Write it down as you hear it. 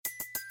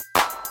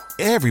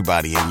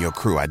Everybody in your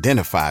crew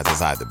identifies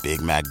as either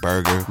Big Mac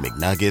Burger,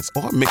 McNuggets,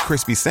 or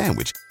McCrispy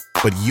Sandwich.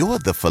 But you're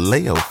the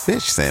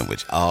Filet-O-Fish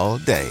Sandwich all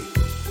day.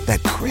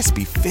 That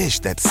crispy fish,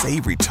 that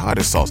savory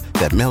tartar sauce,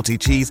 that melty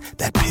cheese,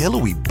 that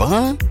pillowy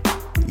bun.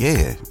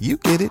 Yeah, you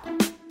get it.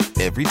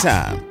 Every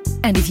time.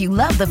 And if you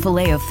love the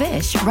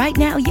Filet-O-Fish, right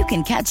now you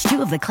can catch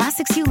two of the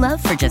classics you love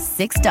for just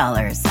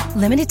 $6.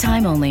 Limited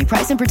time only.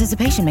 Price and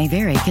participation may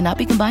vary. Cannot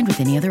be combined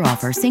with any other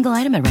offer. Single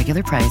item at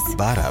regular price.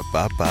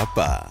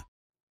 Ba-da-ba-ba-ba.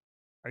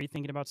 Are you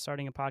thinking about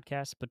starting a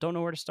podcast but don't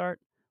know where to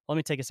start? Let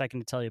me take a second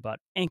to tell you about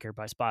Anchor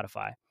by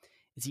Spotify.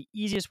 It's the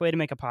easiest way to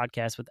make a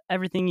podcast with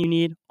everything you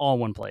need all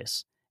in one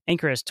place.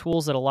 Anchor has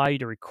tools that allow you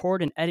to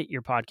record and edit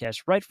your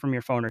podcast right from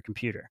your phone or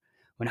computer.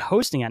 When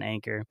hosting on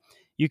Anchor,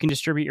 you can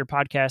distribute your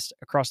podcast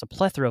across a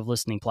plethora of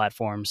listening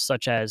platforms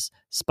such as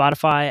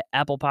Spotify,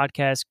 Apple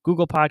Podcasts,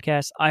 Google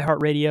Podcasts,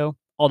 iHeartRadio,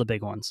 all the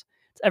big ones.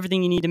 It's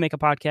everything you need to make a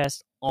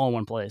podcast all in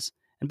one place.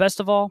 And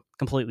best of all,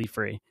 completely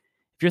free.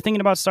 If you're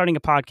thinking about starting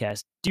a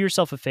podcast, do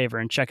yourself a favor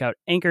and check out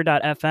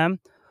anchor.fm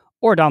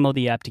or download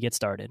the app to get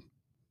started.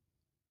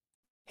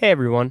 Hey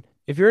everyone,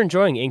 if you're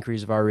enjoying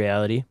Inquiries of Our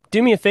Reality,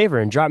 do me a favor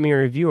and drop me a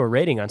review or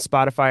rating on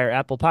Spotify or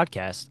Apple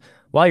Podcasts.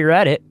 While you're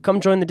at it,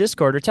 come join the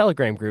Discord or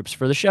Telegram groups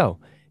for the show.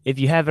 If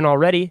you haven't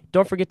already,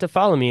 don't forget to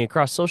follow me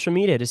across social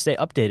media to stay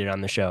updated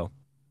on the show.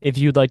 If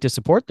you'd like to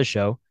support the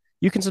show,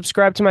 you can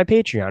subscribe to my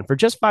Patreon for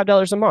just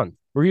 $5 a month,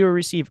 where you will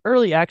receive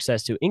early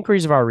access to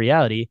Inquiries of Our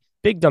Reality,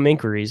 Big Dumb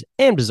Inquiries,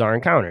 and Bizarre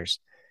Encounters.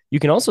 You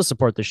can also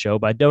support the show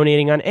by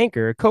donating on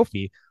Anchor or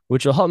Ko-fi,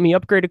 which will help me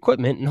upgrade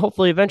equipment and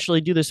hopefully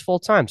eventually do this full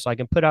time so I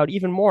can put out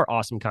even more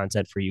awesome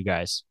content for you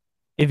guys.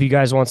 If you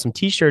guys want some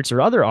t-shirts or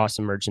other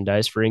awesome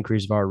merchandise for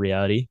Inquiries of Our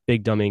Reality,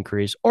 Big Dumb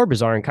Inquiries, or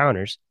Bizarre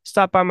Encounters,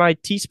 stop by my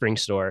Teespring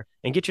store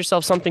and get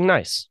yourself something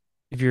nice.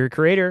 If you're a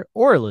creator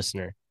or a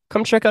listener,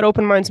 come check out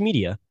Open Minds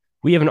Media.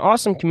 We have an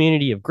awesome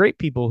community of great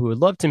people who would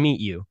love to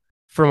meet you.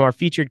 From our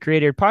featured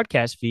creator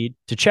podcast feed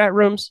to chat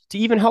rooms to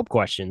even help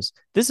questions,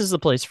 this is the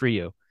place for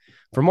you.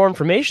 For more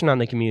information on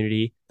the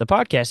community, the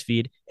podcast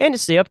feed, and to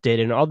stay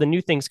updated on all the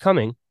new things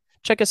coming,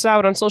 check us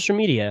out on social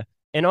media,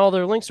 and all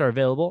their links are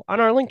available on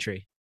our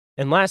Linktree.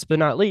 And last but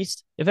not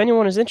least, if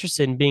anyone is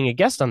interested in being a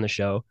guest on the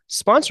show,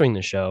 sponsoring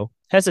the show,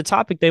 has a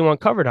topic they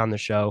want covered on the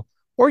show,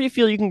 or you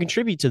feel you can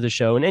contribute to the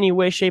show in any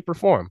way, shape, or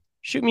form,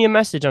 shoot me a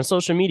message on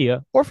social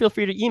media, or feel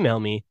free to email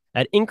me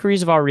at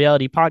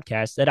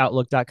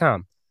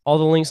inquiriesofourrealitypodcast@outlook.com. All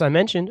the links I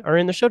mentioned are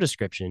in the show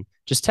description.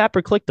 Just tap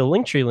or click the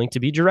Linktree link to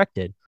be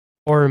directed.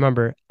 Or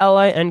remember,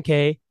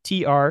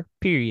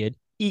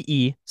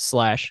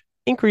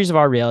 linktr.ee/Inquiries of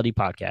Our Reality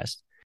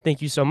Podcast.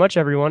 Thank you so much,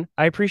 everyone.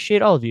 I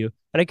appreciate all of you,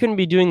 and I couldn't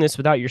be doing this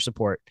without your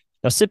support.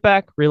 Now sit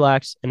back,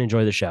 relax, and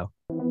enjoy the show.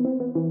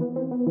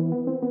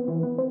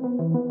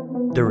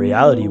 The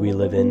reality we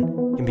live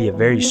in can be a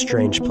very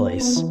strange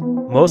place.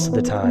 Most of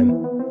the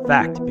time,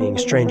 fact being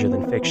stranger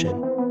than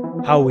fiction.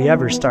 How will we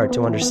ever start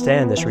to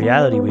understand this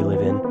reality we live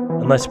in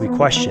unless we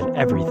question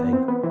everything?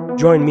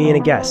 Join me and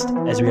a guest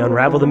as we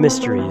unravel the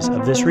mysteries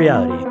of this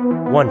reality,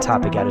 one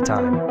topic at a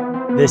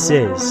time. This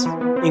is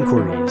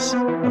Inquiries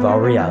of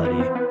Our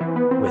Reality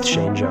with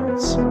Shane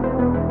Jones.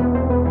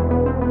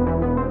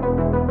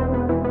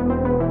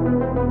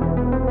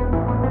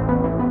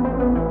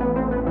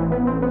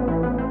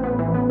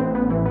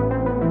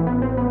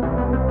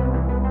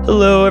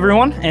 Hello,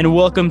 everyone, and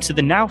welcome to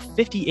the now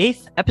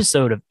 58th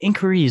episode of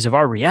Inquiries of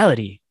Our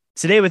Reality.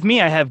 Today with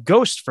me, I have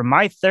Ghost from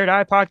My Third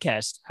Eye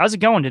podcast. How's it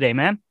going today,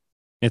 man?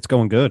 It's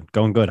going good.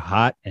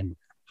 Hot and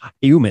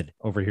humid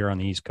over here on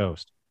the East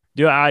Coast.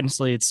 Dude,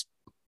 honestly,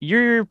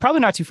 you're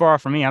probably not too far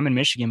off from me. I'm in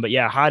Michigan, but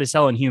yeah, hot as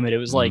hell and humid. It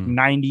was like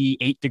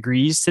 98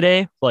 degrees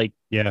today, like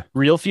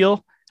real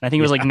feel. And I think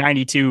it was like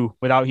 92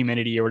 without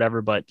humidity or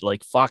whatever, but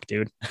like, fuck,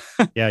 dude.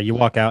 Yeah, you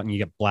walk out and you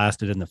get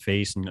blasted in the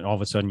face and all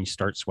of a sudden you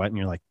start sweating.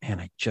 You're like, man,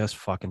 I just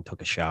fucking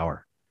took a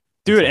shower.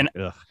 Dude, like, and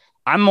ugh.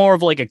 I'm more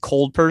of like a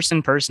cold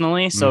person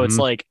personally. So it's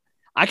like,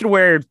 I could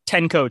wear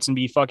 10 coats and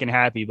be fucking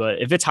happy,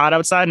 but if it's hot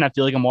outside and I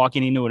feel like I'm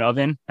walking into an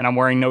oven and I'm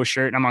wearing no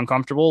shirt and I'm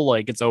uncomfortable,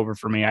 like it's over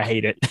for me. I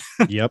hate it.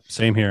 Yep,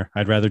 same here.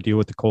 I'd rather deal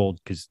with the cold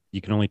because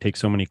you can only take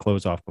so many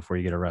clothes off before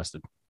you get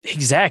arrested.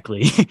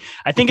 Exactly.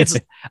 I think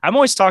I'm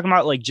always talking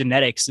about like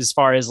genetics as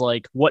far as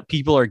like what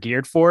people are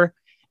geared for.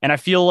 And I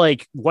feel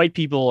like white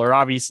people are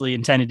obviously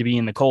intended to be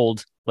in the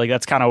cold. Like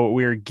that's kind of what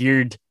we're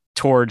geared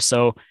towards.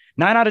 So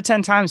 9 out of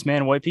 10 times,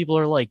 man, white people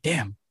are like,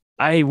 damn,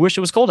 I wish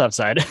it was cold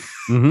outside.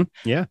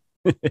 Yeah.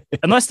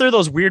 Unless they're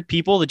those weird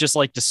people that just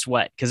like to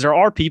sweat, because there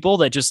are people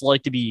that just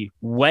like to be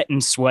wet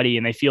and sweaty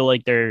and they feel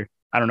like they're,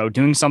 I don't know,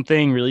 doing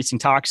something, releasing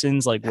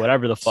toxins, like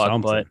whatever the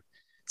fuck, but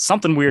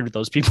something weird with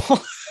those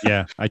people.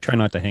 Yeah, I try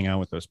not to hang out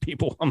with those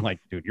people. I'm like,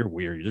 dude, you're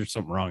weird. There's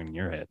something wrong in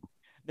your head.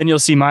 Then you'll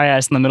see my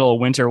ass in the middle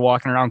of winter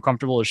walking around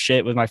comfortable as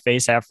shit with my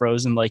face half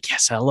frozen. Like,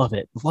 yes, I love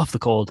it. Love the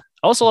cold.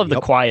 I also love the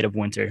quiet of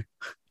winter.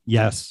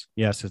 Yes.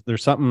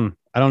 There's something,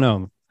 I don't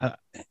know,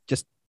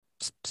 just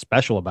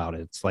special about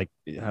it. It's like,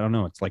 I don't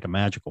know, it's like a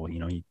magical,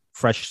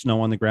 fresh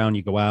snow on the ground,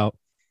 you go out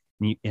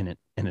and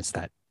it's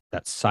that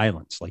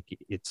silence. Like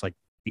it's like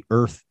the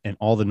earth and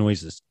all the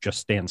noises just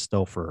stand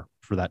still for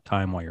for that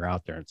time while you're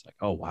out there. It's like,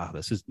 oh, wow,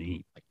 this is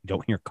neat. Like, you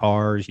don't hear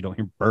cars, you don't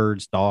hear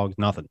birds, dogs,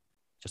 nothing,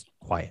 just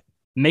quiet.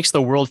 Makes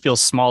the world feel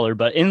smaller,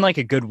 but in like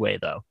a good way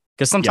though.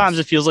 Because sometimes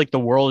Yes. it feels like the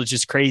world is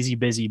just crazy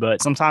busy,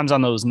 but sometimes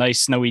on those nice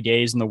snowy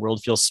days and the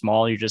world feels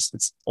small,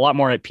 it's a lot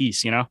more at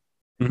peace, you know?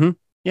 Mm-hmm.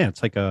 Yeah,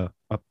 it's like a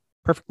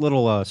perfect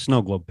little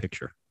snow globe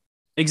picture.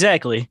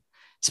 Exactly.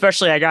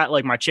 Especially I got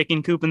like my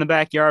chicken coop in the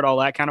backyard, all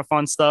that kind of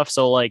fun stuff.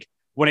 So like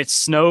when it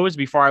snows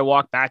before I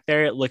walk back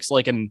there, it looks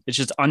like it's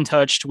just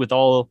untouched with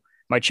all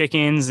my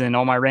chickens and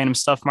all my random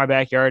stuff in my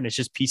backyard. And it's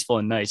just peaceful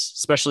and nice,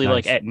 especially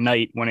like Nice. at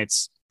night when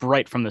it's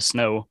bright from the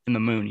snow and the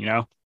moon, you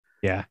know?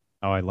 Yeah.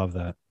 Oh, I love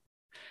that.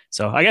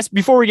 So I guess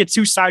before we get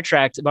too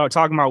sidetracked about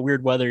talking about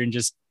weird weather and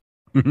just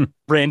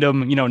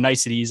random,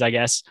 niceties, I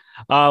guess.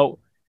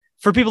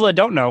 For people that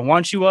don't know, why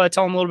don't you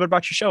tell them a little bit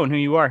about your show and who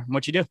you are and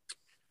what you do?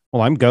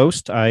 Well, I'm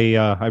Ghost.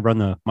 I run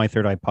the My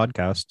Third Eye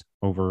podcast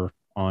over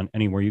on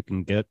anywhere you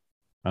can get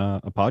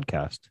a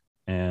podcast,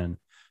 and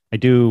I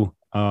do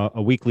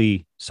a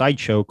weekly side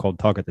show called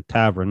Talk at the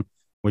Tavern,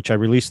 which I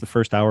release the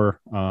first hour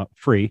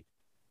free,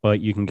 but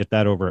you can get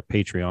that over at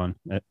Patreon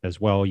as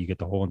well. You get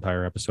the whole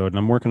entire episode, and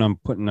I'm working on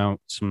putting out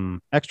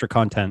some extra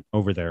content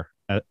over there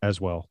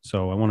as well.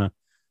 So I want to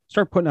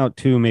start putting out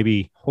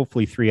maybe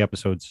hopefully 3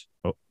 episodes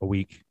a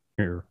week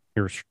here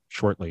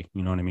shortly.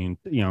 You know what I mean?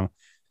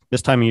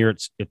 This time of year,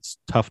 it's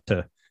tough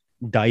to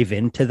dive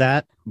into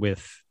that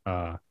with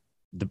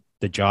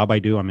the job I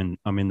do.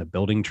 I'm in the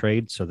building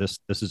trade, so this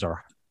is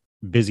our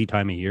busy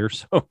time of year.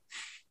 So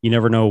you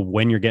never know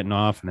when you're getting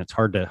off, and it's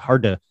hard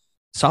to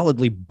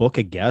solidly book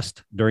a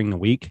guest during the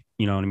week.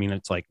 You know what I mean?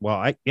 It's like, well,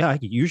 I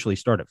usually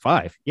start at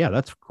 5. Yeah,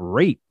 that's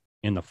great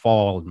in the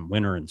fall and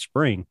winter and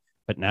spring.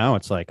 But now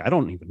it's like, I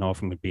don't even know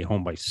if I'm going to be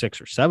home by 6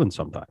 or 7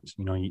 sometimes.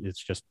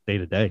 It's just day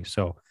to day.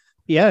 So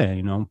yeah,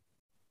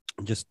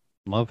 just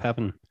love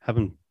having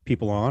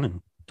people on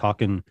and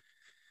talking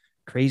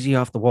crazy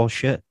off the wall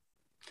shit.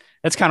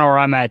 That's kind of where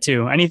I'm at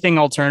too. Anything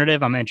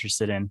alternative, I'm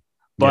interested in.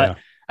 But Yeah.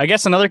 I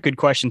guess another good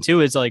question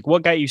too is like,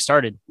 what got you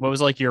started? What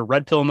was like your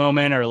red pill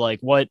moment, or like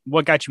what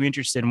got you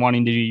interested in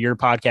wanting to do your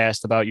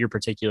podcast about your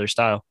particular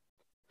style?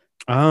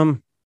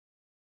 The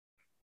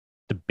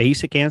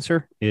basic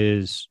answer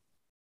is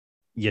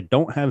you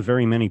don't have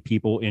very many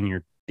people in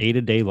your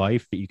day-to-day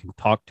life that you can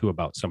talk to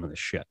about some of this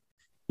shit.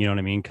 You know what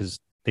I mean? Because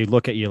they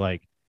look at you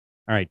like,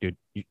 all right, dude,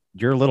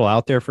 you're a little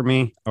out there for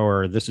me,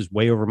 or this is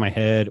way over my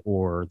head,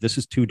 or this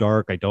is too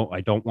dark. I don't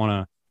want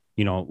to,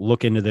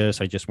 look into this.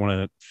 I just want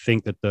to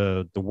think that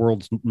the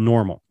world's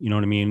normal. You know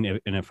what I mean?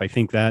 And if I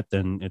think that,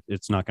 then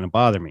it's not going to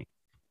bother me.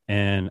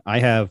 And I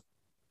have,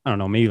 I don't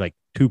know, maybe like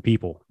 2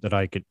 people that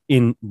I could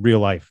in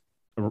real life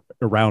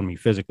around me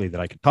physically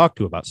that I could talk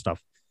to about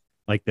stuff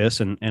like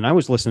this. And I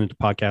was listening to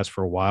podcasts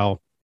for a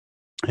while,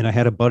 and I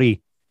had a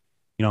buddy,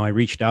 I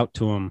reached out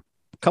to him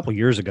a couple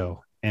years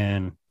ago,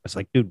 and I was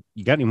like, dude,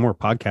 you got any more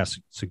podcast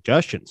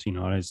suggestions? And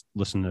I was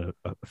listening to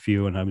a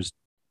few, and I was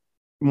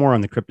more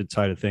on the cryptid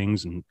side of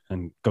things and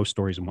ghost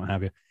stories and what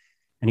have you.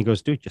 And he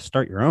goes, dude, just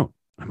start your own.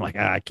 I'm like,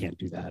 I can't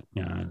do that.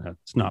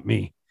 That's not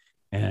me.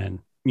 And,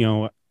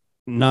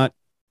 not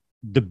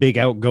the big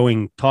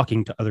outgoing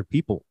talking to other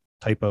people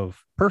type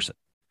of person.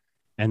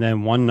 And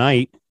then one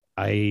night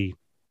I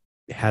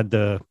had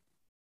the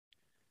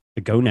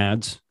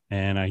gonads,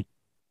 and I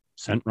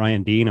sent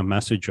Ryan Dean a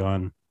message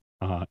on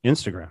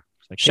Instagram.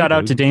 Like, Shout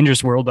out to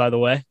Dangerous World, by the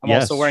way. I'm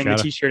Yes, also wearing the shout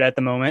out. t-shirt at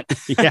the moment.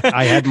 Yeah,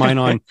 I had mine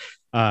on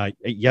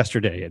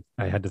yesterday.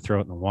 I had to throw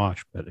it in the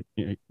wash, but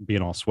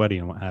being all sweaty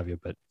and what have you.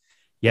 But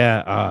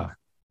yeah,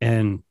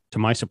 and to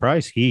my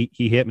surprise, he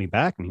hit me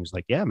back, and he was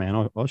like, "Yeah,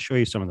 man, I'll show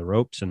you some of the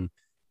ropes." And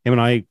him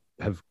and I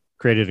have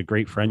created a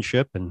great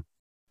friendship, and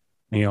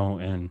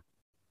and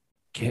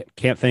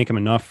can't thank him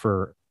enough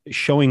for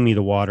showing me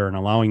the water and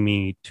allowing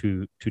me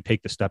to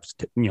take the steps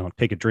to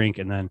take a drink,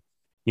 and then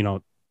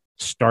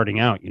starting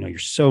out, you're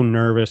so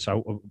nervous. I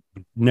would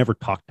never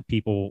talk to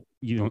people,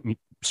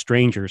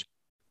 strangers.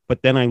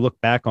 But then I look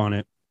back on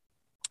it,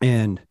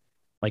 and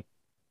like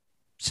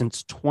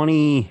since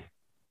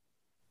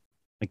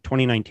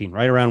 2019,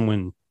 right around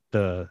when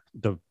the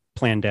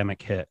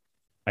pandemic hit,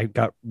 I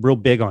got real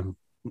big on,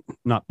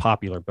 not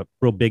popular, but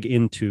real big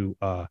into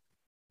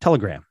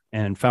Telegram,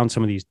 and found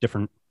some of these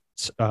different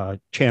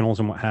channels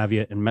and what have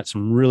you, and met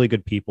some really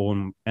good people,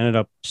 and ended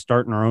up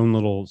starting our own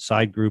little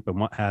side group and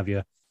what have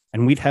you.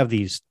 And we'd have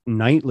these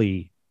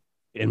nightly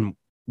and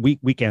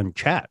weekend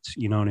chats,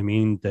 you know what I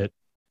mean? That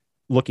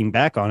looking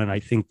back on it, I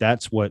think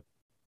that's what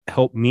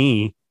helped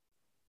me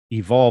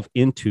evolve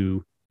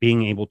into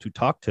being able to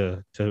talk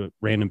to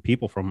random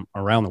people from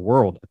around the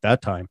world at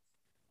that time,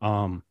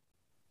 and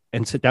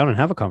sit down and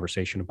have a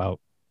conversation about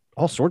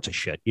all sorts of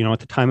shit. At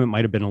the time it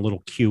might have been a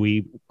little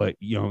QE, but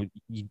you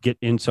get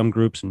in some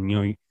groups,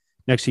 and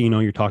next thing you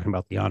know, you're talking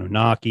about the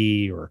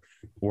Anunnaki or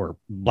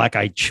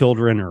black-eyed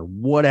children or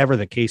whatever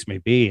the case may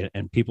be,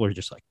 and people are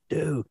just like,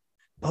 dude,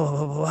 blah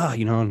blah blah,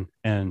 blah,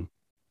 and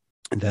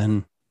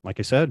then, like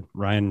I said,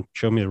 Ryan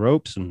showed me the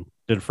ropes and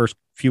did the first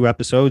few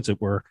episodes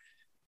that were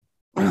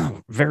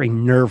very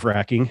nerve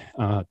wracking,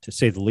 to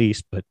say the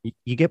least, but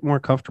you get more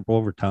comfortable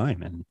over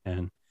time.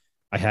 And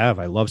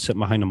I love sitting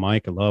behind the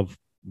mic. I love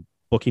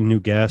booking new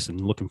guests and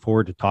looking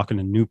forward to talking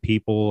to new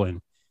people.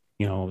 And,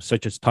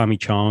 such as Tommy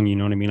Chong, you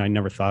know what I mean? I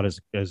never thought as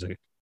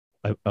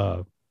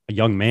a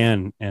young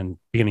man and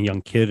being a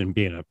young kid and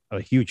being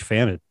a huge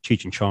fan of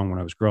Cheech and Chong when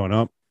I was growing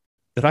up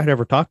that I'd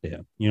ever talk to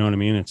him. You know what I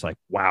mean? It's like,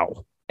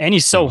 wow. And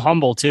he's so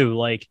humble too.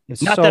 Like,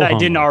 not so that I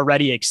didn't humble.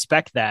 already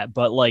expect that,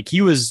 but like he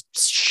was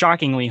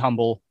shockingly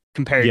humble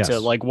compared Yes. to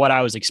like what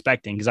I was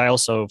expecting. Cause I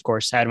also, of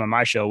course, had him on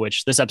my show,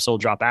 which this episode will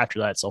drop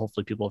after that. So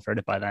hopefully people have heard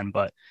it by then.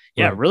 But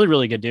yeah, Right. really,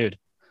 really good dude.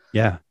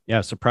 Yeah.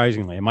 Yeah.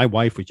 Surprisingly. And my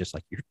wife was just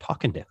like, "You're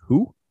talking to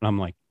who?" And I'm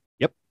like,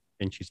 "Yep."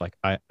 And she's like,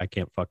 I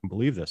can't fucking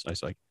believe this. I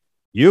was like,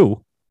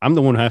 I'm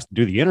the one who has to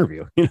do the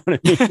interview. You know what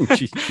I mean?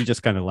 she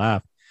just kind of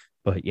laughed.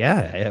 But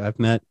yeah, I've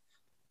met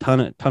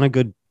ton of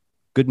good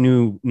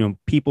new,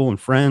 people and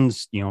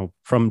friends,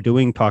 from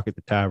doing Talk at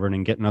the Tavern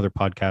and getting other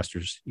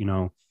podcasters,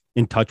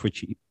 in touch with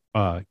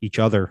each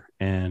other,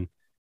 and,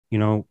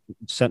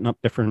 setting up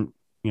different,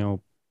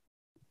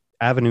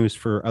 avenues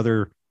for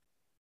other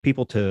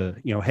people to,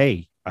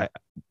 hey,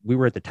 we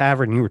were at the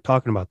tavern and you were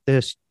talking about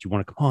this. Do you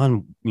want to come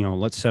on?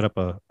 Let's set up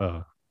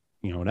an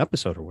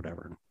episode or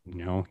whatever.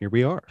 Here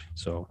we are.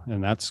 So,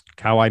 and that's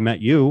how I met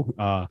you.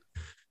 I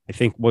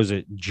think, was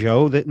it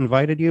Joe that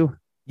invited you?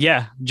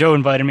 Yeah, Joe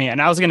invited me.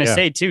 And I was going to Yeah.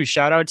 say too,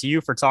 shout out to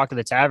you for Talk of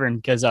the Tavern,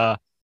 because I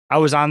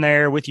was on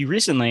there with you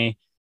recently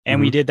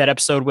and we did that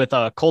episode with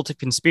Cult of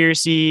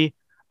Conspiracy,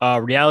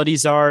 Reality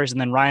Czars, and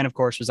then Ryan, of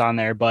course, was on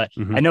there. But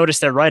I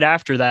noticed that right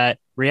after that,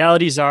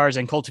 Reality Czars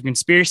and Cult of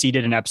Conspiracy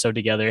did an episode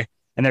together.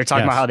 And they're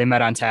talking Yes. about how they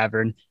met on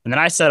Tavern. And then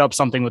I set up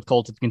something with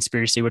Cult of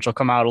Conspiracy, which will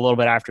come out a little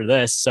bit after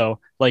this. So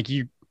like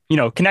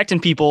connecting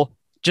people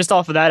just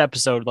off of that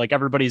episode, like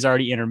everybody's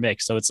already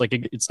intermixed. So it's like,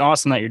 it's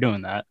awesome that you're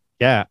doing that.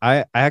 Yeah,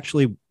 I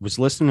actually was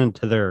listening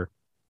to their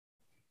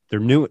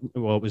new.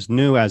 Well, it was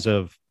new as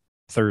of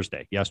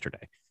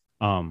yesterday.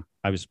 I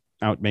was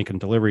out making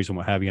deliveries and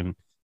what have you, and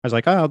I was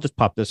like, "Oh, I'll just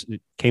pop this."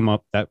 It came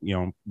up that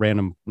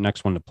random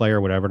next one to play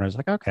or whatever, and I was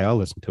like, "Okay, I'll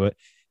listen to it."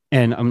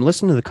 And I'm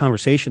listening to the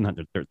conversation that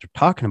they're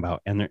talking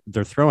about, and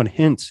they're throwing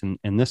hints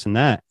and this and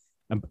that,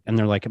 and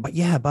they're like, "But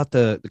yeah, about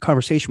the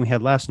conversation we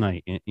had last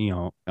night,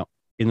 in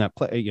that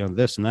play,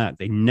 this and that."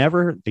 They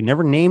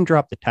never name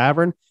dropped the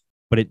tavern.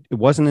 But it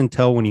wasn't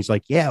until when he's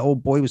like, "Yeah,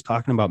 old boy was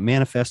talking about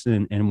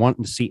manifesting and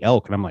wanting to see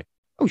elk." And I'm like,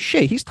 "Oh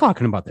shit, he's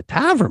talking about the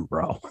tavern,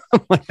 bro."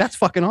 I'm like, that's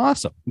fucking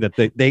awesome that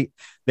they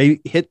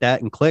hit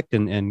that and clicked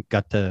and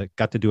got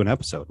to do an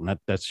episode. And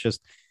that's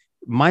just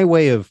my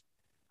way of,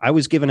 I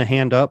was given a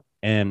hand up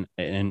and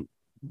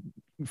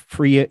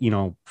free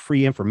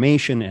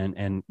information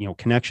and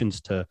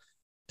connections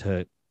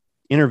to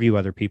interview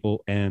other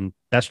people. And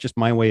that's just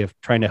my way of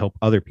trying to help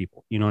other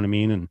people. You know what I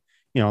mean? And,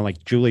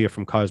 like Julia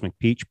from Cosmic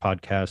Peach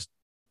podcast,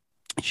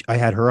 I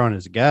had her on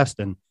as a guest,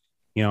 and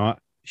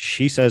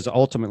she says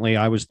ultimately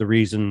I was the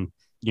reason.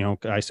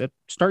 I said,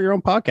 start your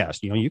own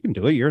podcast. You can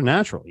do it. You're a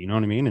natural. You know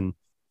what I mean? And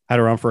had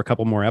her on for a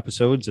couple more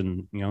episodes,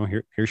 and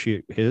here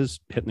she is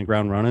hitting the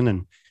ground running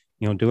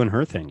and doing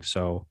her thing.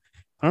 So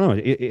I don't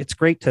know. It's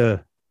great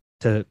to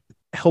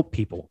help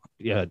people.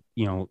 Yeah,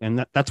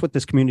 and that's what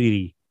this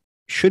community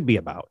should be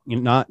about.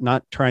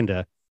 Not trying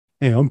to,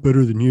 "Hey, I'm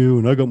better than you,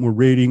 and I got more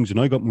ratings,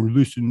 and I got more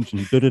listens,"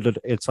 and da-da-da-da.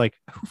 It's like,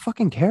 who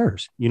fucking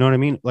cares? You know what I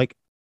mean? Like,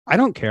 I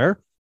don't care.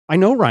 I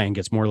know Ryan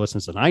gets more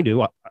listens than I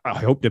do. I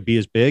hope to be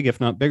as big, if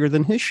not bigger,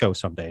 than his show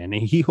someday, and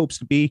he hopes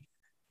to be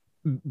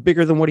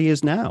bigger than what he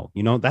is now.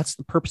 That's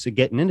the purpose of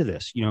getting into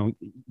this. You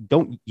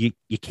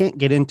can't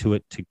get into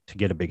it to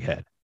get a big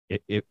head,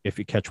 if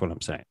you catch what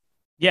I'm saying.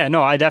 Yeah,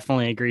 no, I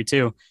definitely agree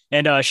too.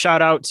 And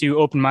shout out to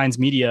Open Minds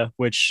Media,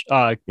 which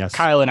Yes.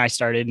 Kyle and I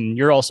started, and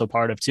you're also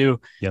part of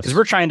too. Yes. Because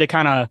we're trying to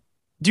kind of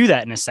do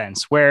that in a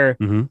sense where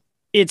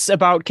it's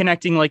about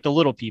connecting like the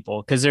little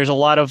people. Because there's a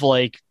lot of,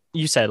 like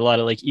you said, a lot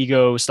of like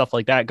ego stuff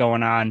like that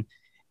going on.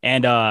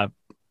 And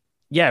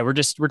yeah,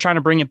 we're trying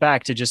to bring it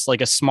back to just like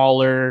a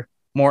smaller,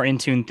 more in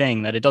tune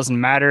thing, that it doesn't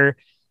matter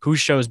whose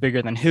show is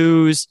bigger than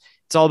whose.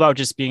 It's all about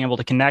just being able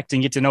to connect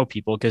and get to know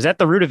people. Because at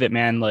the root of it,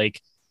 man, like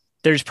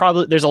there's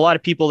a lot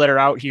of people that are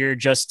out here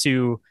just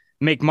to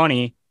make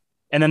money.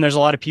 And then there's a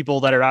lot of people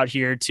that are out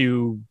here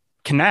to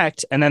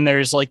connect. And then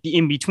there's like the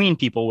in-between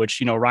people,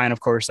 which, Ryan,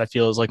 of course, I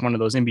feel is like one of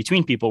those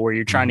in-between people where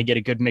you're trying to get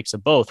a good mix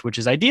of both, which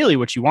is ideally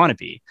what you want to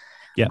be.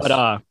 Yes.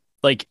 But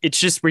like, it's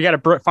just, we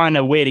got to find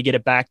a way to get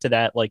it back to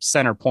that like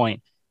center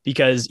point,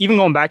 because even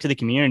going back to the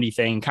community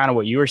thing, kind of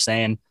what you were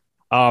saying,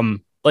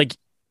 like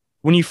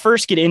when you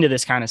first get into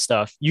this kind of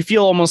stuff, you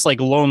feel almost like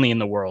lonely in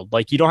the world.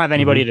 Like you don't have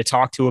anybody to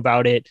talk to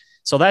about it.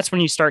 So that's when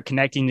you start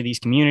connecting to these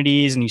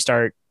communities and you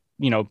start,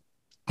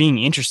 being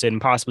interested in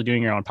possibly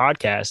doing your own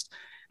podcast.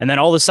 And then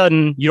all of a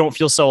sudden you don't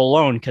feel so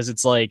alone, because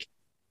it's like,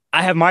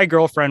 I have my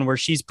girlfriend where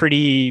she's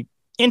pretty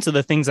into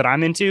the things that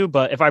I'm into,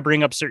 but if I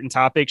bring up certain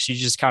topics, she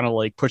just kind of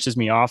like pushes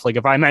me off. Like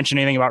if I mention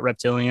anything about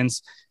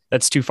reptilians,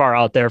 that's too far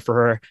out there for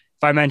her.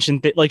 If I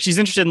mention like she's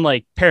interested in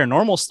like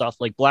paranormal stuff,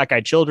 like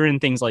black-eyed children,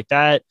 things like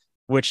that,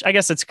 which I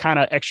guess it's kind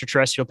of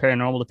extraterrestrial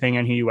paranormal depending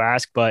on who you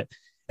ask. But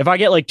if I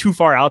get like too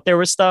far out there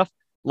with stuff,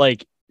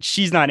 like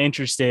she's not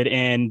interested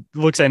and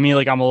looks at me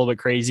like I'm a little bit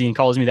crazy and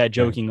calls me that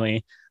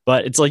jokingly.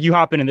 But it's like you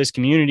hop into this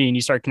community and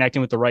you start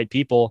connecting with the right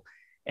people.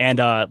 And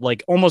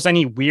like almost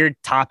any weird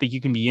topic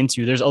you can be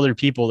into, there's other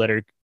people that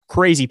are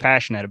crazy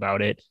passionate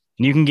about it.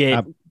 And you can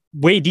get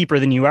way deeper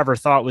than you ever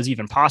thought was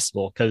even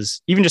possible.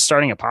 Because even just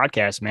starting a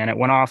podcast, man, it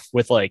went off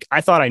with like,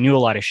 I thought I knew a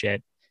lot of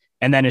shit.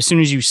 And then as soon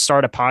as you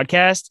start a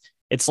podcast,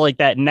 it's like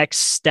that next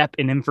step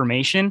in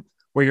information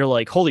where you're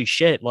like, holy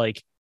shit,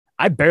 like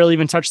I barely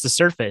even touched the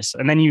surface.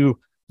 And then you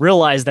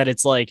realize that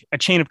it's like a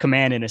chain of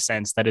command in a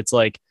sense, that it's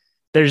like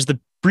there's the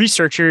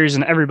researchers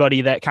and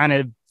everybody that kind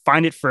of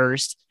find it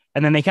first.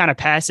 And then they kind of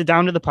pass it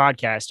down to the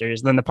podcasters.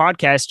 And then the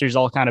podcasters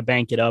all kind of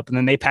bank it up and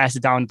then they pass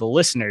it down to the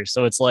listeners.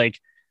 So it's like,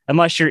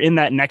 unless you're in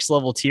that next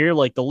level tier,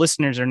 like the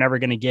listeners are never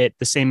going to get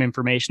the same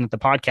information that the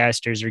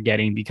podcasters are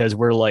getting because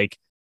we're like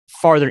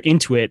farther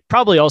into it,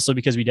 probably also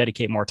because we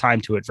dedicate more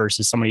time to it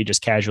versus somebody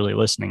just casually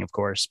listening, of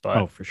course. But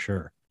oh, for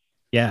sure.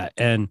 Yeah.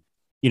 And,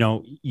 you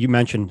know, you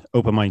mentioned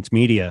Open Minds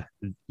Media.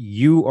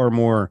 You are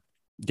more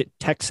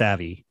tech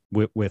savvy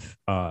with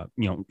you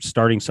know,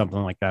 starting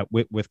something like that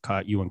with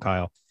you and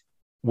Kyle.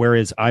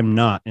 Whereas I'm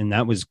not. And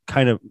that was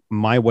kind of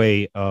my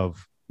way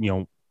of, you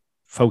know,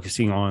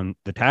 focusing on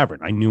the tavern.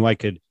 I knew I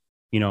could,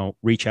 you know,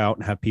 reach out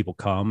and have people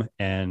come.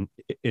 And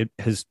it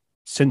has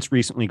since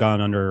recently gone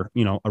under,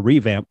 you know, a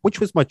revamp, which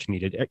was much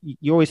needed.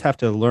 You always have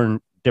to learn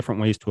different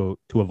ways to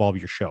evolve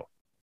your show.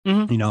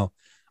 You know,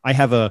 I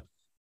have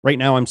right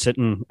now I'm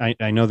sitting,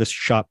 I know this is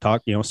shop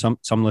talk, you know,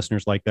 some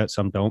listeners like that,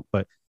 some don't,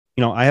 but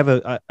you know, I have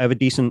a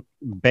decent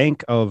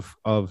bank of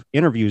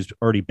interviews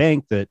already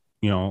banked that,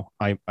 you know,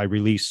 I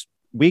release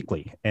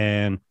weekly.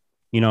 And,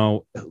 you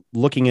know,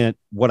 looking at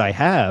what I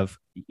have,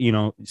 you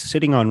know,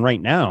 sitting on right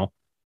now,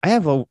 I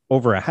have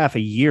over a half a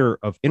year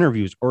of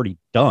interviews already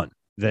done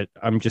that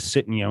I'm just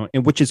sitting, you know,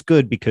 and which is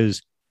good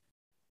because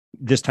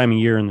this time of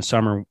year in the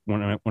summer,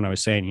 when I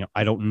was saying, you know,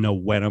 I don't know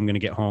when I'm going to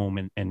get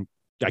home and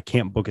I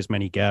can't book as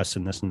many guests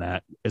and this and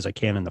that as I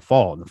can in the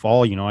fall. In the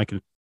fall, you know, I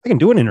can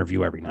do an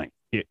interview every night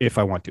if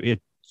I want to.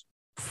 It's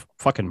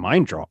fucking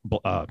mind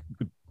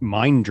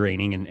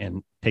draining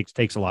and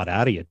takes a lot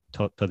out of you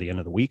till the end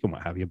of the week and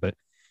what have you. But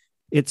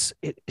it's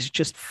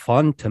just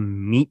fun to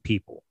meet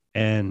people.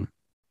 And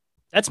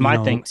that's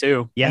my thing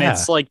too. Yeah. And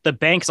it's like the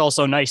bank's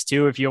also nice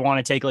too if you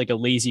want to take like a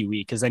lazy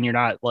week, because then you're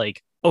not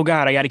like, oh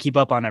God, I got to keep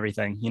up on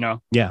everything, you know?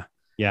 Yeah.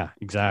 Yeah,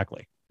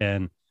 exactly.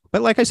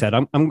 But like I said,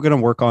 I'm going to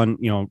work on,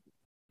 you know,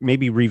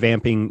 maybe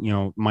revamping, you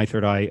know, My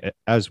Third Eye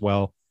as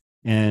well,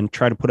 and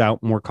try to put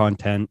out more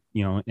content,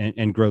 you know,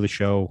 and grow the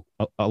show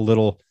a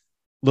little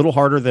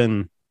harder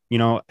than, you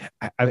know,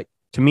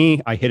 to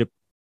me, I hit it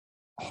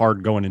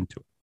hard going into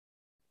it.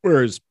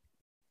 Whereas,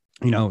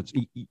 you know,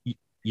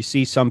 you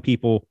see some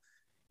people,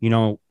 you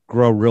know,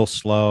 grow real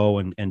slow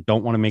and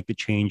don't want to make the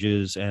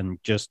changes and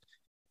just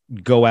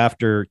go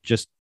after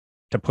just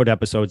to put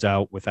episodes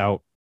out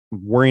without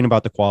worrying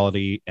about the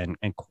quality and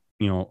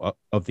you know,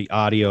 of the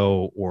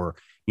audio or,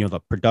 you know, the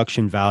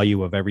production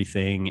value of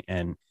everything.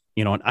 And,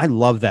 you know, and I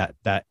love that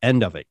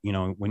end of it, you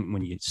know,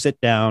 when you sit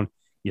down,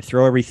 you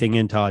throw everything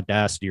into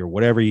Audacity or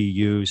whatever you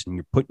use, and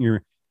you're putting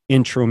your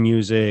intro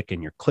music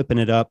and you're clipping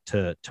it up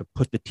to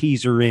put the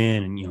teaser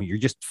in, and, you know, you're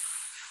just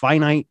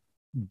finite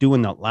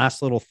doing that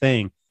last little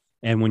thing.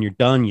 And when you're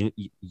done,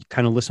 you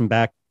kind of listen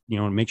back, you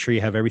know, and make sure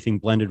you have everything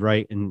blended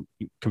right and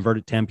you convert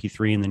it to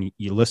MP3. And then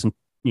you listen,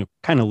 you know,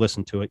 kind of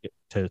listen to it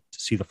to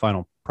see the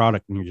final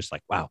product. And you're just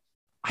like, wow,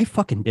 I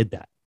fucking did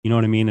that. You know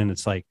what I mean? And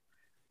it's like,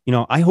 you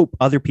know, I hope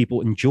other people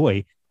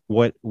enjoy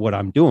what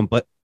I'm doing,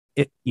 but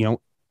it, you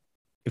know,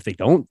 if they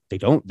don't,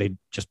 they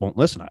just won't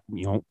listen.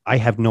 You know, I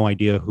have no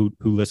idea who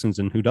listens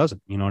and who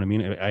doesn't, you know what I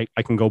mean?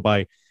 I can go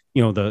by,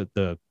 you know,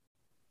 the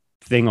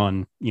thing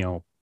on, you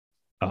know,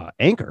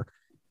 Anchor,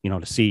 you know,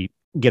 to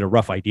get a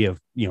rough idea of,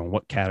 you know,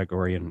 what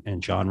category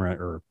and genre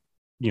or,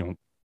 you know,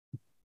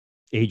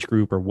 age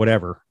group or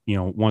whatever, you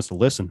know, wants to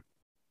listen,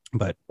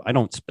 but I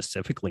don't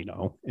specifically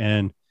know.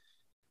 And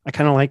I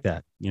kind of like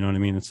that, you know what I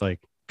mean? It's like,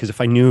 because if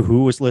I knew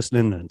who was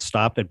listening and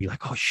stopped, I'd be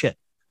like, oh shit,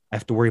 I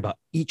have to worry about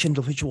each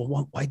individual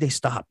one. Why'd they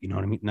stop? You know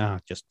what I mean? Nah,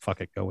 just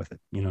fuck it, go with it.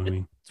 You know what I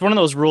mean? It's one of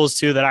those rules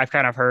too that I've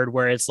kind of heard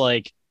where it's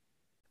like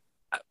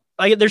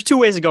there's two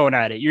ways of going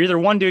at it. You're either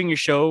one doing your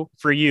show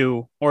for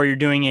you or you're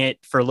doing it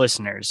for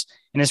listeners.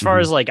 And as far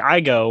as like I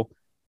go,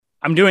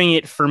 I'm doing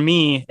it for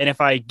me. And if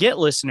I get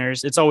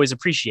listeners, it's always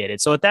appreciated.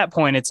 So at that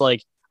point, it's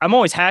like, I'm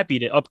always happy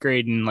to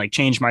upgrade and like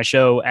change my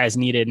show as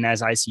needed and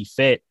as I see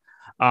fit.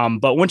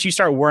 But once you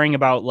start worrying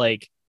about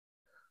like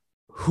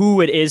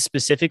who it is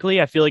specifically,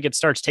 I feel like it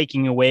starts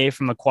taking away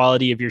from the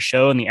quality of your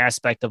show and the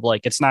aspect of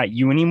like, it's not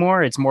you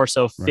anymore. It's more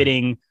so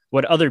fitting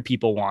what other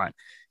people want.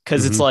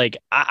 Cause it's like,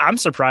 I'm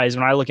surprised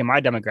when I look at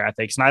my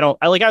demographics, and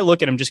I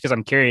look at them just cause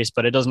I'm curious,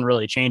 but it doesn't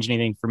really change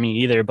anything for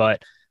me either.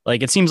 But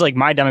like, it seems like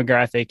my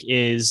demographic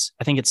is,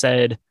 I think it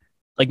said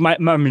like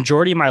my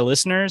majority of my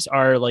listeners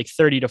are like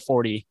 30 to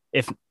 40,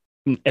 if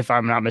if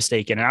I'm not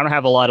mistaken. And I don't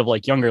have a lot of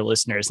like younger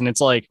listeners. And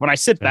it's like when I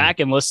sit back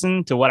and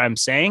listen to what I'm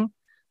saying,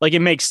 like it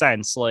makes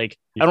sense. Like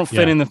I don't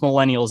fit in with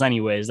millennials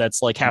anyways.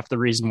 That's like half the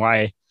reason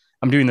why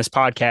I'm doing this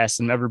podcast.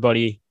 And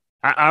everybody,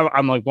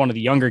 I'm like one of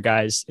the younger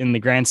guys in the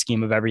grand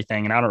scheme of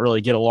everything. And I don't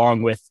really get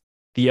along with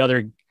the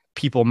other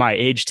people my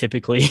age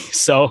typically.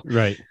 So,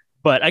 right.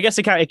 But I guess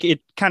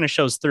it kind of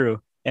shows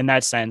through in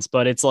that sense.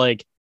 But it's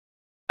like,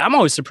 I'm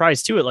always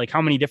surprised too, at like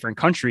how many different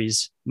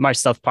countries my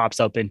stuff pops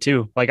up in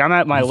too. Like I'm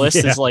at my list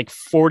is like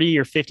 40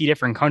 or 50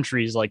 different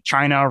countries, like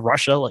China,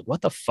 Russia. Like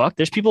what the fuck?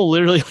 There's people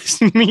literally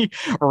listening to me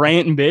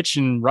rant and bitch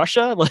in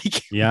Russia. Like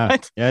what? Yeah,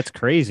 it's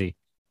crazy.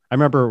 I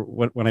remember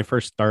when I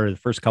first started, the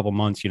first couple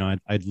months, you know,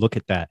 I'd look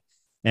at that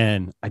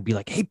and I'd be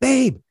like, "Hey,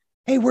 babe,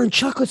 hey, we're in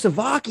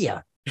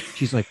Czechoslovakia."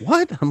 She's like,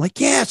 "What?" I'm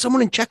like, "Yeah,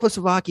 someone in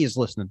Czechoslovakia is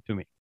listening to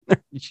me."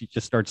 She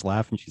just starts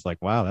laughing. She's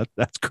like, "Wow,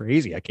 that's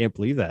crazy. I can't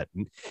believe that."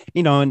 And,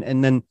 you know,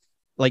 and then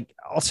like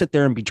I'll sit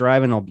there and be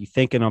driving. I'll be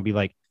thinking. I'll be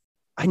like,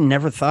 I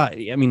never thought.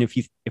 I mean, if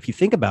you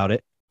think about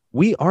it,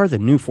 we are the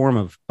new form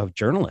of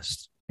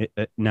journalists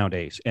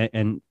nowadays,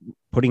 and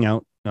putting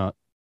out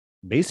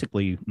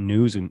basically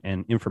news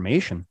and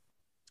information.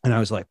 And I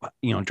was like,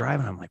 you know,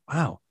 driving. I'm like,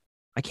 wow,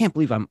 I can't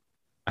believe I'm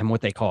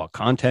what they call a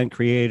content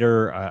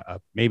creator,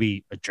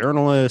 maybe a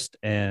journalist,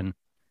 and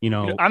you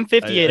know, I'm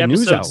 58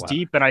 episodes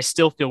deep, and I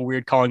still feel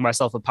weird calling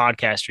myself a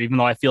podcaster, even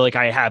though I feel like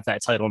I have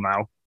that title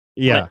now.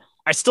 Yeah. But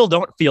I still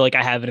don't feel like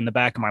I have it in the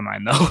back of my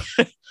mind,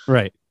 though.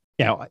 Right.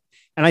 Yeah.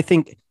 And I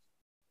think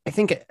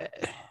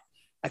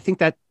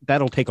that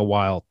that'll take a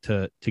while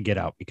to get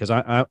out, because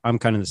I'm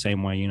kind of the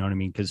same way. You know what I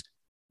mean? Because,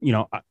 you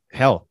know,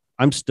 hell,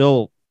 I'm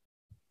still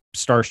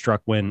starstruck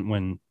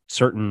when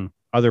certain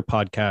other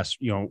podcasts,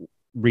 you know,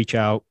 reach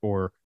out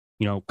or,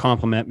 you know,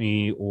 compliment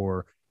me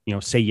or, you know,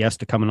 say yes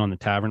to coming on the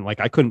tavern. Like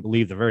I couldn't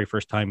believe the very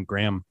first time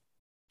Graham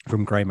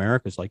from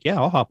Grimerica is like,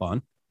 "Yeah, I'll hop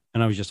on."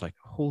 And I was just like,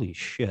 holy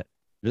shit,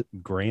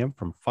 Graham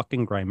from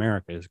fucking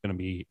Grimerica is going to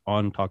be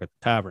on Talk at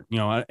the Tavern, you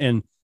know?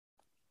 And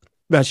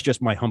that's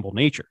just my humble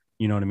nature.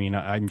 You know what I mean?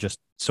 I'm just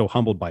so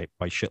humbled by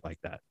shit like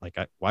that. Like,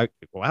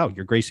 wow,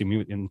 you're gracing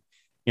me. And,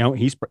 you know,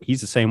 he's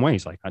the same way.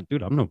 He's like,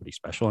 "Dude, I'm nobody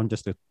special. I'm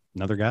just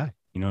another guy."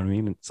 You know what I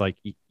mean? It's like,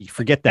 you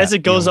forget that. As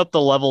it goes up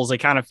the levels, it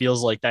kind of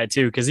feels like that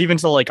too. Cause even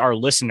to like our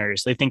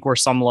listeners, they think we're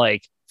some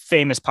like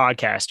famous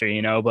podcaster,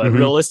 you know, but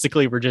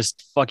realistically we're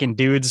just fucking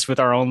dudes with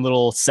our own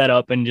little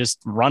setup and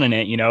just running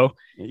it, you know?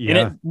 Yeah. And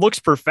it looks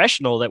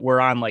professional that we're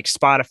on like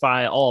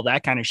Spotify, all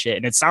that kind of shit.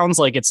 And it sounds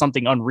like it's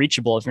something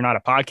unreachable if you're not a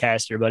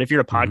podcaster, but if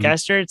you're a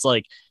podcaster, it's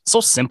like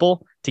so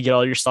simple to get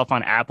all your stuff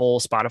on Apple,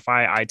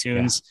 Spotify,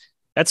 iTunes. Yeah.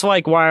 That's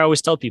like why I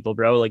always tell people,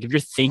 bro, like if you're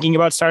thinking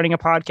about starting a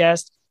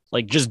podcast,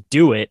 like just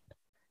do it,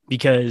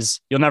 because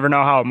you'll never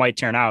know how it might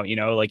turn out. You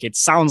know, like it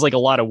sounds like a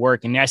lot of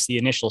work, and yes, the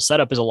initial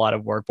setup is a lot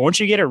of work, but once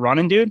you get it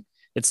running, dude,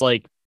 it's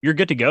like, you're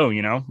good to go.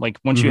 You know, like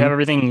once you have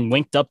everything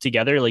linked up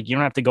together, like you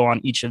don't have to go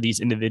on each of these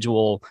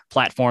individual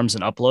platforms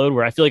and upload,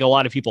 where I feel like a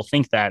lot of people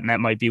think that, and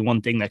that might be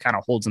one thing that kind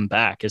of holds them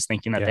back, is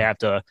thinking that they have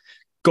to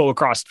go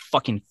across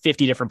fucking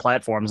 50 different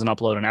platforms and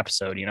upload an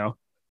episode, you know?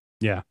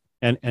 Yeah.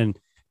 And,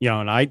 you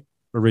know, and I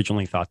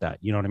originally thought that,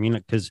 you know what I mean?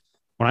 Because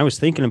when I was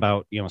thinking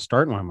about, you know,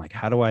 starting one, I'm like,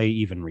 how do I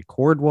even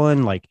record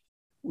one? Like,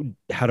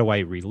 how do I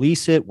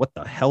release it? What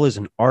the hell is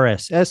an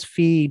RSS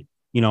feed?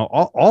 You know,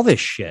 all this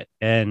shit.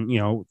 And, you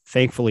know,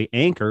 thankfully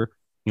Anchor,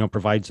 you know,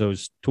 provides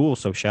those tools.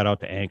 So shout out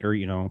to Anchor,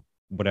 you know,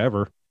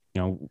 whatever,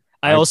 you know.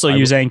 I also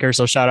use Anchor,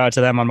 so shout out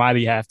to them on my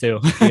behalf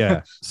too.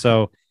 Yeah.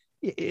 So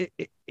it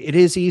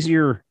is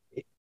easier.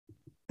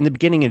 In the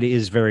beginning, it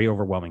is very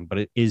overwhelming, but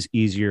it is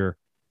easier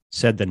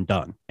said than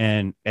done.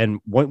 And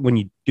when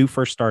you do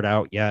first start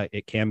out, yeah,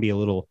 it can be a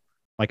little,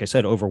 like I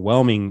said,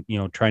 overwhelming, you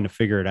know, trying to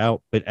figure it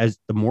out. But as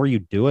the more you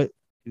do it,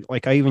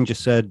 like I even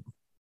just said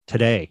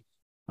today,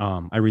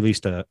 I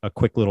released a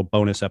quick little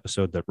bonus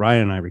episode that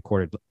Ryan and I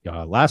recorded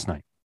last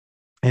night.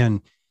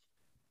 And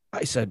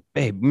I said,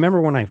 "Babe,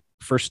 remember when I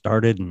first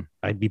started and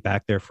I'd be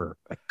back there for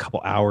a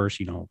couple hours,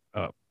 you know,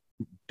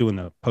 doing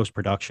the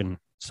post-production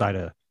side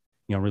of,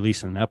 you know,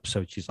 releasing an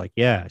episode?" She's like,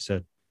 "Yeah." I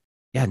said,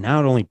 "Yeah,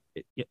 now it only,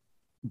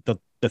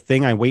 the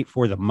thing I wait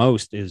for the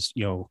most is,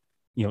 you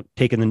know,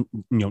 taking the,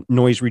 you know,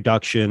 noise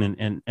reduction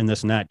and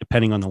this and that,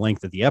 depending on the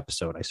length of the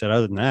episode." I said,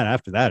 "Other than that,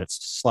 after that,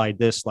 it's slide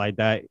this, slide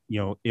that, you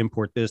know,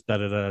 import this,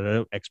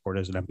 export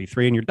as an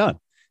MP3, and you're done."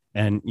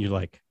 And you're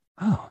like,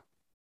 "Oh,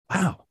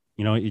 wow."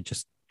 You know, it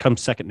just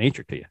comes second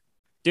nature to you.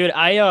 Dude,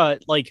 I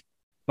like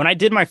when I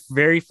did my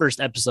very first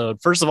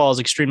episode, first of all, I was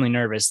extremely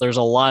nervous. There's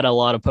a lot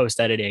of post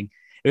editing.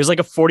 It was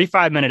like a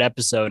 45-minute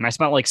episode, and I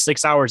spent like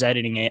 6 hours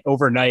editing it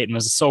overnight and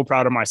was so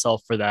proud of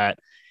myself for that.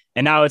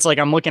 And now it's like,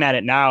 I'm looking at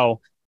it now,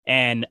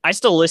 and I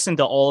still listen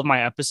to all of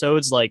my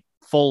episodes like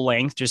full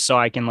length, just so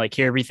I can like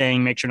hear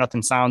everything, make sure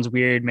nothing sounds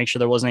weird, make sure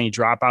there wasn't any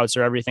dropouts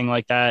or everything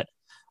like that.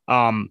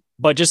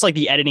 But just like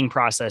the editing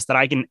process, that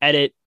I can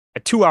edit a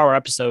 2-hour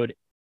episode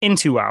in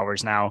 2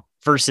 hours now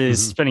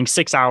versus spending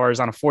 6 hours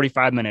on a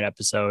 45-minute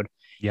episode.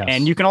 Yes.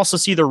 And you can also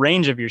see the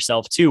range of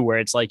yourself too, where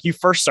it's like you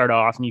first start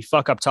off and you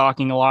fuck up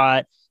talking a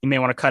lot. You may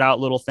want to cut out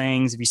little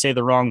things if you say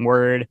the wrong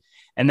word.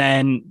 And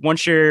then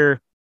once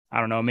you're, I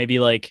don't know, maybe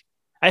like,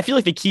 I feel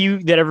like the key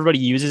that everybody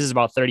uses is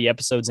about 30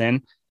 episodes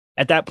in.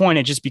 At that point,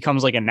 it just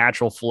becomes like a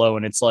natural flow.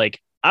 And it's like,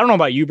 I don't know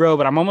about you, bro,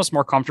 but I'm almost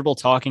more comfortable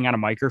talking on a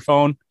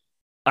microphone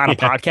on a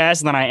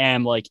podcast than I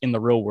am like in the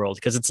real world.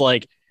 Cause it's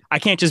like, I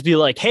can't just be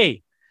like,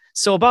 hey,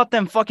 so about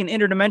them fucking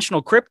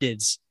interdimensional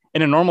cryptids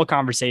in a normal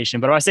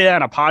conversation. But if I say that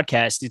on a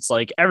podcast, it's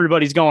like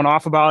everybody's going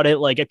off about it.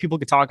 Like people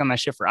could talk on that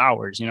shit for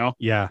hours, you know?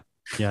 Yeah.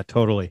 Yeah,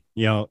 totally.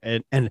 You know,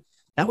 and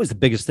that was the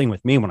biggest thing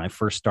with me when I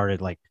first started.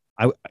 Like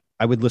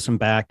I would listen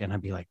back and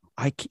I'd be like,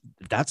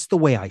 that's the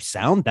way I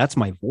sound. That's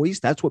my voice.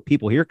 That's what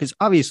people hear. Cause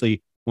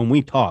obviously when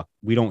we talk,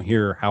 we don't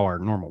hear how our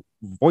normal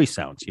voice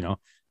sounds, you know?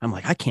 I'm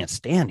like, I can't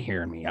stand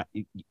hearing me.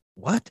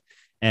 What?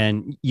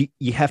 And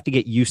you have to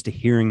get used to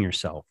hearing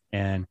yourself.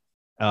 And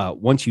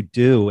once you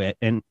do,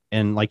 and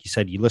like you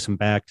said, you listen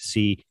back to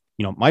see,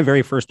 you know, my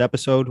very first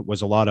episode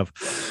was a lot of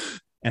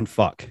and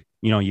fuck.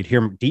 You know, you'd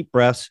hear deep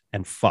breaths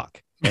and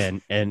fuck.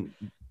 And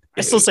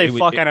I still say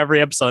fuck on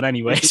every episode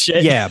anyway.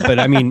 Shit. Yeah, but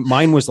I mean,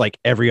 mine was like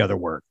every other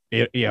word.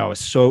 I was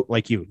so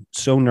like you,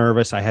 so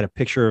nervous. I had a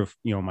picture of,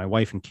 you know, my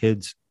wife and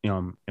kids, you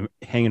know,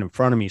 hanging in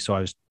front of me. So I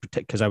was,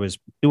 because I was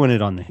doing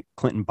it on the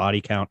Clinton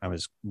body count. I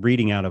was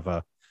reading out of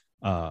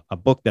a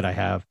book that I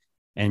have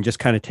and just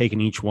kind of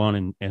taking each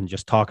one and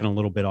just talking a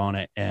little bit on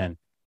it. And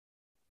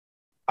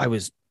I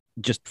was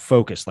just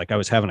focused, like I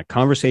was having a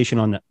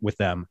conversation with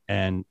them.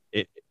 And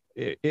it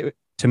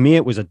to me,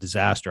 it was a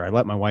disaster. I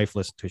let my wife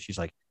listen to it. She's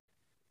like,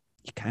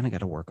 you kind of got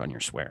to work on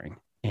your swearing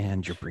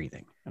and your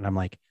breathing. And I'm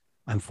like,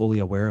 I'm fully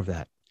aware of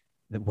that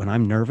when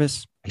I'm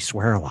nervous, I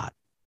swear a lot.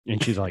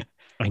 And she's like,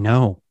 I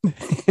know.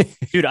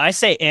 Dude, I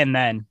say, and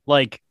then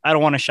like, I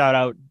don't want to shout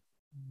out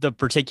the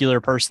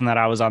particular person that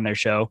I was on their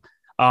show.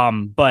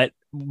 But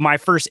my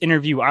first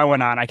interview I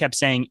went on, I kept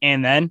saying,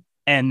 and then,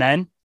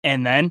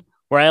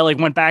 where I like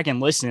went back and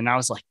listened and I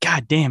was like,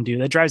 God damn,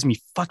 dude, that drives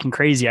me fucking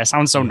crazy. I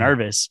sound so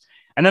nervous.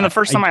 And then the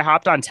first time I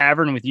hopped on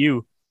Tavern with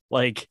you,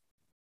 like,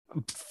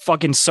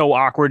 fucking so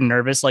awkward and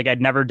nervous. Like I'd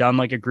never done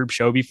like a group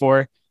show before.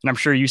 And I'm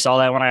sure you saw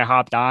that when I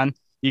hopped on.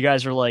 You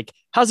guys were like,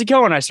 how's it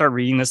going? I start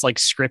reading this like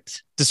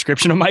script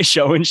description of my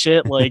show and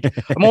shit. Like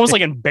I'm almost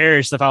like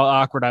embarrassed of how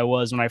awkward I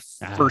was when I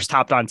first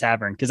hopped on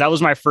Tavern. Cause that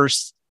was my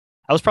first,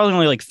 I was probably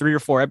only like 3 or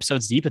 4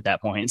 episodes deep at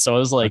that point. So it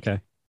was like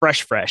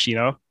fresh, you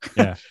know?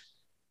 Yeah.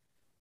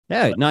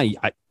 Yeah. No,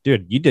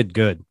 dude, you did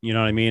good. You know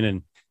what I mean?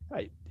 And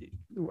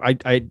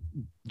I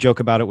joke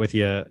about it with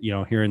you, you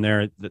know, here and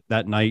there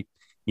that night.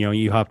 You know,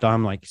 you hopped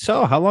on like,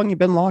 so how long you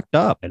been locked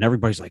up? And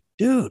everybody's like,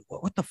 dude,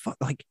 what the fuck?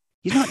 Like,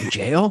 he's not in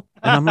jail.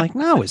 And I'm like,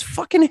 no, his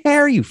fucking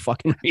hair, you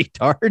fucking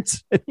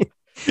retards.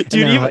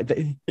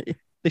 Dude,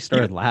 they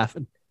started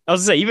laughing. I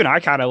was gonna say, even I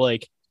kind of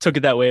like took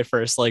it that way at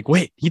first. Like,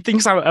 wait, he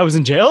thinks I was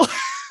in jail?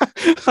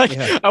 Like,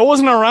 I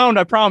wasn't around.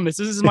 I promise.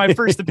 This is my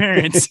first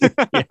appearance.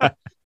 Yeah.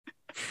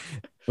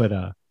 But,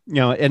 you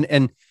know,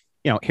 and,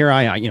 you know, here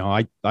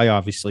I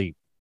obviously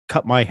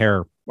cut my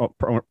hair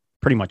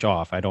pretty much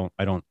off. I don't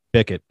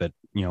pick it, but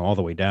you know, all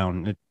the way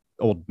down,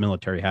 old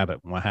military habit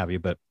and what have you.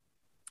 But,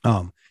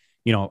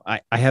 you know, I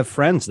have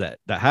friends that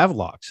have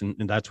locks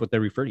and that's what they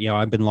refer to. You know,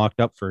 I've been locked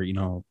up for, you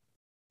know,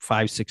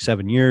 5, 6,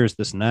 7 years,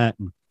 this and that.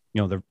 And,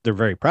 you know, they're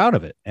very proud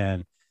of it.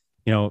 And,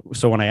 you know,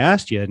 so when I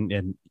asked you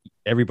and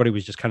everybody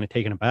was just kind of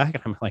taken aback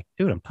and I'm like,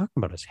 dude, I'm talking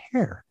about his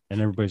hair. And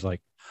everybody's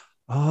like,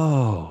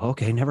 oh,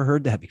 okay. Never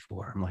heard that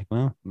before. I'm like,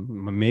 well,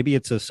 maybe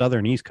it's a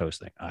Southern East Coast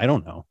thing. I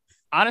don't know.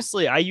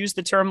 Honestly, I use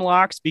the term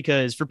locks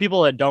because for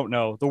people that don't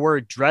know, the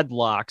word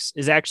dreadlocks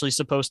is actually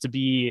supposed to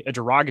be a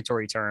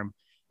derogatory term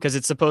because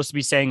it's supposed to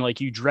be saying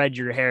like you dread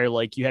your hair,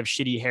 like you have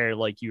shitty hair,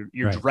 like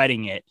you're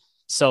dreading it.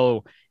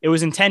 So it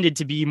was intended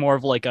to be more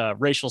of like a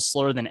racial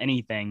slur than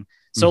anything.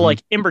 So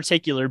like in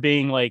particular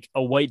being like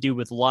a white dude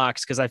with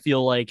locks, because I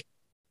feel like,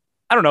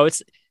 I don't know,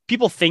 it's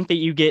people think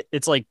that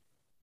it's like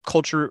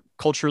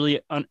culturally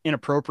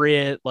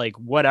inappropriate, like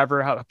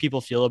whatever, how people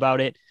feel about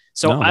it.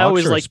 So I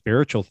always like a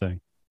spiritual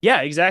thing.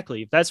 Yeah,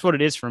 exactly. That's what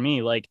it is for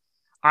me. Like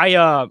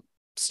I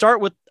start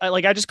with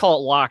I just call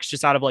it locks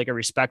just out of like a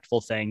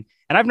respectful thing.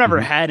 And I've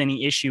never had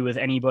any issue with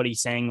anybody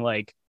saying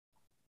like,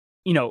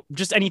 you know,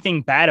 just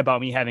anything bad about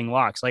me having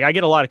locks. Like I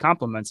get a lot of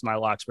compliments on my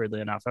locks,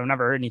 weirdly enough. I've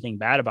never heard anything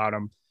bad about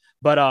them.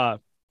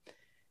 But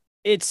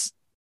it's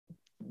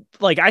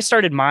like I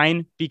started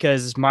mine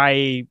because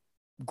my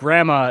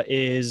grandma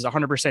is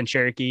 100%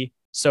 Cherokee.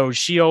 So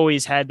she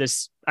always had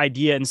this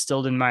idea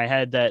instilled in my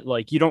head that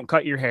like, you don't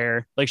cut your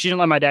hair. Like she didn't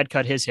let my dad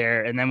cut his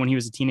hair. And then when he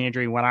was a teenager,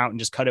 he went out and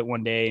just cut it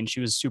one day and she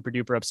was super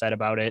duper upset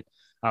about it.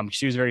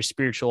 She was very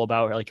spiritual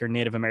about like her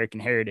Native American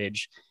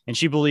heritage. And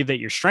she believed that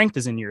your strength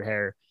is in your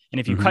hair. And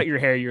if you cut your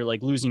hair, you're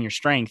like losing your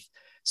strength.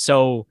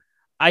 So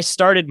I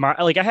started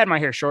I had my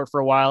hair short for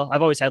a while.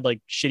 I've always had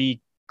like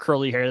shitty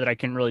curly hair that I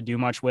couldn't really do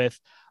much with.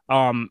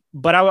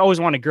 But I always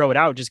want to grow it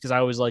out just because I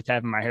always liked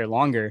having my hair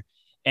longer.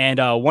 And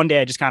one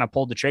day I just kind of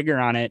pulled the trigger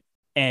on it.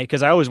 And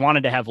because I always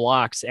wanted to have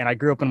locks. And I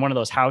grew up in one of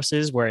those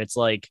houses where it's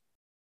like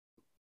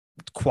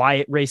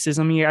quiet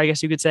racism here, I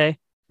guess you could say.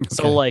 Okay.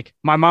 So like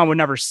my mom would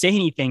never say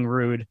anything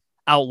rude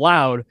out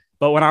loud.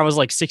 But when I was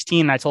like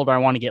 16, I told her I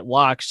want to get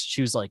locks.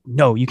 She was like,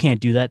 no, you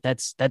can't do that.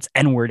 That's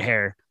N-word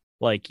hair.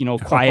 Like,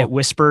 quiet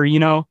whisper,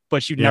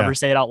 but she'd never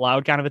say it out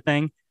loud kind of a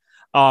thing.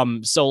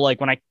 So like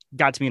when I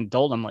got to be an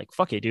adult, I'm like,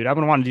 fuck it, dude. I've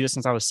been wanting to do this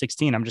since I was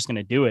 16. I'm just going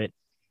to do it.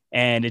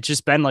 And it's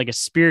just been like a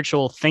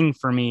spiritual thing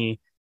for me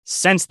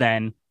since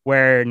then,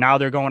 where now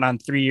they're going on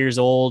 3 years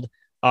old.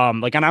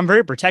 And I'm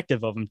very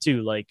protective of them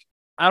too. Like,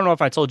 I don't know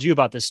if I told you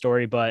about this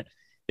story, but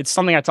it's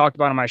something I talked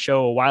about on my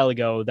show a while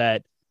ago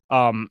that,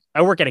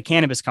 I work at a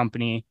cannabis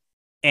company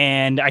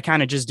and I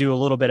kind of just do a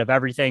little bit of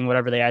everything,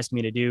 whatever they ask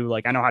me to do.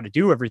 Like, I know how to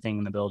do everything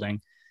in the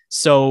building.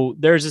 So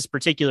there's this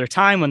particular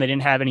time when they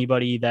didn't have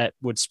anybody that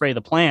would spray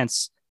the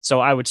plants. So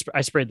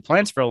I sprayed the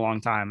plants for a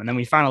long time. And then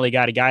we finally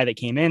got a guy that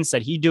came in,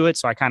 said he'd do it.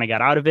 So I kind of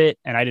got out of it,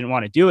 and I didn't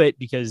want to do it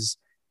because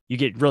you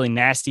get really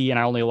nasty and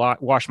I only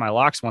wash my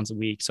locks once a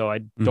week. So I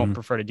don't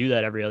prefer to do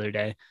that every other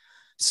day.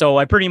 So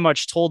I pretty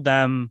much told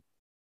them,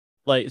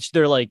 like,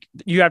 they're like,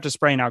 you have to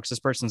spray now because this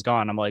person's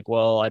gone. I'm like,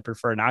 well, I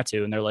prefer not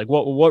to. And they're like,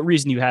 what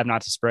reason do you have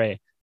not to spray?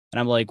 And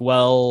I'm like,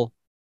 well,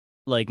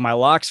 like my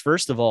locks,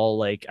 first of all,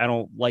 like I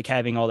don't like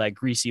having all that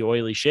greasy,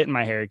 oily shit in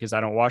my hair because I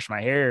don't wash my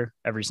hair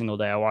every single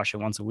day. I wash it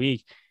once a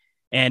week.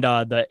 And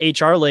the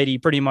HR lady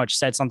pretty much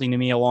said something to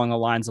me along the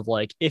lines of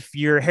like, if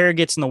your hair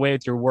gets in the way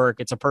with your work,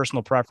 it's a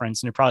personal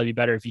preference and it'd probably be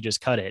better if you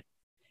just cut it.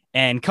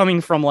 And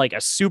coming from like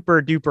a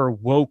super duper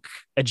woke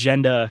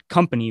agenda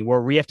company where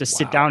we have to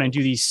sit down and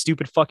do these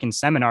stupid fucking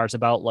seminars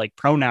about like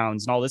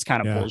pronouns and all this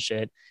kind of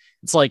bullshit,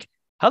 it's like,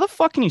 how the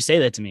fuck can you say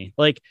that to me?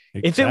 Like,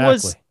 if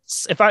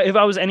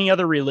I was any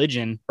other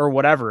religion or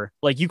whatever,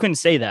 like you couldn't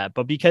say that.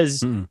 But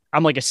because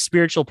I'm like a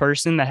spiritual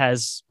person that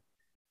has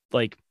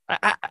like,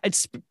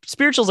 it's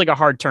spiritual is like a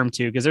hard term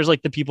too, because there's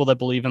like the people that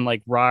believe in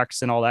like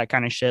rocks and all that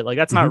kind of shit. Like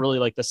that's not really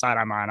like the side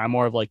I'm on. I'm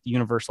more of like the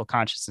universal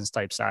consciousness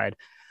type side.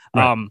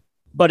 Right.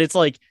 But it's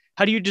like,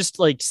 how do you just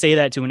like say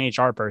that to an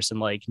HR person?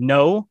 Like,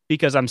 no,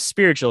 because I'm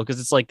spiritual. Because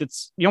it's like,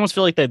 you almost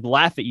feel like they'd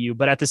laugh at you,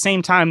 but at the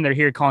same time, they're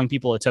here calling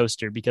people a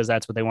toaster because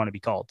that's what they want to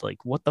be called.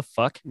 Like, what the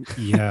fuck?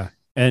 Yeah.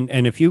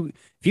 And if you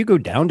go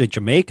down to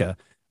Jamaica,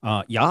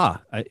 I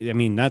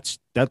mean,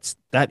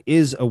 that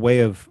is a way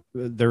of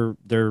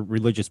their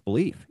religious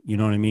belief. You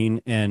know what I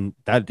mean? And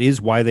that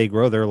is why they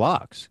grow their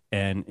locks.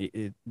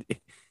 And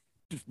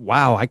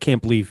wow, I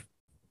can't believe,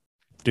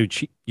 dude,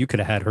 you could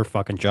have had her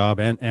fucking job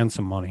and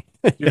some money.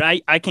 Dude,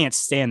 I can't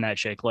stand that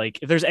chick. Like,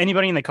 if there's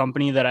anybody in the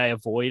company that I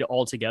avoid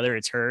altogether,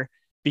 it's her,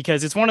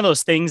 because it's one of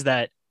those things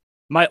that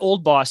my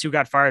old boss, who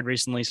got fired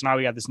recently, so now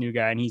we got this new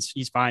guy and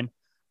he's fine.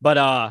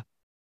 But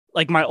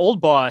like my old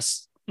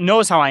boss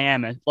knows how I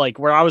am, like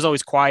where I was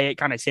always quiet,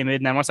 kind of timid.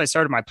 And then once I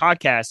started my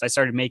podcast, I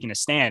started making a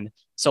stand.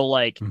 So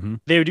like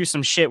they would do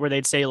some shit where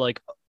they'd say like,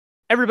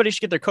 everybody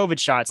should get their COVID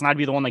shots. And I'd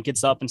be the one that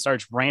gets up and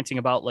starts ranting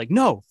about like,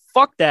 no,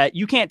 fuck that.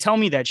 You can't tell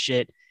me that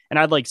shit. And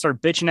I'd like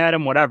start bitching at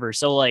him, whatever.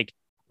 So like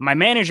my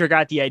manager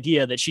got the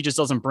idea that she just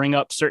doesn't bring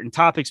up certain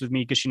topics with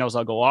me because she knows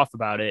I'll go off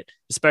about it,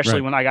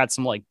 especially when I got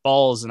some like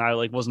balls and I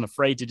like wasn't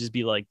afraid to just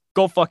be like,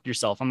 go fuck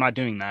yourself. I'm not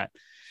doing that.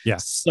 Yeah.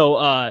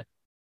 So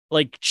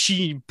like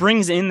she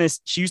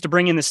used to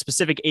bring in this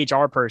specific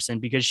HR person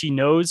because she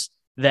knows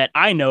that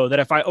I know that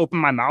if I open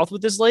my mouth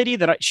with this lady,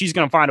 that she's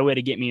going to find a way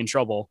to get me in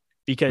trouble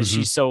because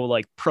she's so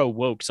like pro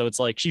woke. So it's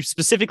like she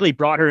specifically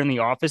brought her in the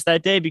office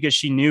that day because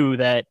she knew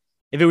that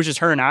if it was just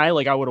her and I,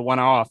 like I would have went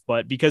off.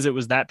 But because it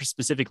was that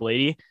specific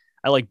lady,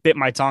 I like bit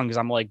my tongue because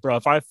I'm like, bro,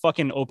 if I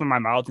fucking open my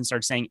mouth and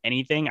start saying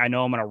anything, I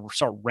know I'm going to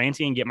start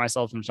ranting and get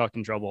myself in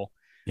fucking trouble.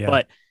 Yeah.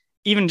 But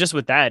even just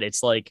with that,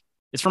 it's like,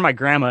 it's from my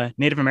grandma,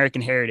 Native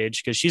American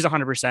heritage, because she's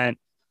 100%.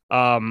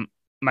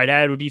 My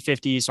dad would be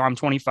 50, so I'm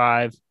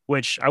 25,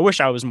 which I wish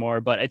I was more,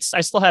 but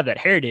I still have that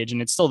heritage,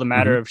 and it's still the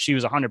matter of she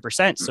was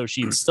 100%, so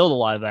she instilled a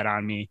lot of that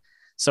on me.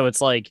 So it's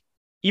like,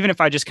 even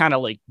if I just kind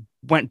of like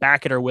went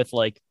back at her with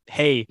like,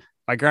 hey,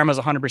 my grandma's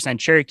 100%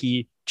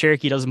 Cherokee.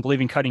 Cherokee doesn't believe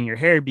in cutting your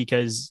hair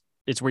because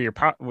it's where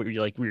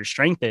your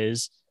strength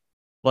is.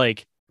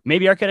 Like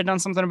maybe I could have done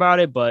something about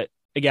it, but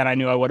again, I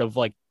knew I would have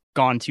like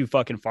gone too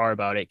fucking far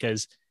about it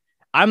because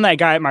I'm that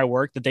guy at my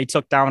work that they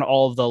took down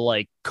all of the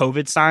like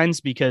COVID signs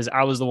because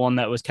I was the one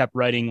that was kept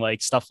writing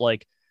like stuff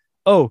like,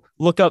 oh,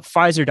 look up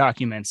Pfizer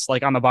documents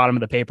like on the bottom of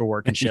the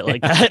paperwork and shit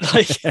like that.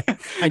 Like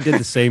I did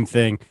the same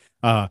thing.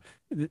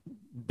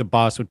 The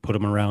boss would put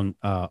them around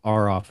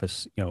our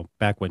office,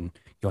 back when,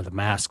 the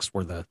masks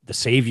were the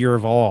savior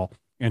of all.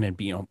 And it'd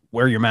be,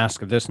 wear your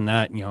mask of this and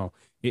that,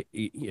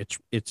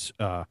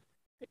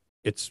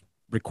 it's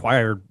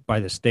required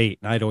by the state.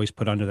 And I'd always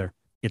put under there,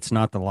 it's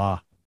not the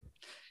law.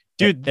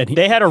 Dude,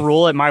 they had a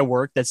rule at my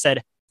work that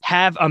said,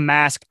 have a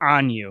mask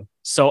on you.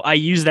 So I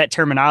use that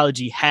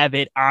terminology, have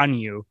it on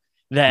you,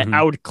 that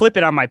I would clip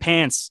it on my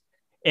pants.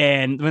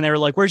 And when they were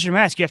like, where's your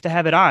mask? You have to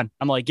have it on.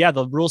 I'm like, yeah,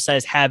 the rule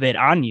says have it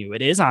on you.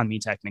 It is on me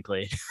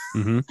technically.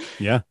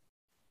 Yeah.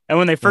 And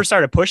when they first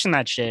started pushing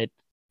that shit,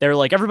 they were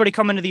like, everybody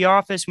come into the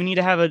office. We need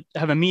to have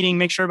a meeting.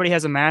 Make sure everybody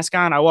has a mask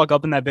on. I walk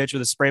up in that bitch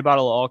with a spray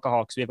bottle of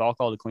alcohol because we have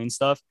alcohol to clean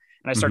stuff.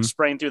 And I start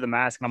spraying through the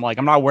mask. And I'm like,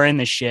 I'm not wearing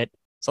this shit.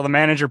 So the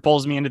manager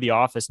pulls me into the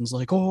office and is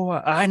like, "Oh,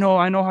 I know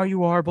how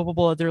you are." Blah blah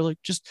blah. They're like,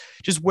 just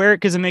wear it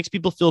because it makes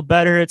people feel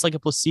better. It's like a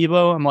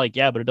placebo. I'm like,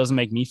 yeah, but it doesn't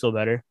make me feel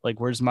better. Like,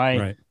 where's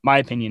my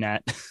opinion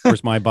at?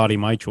 Where's my body,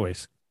 my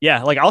choice?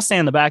 Yeah, like I'll stand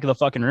in the back of the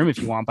fucking room if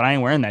you want, but I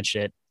ain't wearing that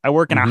shit. I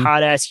work in a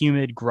hot ass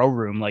humid grow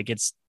room. Like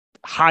it's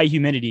high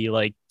humidity,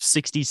 like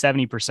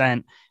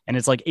 60-70%, and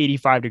it's like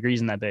 85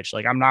 degrees in that bitch.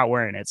 Like I'm not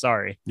wearing it.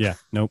 Sorry. Yeah.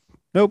 Nope.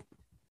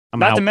 I'm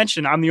Not out. to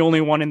mention I'm the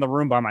only one in the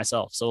room by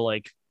myself. So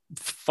like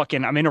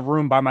fucking I'm in a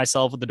room by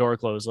myself with the door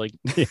closed. Like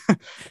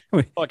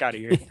fuck out of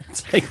here.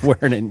 It's like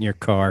wearing it in your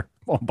car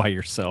all by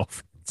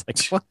yourself. It's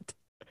like what?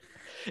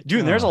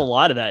 Dude, there's a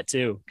lot of that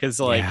too. Cause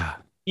like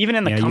even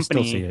in the company, you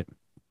still see it.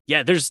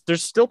 Yeah, there's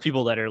still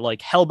people that are like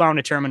hellbound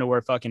determined to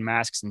wear fucking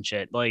masks and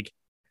shit. Like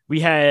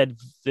we had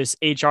this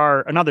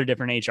another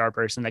different HR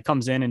person that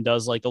comes in and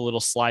does like the little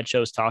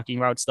slideshows talking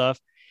about stuff.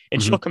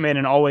 And she'll come in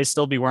and always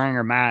still be wearing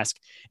her mask.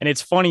 And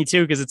it's funny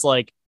too, because it's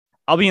like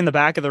I'll be in the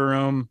back of the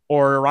room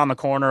or around the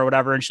corner or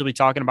whatever, and she'll be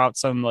talking about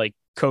some like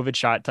COVID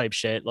shot type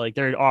shit. Like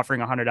they're offering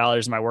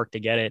 $100 in my work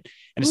to get it.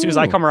 And as soon as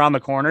I come around the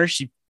corner,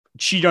 she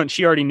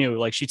already knew.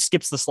 Like she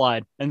skips the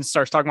slide and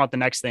starts talking about the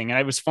next thing. And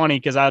it was funny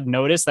because I'd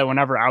noticed that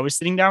whenever I was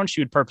sitting down,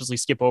 she would purposely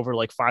skip over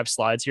like 5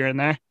 slides here and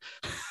there.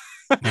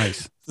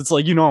 Nice. It's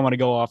like, I want to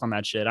go off on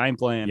that shit. I ain't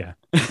playing.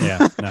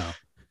 Yeah. No.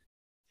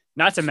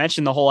 Not to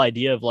mention the whole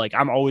idea of like,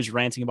 I'm always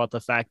ranting about the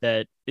fact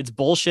that it's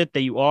bullshit that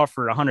you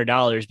offer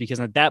 $100 because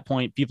at that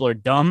point people are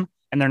dumb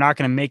and they're not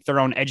going to make their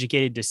own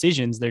educated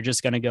decisions. They're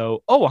just going to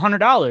go, oh,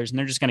 $100, and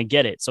they're just going to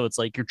get it. So it's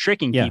like you're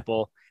tricking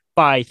people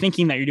by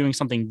thinking that you're doing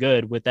something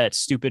good with that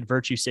stupid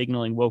virtue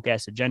signaling woke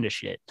ass agenda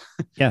shit.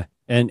 Yeah.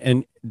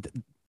 And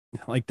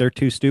like they're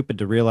too stupid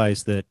to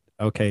realize that,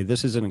 okay,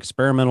 this is an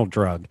experimental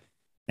drug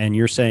and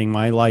you're saying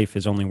my life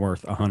is only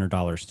worth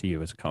 $100 to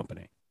you as a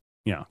company.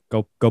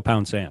 Go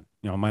pound sand.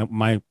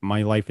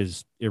 My life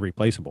is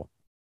irreplaceable.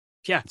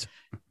 Yeah.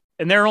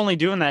 And they're only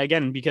doing that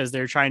again because they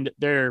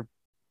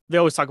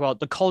always talk about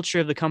the culture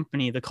of the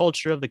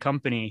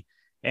company,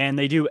 and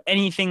they do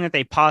anything that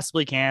they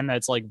possibly can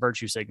that's like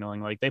virtue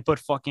signaling. Like they put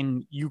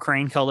fucking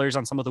Ukraine colors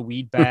on some of the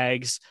weed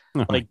bags.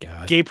 Like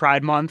Gay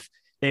Pride Month,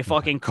 they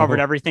fucking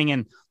covered everything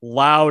in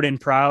loud and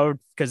proud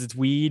because it's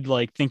weed,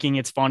 like thinking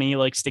it's funny,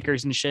 like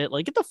stickers and shit.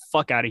 Like get the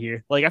fuck out of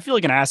here. Like I feel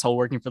like an asshole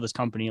working for this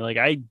company. Like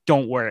I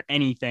don't wear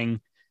anything.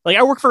 Like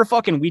I work for a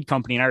fucking weed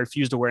company and I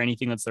refuse to wear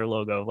anything that's their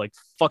logo. Like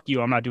fuck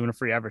you. I'm not doing a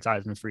free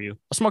advertisement for you.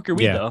 I'll smoke your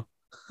weed though.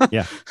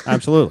 Yeah,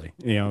 absolutely.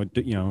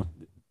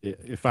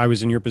 If I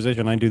was in your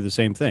position, I'd do the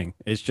same thing.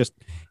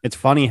 It's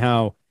funny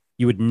how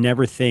you would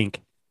never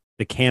think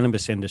the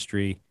cannabis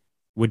industry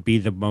would be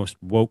the most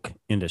woke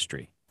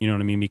industry. You know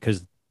what I mean?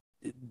 Because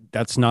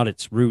that's not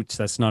its roots.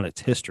 That's not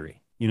its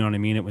history. You know what I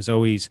mean? It was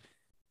always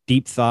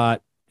deep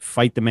thought,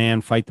 fight the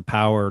man, fight the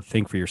power,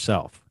 think for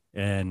yourself.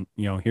 And,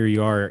 here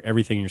you are,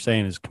 everything you're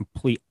saying is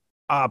complete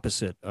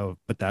opposite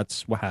but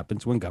that's what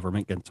happens when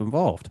government gets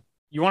involved.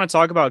 You want to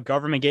talk about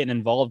government getting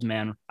involved,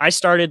 man. I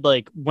started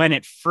like when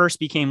it first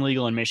became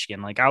legal in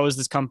Michigan. Like I was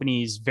this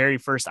company's very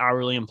first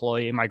hourly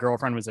employee and my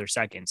girlfriend was their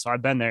second. So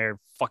I've been there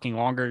fucking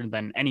longer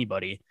than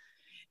anybody.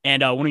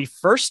 And when we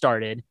first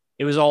started,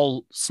 it was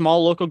all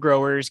small local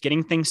growers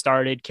getting things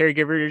started,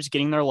 caregivers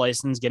getting their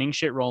license, getting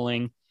shit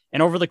rolling.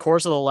 And over the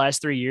course of the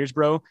last 3 years,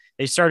 bro,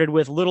 they started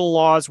with little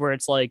laws where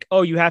it's like,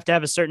 oh, you have to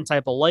have a certain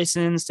type of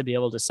license to be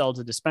able to sell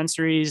to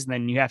dispensaries. And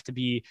then you have to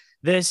be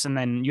this, and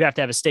then you have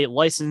to have a state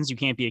license. You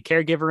can't be a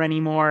caregiver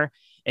anymore.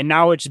 And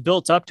now it's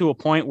built up to a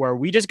point where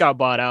we just got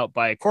bought out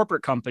by a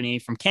corporate company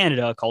from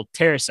Canada called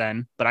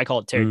TerraSend, but I call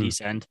it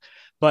TerraDescend.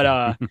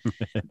 But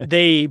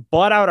they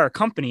bought out our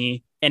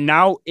company, and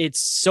now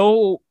it's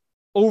so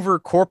over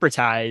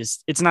corporatized.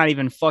 It's not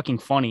even fucking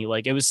funny.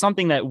 Like it was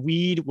something that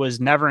weed was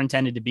never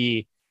intended to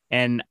be.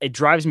 And it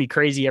drives me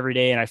crazy every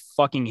day and I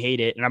fucking hate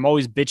it. And I'm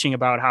always bitching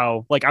about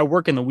how, like, I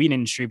work in the weed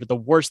industry, but the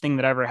worst thing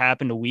that ever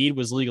happened to weed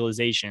was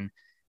legalization,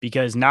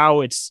 because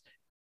now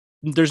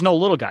there's no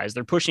little guys.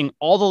 They're pushing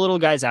all the little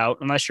guys out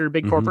unless you're a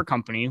big corporate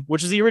company,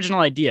 which is the original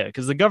idea,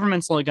 because the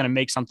government's only going to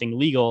make something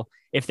legal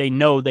if they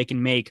know they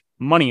can make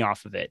money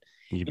off of it.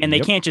 And they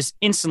can't just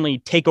instantly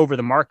take over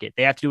the market.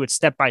 They have to do it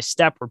step by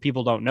step where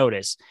people don't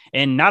notice.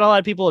 And not a lot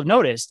of people have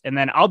noticed. And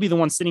then I'll be the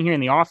one sitting here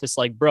in the office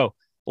like, bro,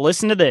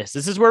 listen to this.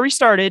 This is where we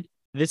started.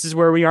 This is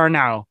where we are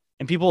now.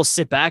 And people will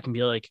sit back and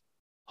be like,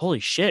 holy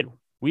shit,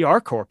 we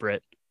are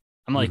corporate.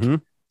 I'm like,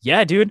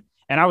 yeah, dude.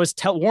 And I was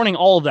warning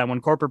all of them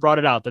when corporate brought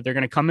it out that they're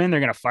going to come in, they're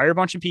going to fire a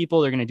bunch of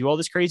people, they're going to do all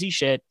this crazy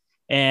shit.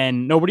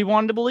 And nobody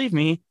wanted to believe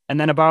me. And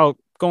then about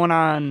going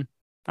on,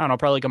 I don't know,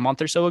 probably like a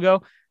month or so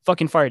ago,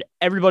 fucking fired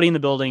everybody in the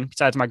building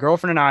besides my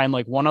girlfriend and I and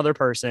like one other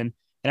person.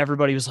 And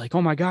everybody was like,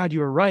 oh my God, you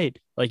were right.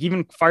 Like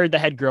even fired the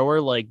head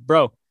grower. Like,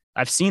 bro,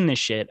 I've seen this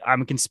shit.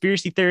 I'm a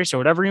conspiracy theorist or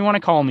whatever you want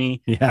to call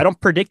me. Yeah. I don't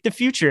predict the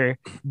future,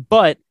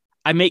 but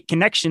I make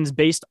connections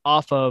based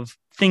off of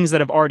things that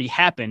have already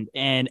happened.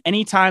 And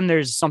anytime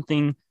there's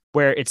something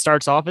where it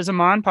starts off as a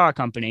mom and pop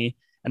company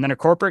and then a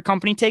corporate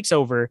company takes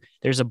over,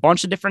 there's a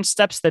bunch of different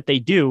steps that they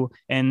do.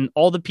 And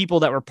all the people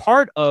that were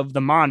part of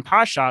the mom and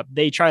pop shop,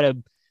 they try to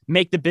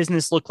make the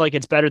business look like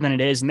it's better than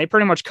it is. And they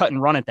pretty much cut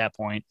and run at that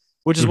point,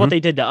 which is what they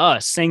did to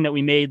us, saying that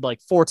we made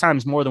like 4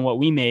 times more than what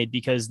we made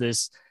because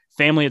this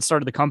family had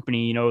started the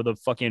company, you know, the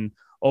fucking,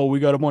 oh, we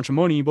got a bunch of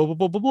money, blah, blah,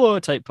 blah, blah, blah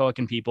type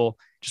fucking people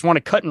just want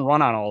to cut and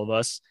run on all of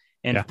us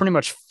and pretty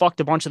much fucked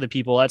a bunch of the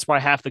people. That's why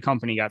half the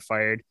company got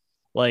fired.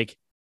 Like,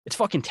 it's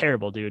fucking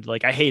terrible, dude.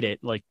 Like, I hate it.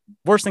 Like,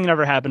 worst thing that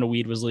ever happened to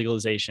weed was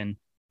legalization.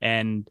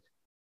 And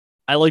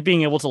I like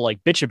being able to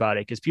like bitch about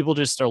it because people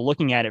just are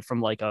looking at it from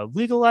like a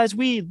legalize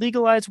weed,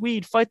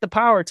 fight the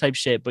power type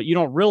shit. But you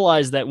don't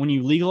realize that when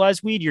you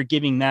legalize weed, you're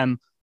giving them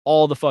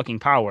all the fucking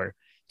power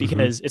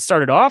because it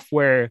started off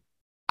where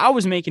I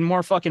was making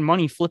more fucking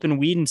money flipping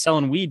weed and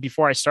selling weed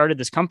before I started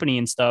this company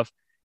and stuff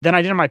than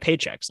I did on my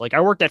paychecks. Like, I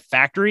worked at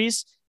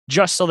factories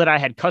just so that I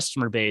had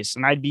customer base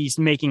and I'd be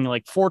making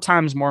like 4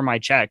 times more my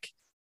check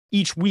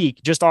each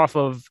week just off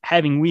of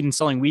having weed and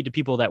selling weed to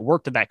people that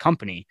worked at that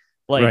company.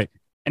 Like,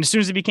 and as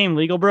soon as it became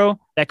legal, bro,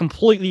 that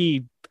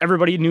completely,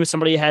 everybody knew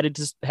somebody had a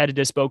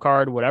dispo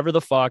card, whatever the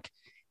fuck.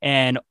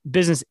 And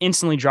business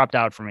instantly dropped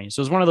out for me.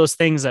 So it was one of those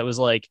things that was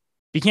like, if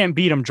you can't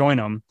beat them, join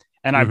them.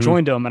 And I've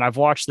joined them and I've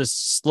watched this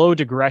slow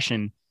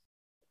digression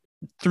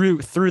through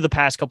the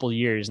past couple of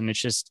years. And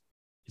it's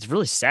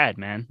really sad,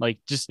 man. Like,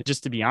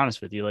 just to be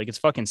honest with you, like, it's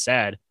fucking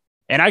sad.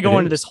 And I go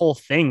into this whole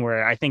thing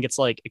where I think it's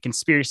like a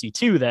conspiracy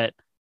too, that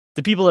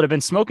the people that have been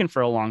smoking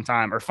for a long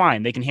time are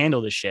fine. They can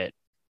handle this shit.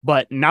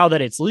 But now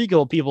that it's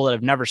legal, people that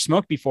have never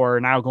smoked before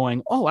are now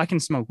going, oh, I can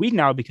smoke weed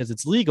now because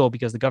it's legal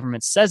because the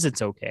government says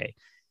it's okay.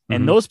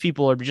 And those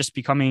people are just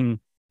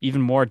becoming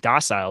even more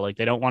docile. Like,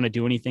 they don't want to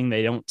do anything.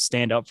 They don't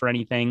stand up for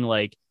anything.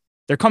 Like,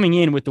 they're coming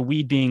in with the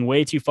weed being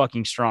way too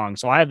fucking strong.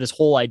 So I have this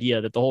whole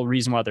idea that the whole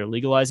reason why they're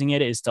legalizing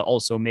it is to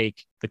also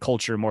make the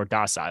culture more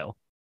docile.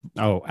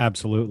 Oh,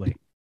 absolutely.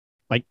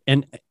 Like,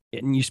 and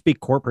you speak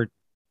corporate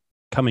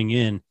coming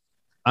in.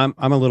 I'm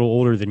a little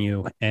older than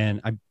you, and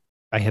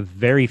I have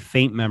very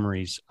faint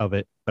memories of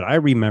it, but I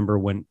remember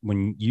when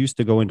you used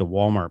to go into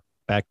Walmart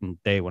back in the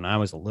day when I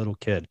was a little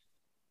kid,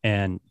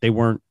 and they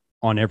weren't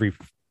on every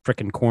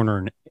freaking corner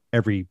in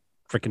every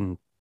freaking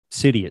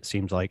city. It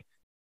seems like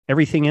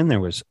everything in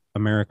there was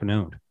American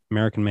owned,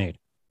 American made.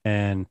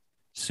 And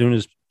as soon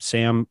as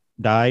Sam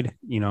died,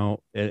 you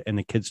know, and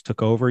the kids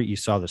took over, you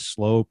saw the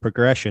slow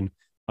progression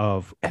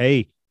of,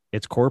 hey,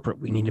 it's corporate.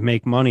 We need to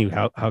make money.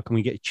 How can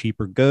we get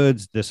cheaper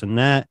goods, this and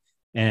that?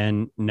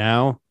 And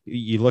now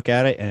you look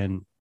at it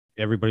and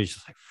everybody's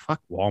just like,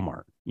 fuck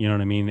Walmart. You know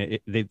what I mean?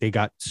 They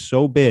got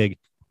so big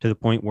to the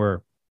point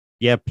where,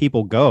 yeah,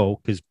 people go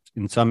because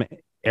in some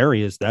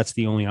areas, that's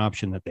the only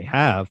option that they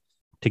have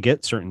to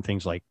get certain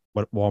things like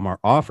what Walmart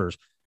offers.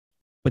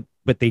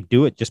 But they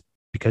do it just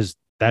because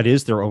that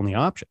is their only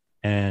option.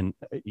 And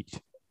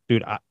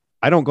dude,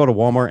 I don't go to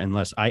Walmart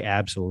unless I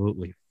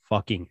absolutely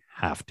fucking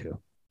have to.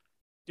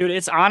 Dude,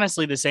 it's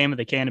honestly the same with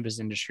the cannabis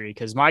industry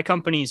because my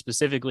company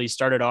specifically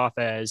started off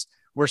as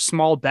we're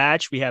small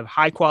batch. We have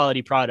high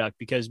quality product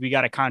because we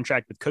got a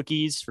contract with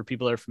Cookies for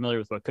people that are familiar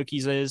with what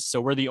Cookies is.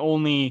 So we're the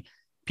only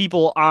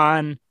people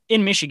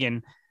in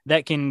Michigan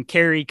that can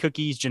carry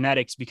Cookies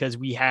genetics because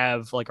we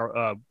have like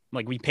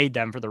we paid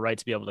them for the right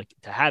to be able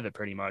to have it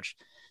pretty much.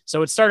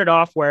 So it started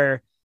off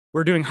where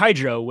we're doing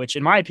hydro, which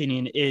in my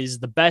opinion is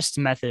the best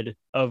method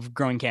of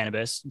growing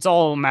cannabis. It's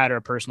all a matter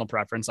of personal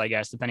preference, I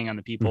guess, depending on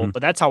the people,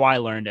 but that's how I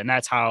learned. And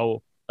that's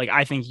how, like,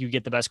 I think you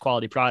get the best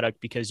quality product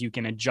because you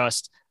can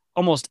adjust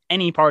almost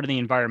any part of the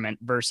environment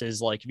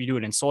versus like, if you do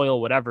it in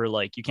soil, whatever,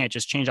 like you can't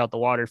just change out the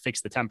water,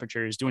 fix the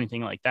temperatures, do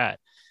anything like that.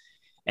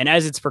 And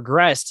as it's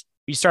progressed,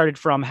 we started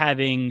from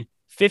having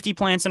 50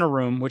 plants in a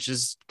room, which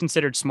is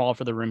considered small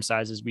for the room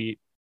sizes.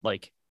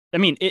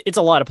 It's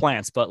a lot of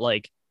plants, but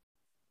like,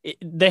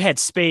 they had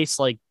space,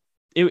 like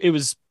it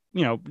was,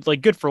 you know,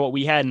 like good for what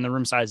we had in the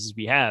room sizes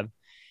we have.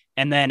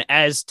 And then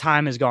as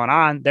time has gone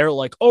on, they're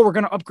like, oh, we're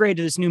going to upgrade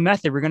to this new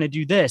method. We're going to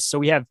do this. So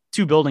we have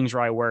 2 buildings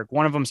where I work.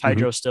 One of them's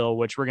hydro still,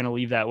 which we're going to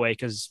leave that way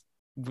because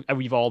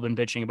we've all been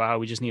bitching about how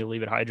we just need to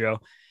leave it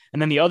hydro.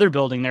 And then the other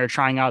building, they're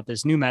trying out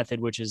this new method,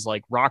 which is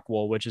like rock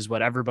wool, which is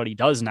what everybody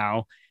does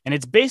now. And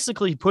it's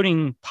basically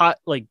putting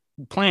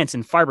plants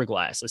in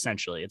fiberglass.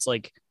 Essentially, it's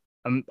like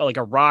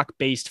a rock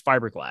based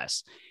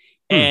fiberglass.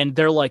 And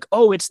they're like,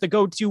 oh, it's the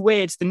go-to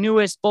way. It's the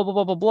newest, blah, blah,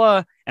 blah, blah,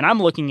 blah. And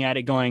I'm looking at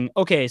it going,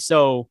 okay,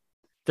 so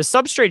the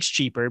substrate's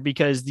cheaper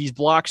because these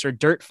blocks are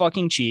dirt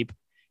fucking cheap.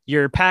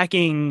 You're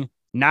packing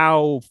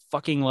now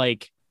fucking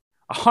like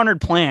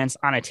 100 plants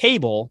on a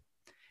table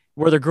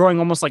where they're growing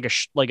almost like a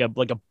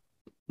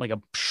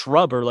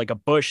shrub or like a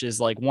bush is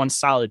like one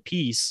solid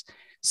piece.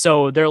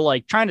 So they're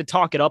like trying to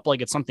talk it up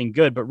like it's something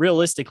good. But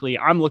realistically,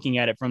 I'm looking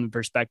at it from the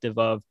perspective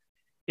of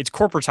it's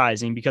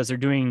corporatizing because they're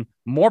doing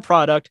more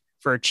product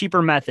for a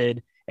cheaper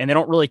method. And they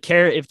don't really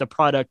care if the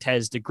product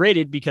has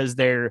degraded because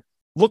they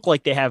look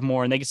like they have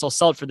more and they can still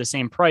sell it for the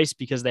same price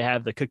because they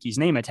have the Cookies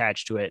name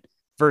attached to it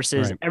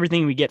versus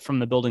everything we get from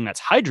the building that's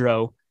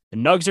hydro. The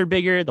nugs are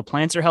bigger. The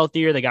plants are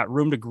healthier. They got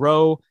room to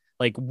grow.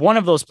 Like one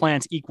of those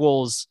plants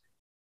equals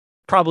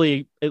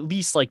probably at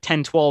least like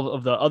 10, 12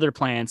 of the other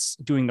plants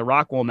doing the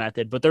rock wool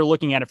method, but they're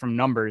looking at it from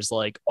numbers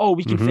like, oh,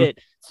 we can fit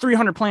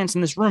 300 plants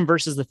in this room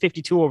versus the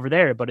 52 over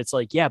there. But it's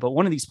like, yeah, but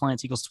one of these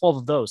plants equals 12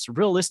 of those. So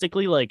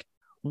realistically, like,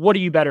 what are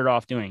you better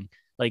off doing?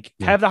 Like,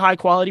 have the high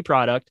quality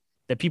product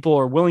that people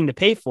are willing to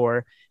pay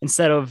for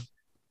instead of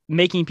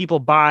making people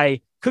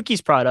buy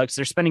cookies products.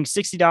 They're spending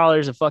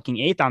 $60 a fucking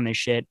eighth on this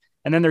shit.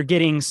 And then they're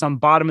getting some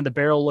bottom of the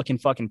barrel looking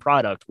fucking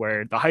product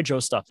where the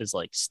hydro stuff is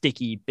like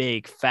sticky,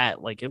 big,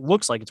 fat. Like it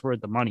looks like it's worth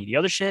the money. The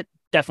other shit,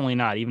 definitely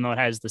not, even though it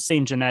has the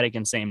same genetic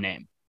and same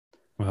name.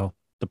 Well,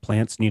 the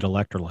plants need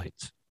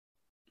electrolytes.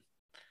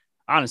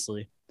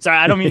 Honestly. Sorry,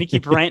 I don't mean to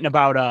keep ranting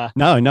about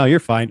No, you're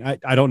fine.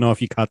 I don't know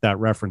if you caught that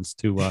reference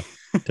to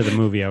the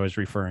movie I was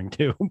referring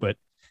to, but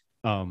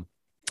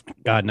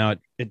God, no,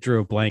 it drew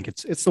a blank.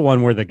 It's the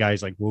one where the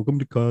guy's like, "Welcome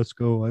to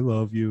Costco. I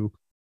love you."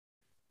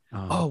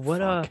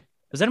 What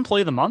is that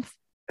Employee of the Month?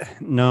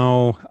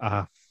 No,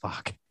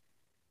 fuck.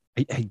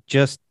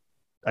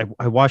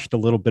 I watched a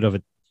little bit of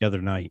it the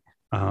other night.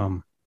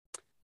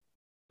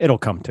 It'll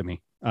come to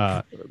me.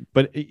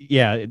 But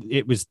yeah,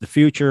 it was the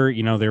future.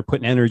 You know, they're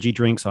putting energy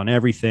drinks on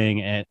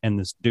everything, and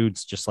this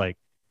dude's just like,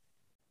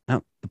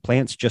 no, the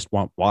plants just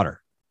want water.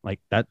 Like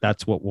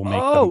that's what will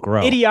make them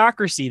grow.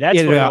 Idiocracy. That's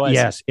what it was.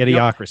 Yes,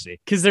 Idiocracy.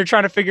 Because they're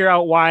trying to figure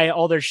out why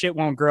all their shit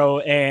won't grow.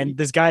 And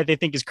this guy they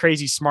think is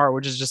crazy smart,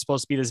 which is just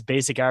supposed to be this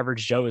basic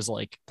average Joe, is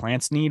like,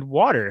 plants need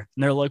water.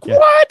 And they're like,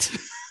 what?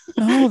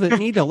 No, they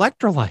need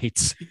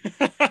electrolytes.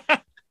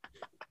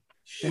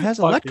 It has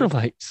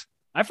electrolytes.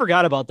 I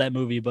forgot about that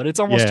movie, but it's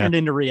almost turned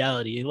into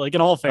reality. Like, in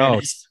all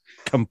fairness.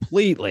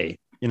 Completely.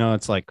 You know,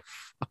 it's like,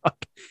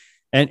 fuck.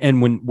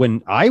 And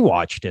when I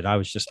watched it, I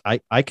was just,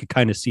 I could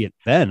kind of see it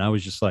then. I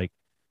was just like,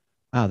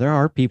 wow, there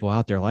are people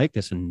out there like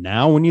this. And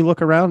now when you look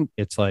around,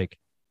 it's like,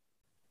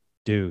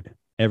 dude,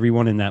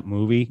 everyone in that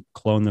movie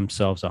cloned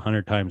themselves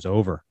 100 times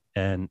over.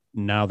 And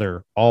now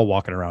they're all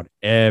walking around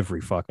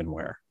every fucking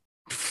where.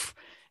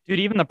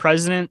 Dude, even the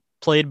president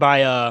played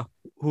by,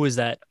 who is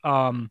that?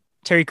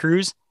 Terry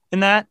Crews in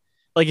that.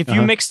 Like, if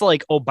you mixed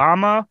like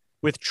Obama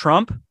with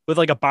Trump with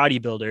like a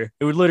bodybuilder,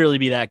 it would literally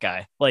be that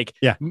guy. Like,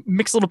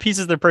 mix little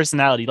pieces of their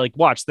personality. Like,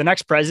 watch, the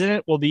next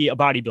president will be a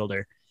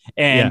bodybuilder,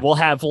 and we'll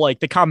have like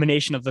the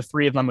combination of the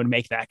three of them would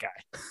make that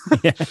guy.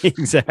 Yeah,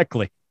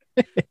 exactly.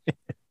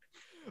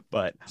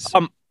 But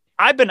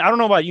I don't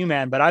know about you,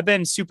 man, but I've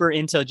been super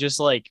into just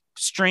like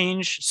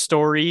strange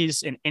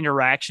stories and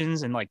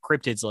interactions and like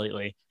cryptids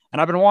lately.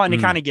 And I've been wanting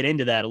to kind of get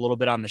into that a little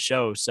bit on the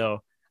show. So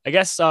I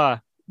guess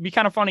it'd be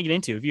kind of fun to get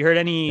into. Have you heard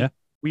any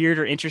weird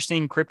or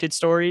interesting cryptid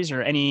stories or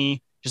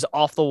any just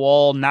off the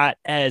wall, not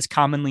as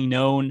commonly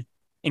known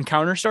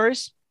encounter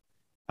stories?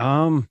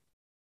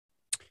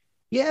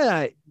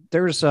 Yeah,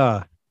 there's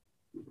do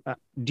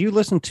you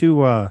listen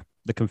to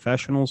the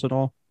confessionals at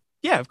all?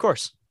 Yeah, of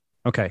course.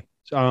 Okay.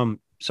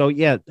 So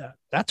yeah,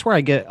 that's where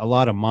I get a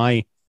lot of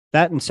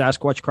that and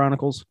Sasquatch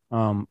Chronicles.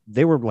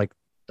 They were like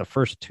the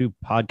first two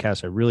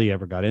podcasts I really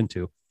ever got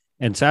into.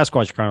 And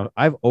Sasquatch Chronicles,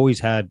 I've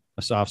always had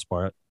a soft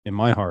spot in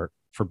my heart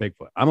for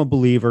Bigfoot. I'm a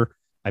believer.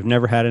 I've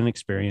never had an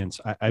experience.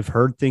 I've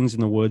heard things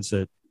in the woods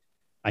that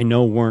I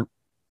know weren't,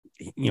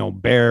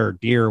 bear, or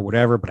deer, or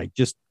whatever, but I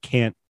just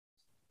can't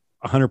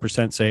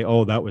 100% say,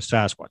 oh, that was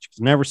Sasquatch.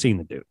 I've never seen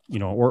the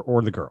dude,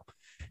 or the girl.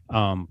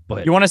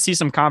 But you want to see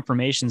some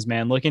confirmations,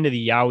 man, look into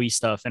the Yowie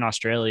stuff in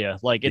Australia.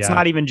 Like, it's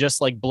not even just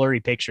like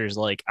blurry pictures.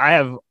 Like, I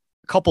have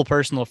a couple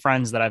personal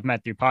friends that I've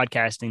met through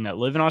podcasting that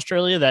live in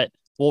Australia that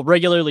will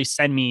regularly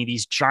send me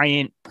these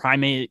giant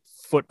primate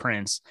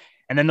footprints.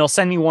 And then they'll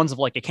send me ones of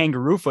like a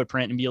kangaroo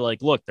footprint and be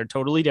like, look, they're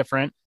totally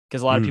different.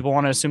 Because a lot of people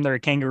want to assume they're a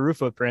kangaroo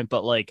footprint,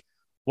 but like,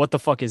 what the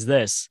fuck is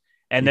this?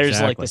 And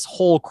there's like this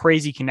whole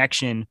crazy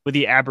connection with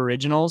the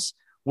Aboriginals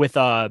with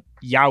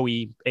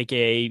Yowie,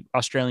 aka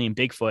Australian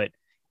Bigfoot.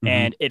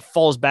 And it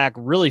falls back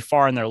really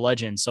far in their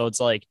legend. So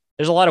it's like,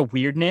 there's a lot of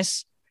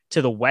weirdness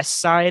to the west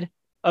side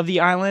of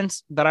the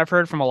islands that I've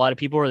heard from a lot of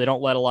people, where they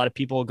don't let a lot of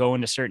people go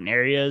into certain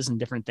areas and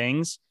different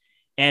things.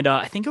 And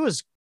I think it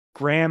was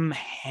Graham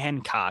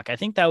Hancock. I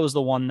think that was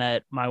the one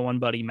that my one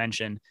buddy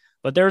mentioned.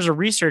 But there was a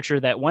researcher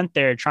that went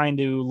there trying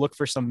to look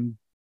for some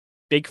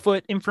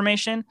Bigfoot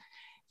information.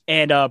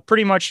 And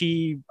pretty much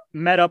he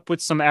met up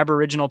with some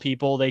Aboriginal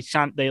people. They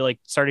like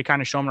started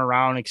kind of showing him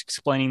around,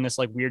 explaining this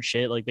like weird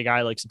shit. Like, the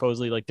guy like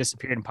supposedly like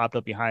disappeared and popped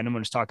up behind him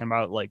and was talking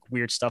about like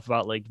weird stuff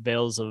about like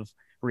veils of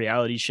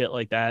reality shit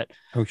like that.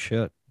 Oh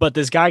shit. But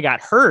this guy got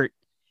hurt,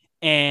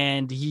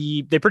 and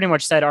they pretty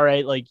much said, all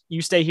right, like,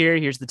 you stay here.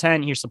 Here's the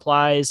tent. Here's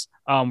supplies.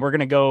 We're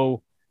going to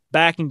go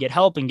back and get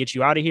help and get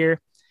you out of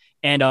here.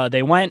 And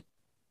they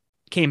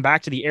came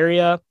back to the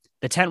area.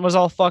 The tent was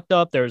all fucked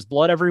up. There was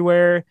blood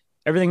everywhere.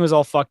 Everything was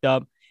all fucked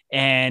up.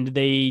 And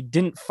they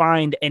didn't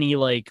find any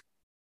like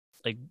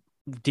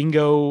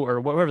dingo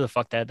or whatever the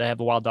fuck that they have,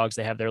 the wild dogs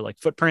they have there, like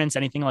footprints,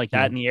 anything like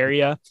that in the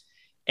area.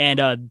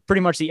 And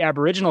pretty much the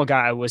Aboriginal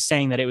guy was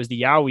saying that it was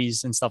the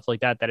Yowies and stuff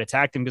like that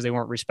attacked him because they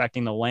weren't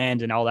respecting the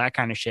land and all that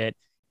kind of shit.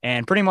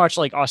 And pretty much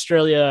like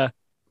Australia,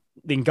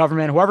 the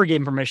government, whoever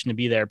gave him permission to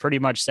be there, pretty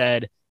much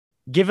said,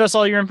 give us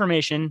all your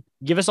information,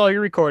 give us all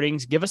your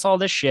recordings, give us all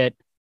this shit,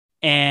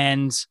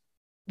 and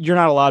you're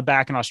not allowed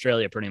back in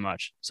Australia pretty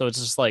much. So it's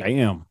just like,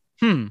 Damn.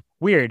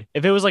 Weird.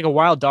 If it was like a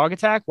wild dog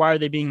attack, why are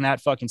they being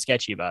that fucking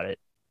sketchy about it?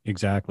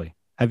 Exactly.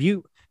 Have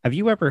you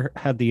ever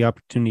had the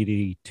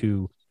opportunity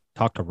to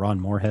talk to Ron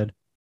Moorhead?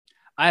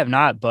 I have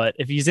not, but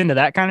if he's into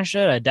that kind of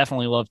shit, I'd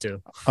definitely love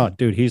to. Oh,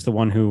 dude, he's the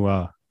one who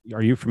are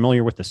you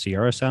familiar with the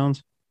Sierra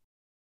sounds?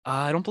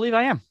 I don't believe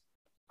I am.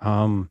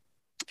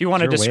 If you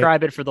want is to there a way-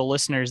 describe it for the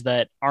listeners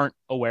that aren't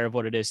aware of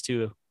what it is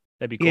too,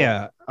 that'd be cool.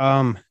 Yeah.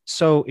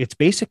 So it's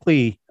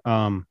basically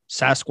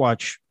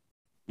Sasquatch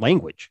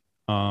language.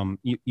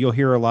 You'll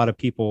hear a lot of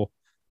people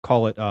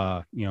call it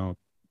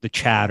the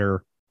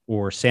chatter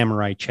or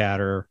samurai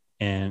chatter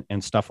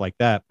and stuff like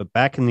that. But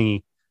back in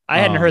the I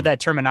hadn't heard that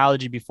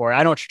terminology before.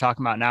 I know what you're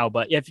talking about now,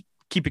 but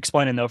keep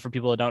explaining though for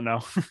people that don't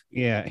know.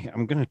 Yeah,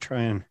 I'm gonna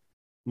try and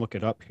look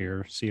it up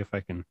here, see if I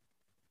can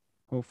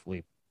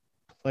hopefully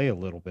play a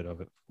little bit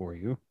of it for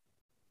you.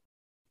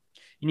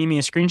 You need me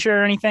a screen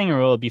share or anything, or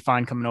will it be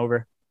fine coming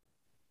over?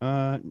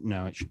 No,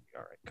 it should be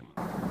all right. Come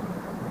on.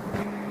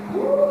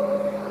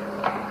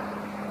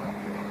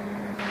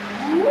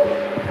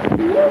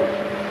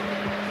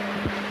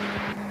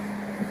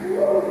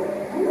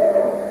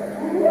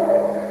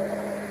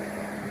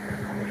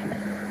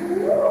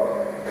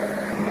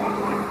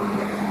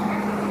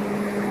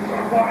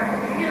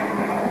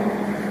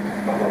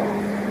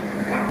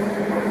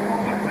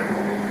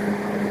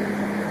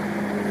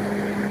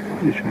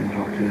 You trying to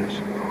talk to this?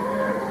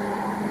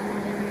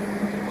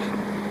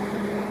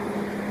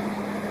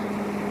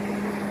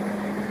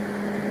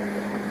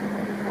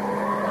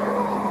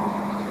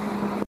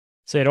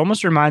 So it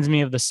almost reminds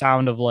me of the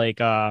sound of like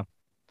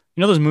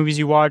those movies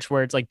you watch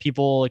where it's like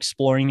people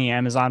exploring the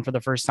Amazon for the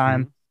first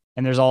time,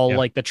 and there's all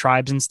like the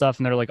tribes and stuff,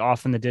 and they're like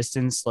off in the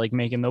distance, like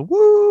making the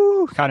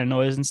woo kind of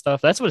noise and stuff.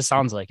 That's what it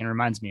sounds like, and it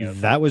reminds me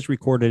of. That was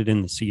recorded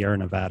in the Sierra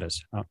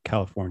Nevadas,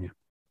 California.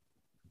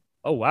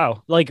 Oh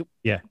wow! Like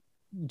yeah,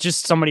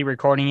 just somebody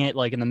recording it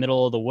like in the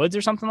middle of the woods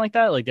or something like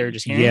that. Like they were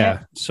just hearing it.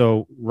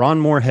 So Ron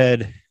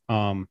Moorhead,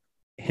 him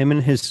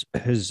and his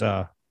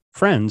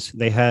friends,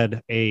 they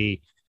had a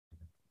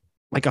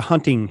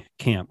hunting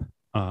camp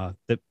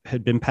that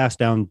had been passed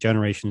down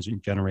generations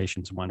and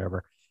generations and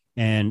whatever.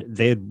 And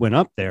they had went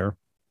up there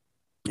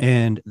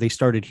and they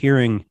started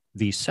hearing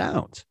these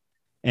sounds,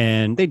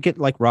 and they'd get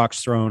like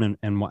rocks thrown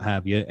and what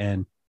have you.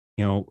 And,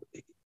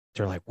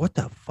 they're like, what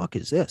the fuck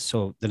is this?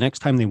 So the next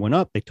time they went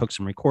up, they took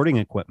some recording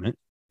equipment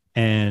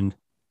and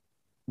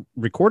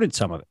recorded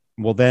some of it.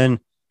 Well, then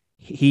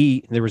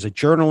there was a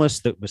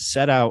journalist that was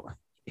set out.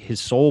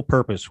 His sole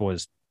purpose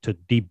was to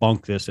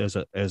debunk this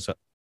as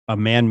a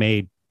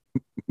man-made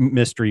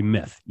mystery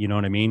myth. You know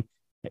what I mean?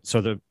 So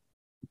the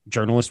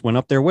journalist went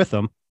up there with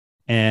him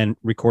and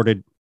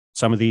recorded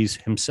some of these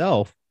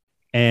himself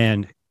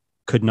and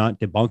could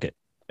not debunk it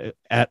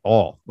at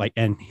all. Like,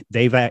 and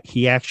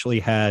he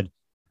actually had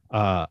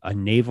a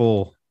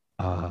naval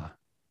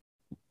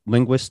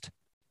linguist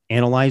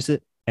analyze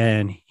it,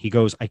 and he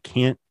goes, I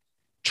can't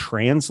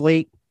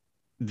translate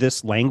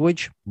this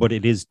language, but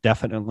it is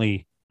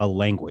definitely a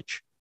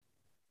language.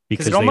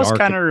 Because it almost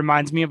kind of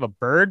reminds me of a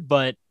bird,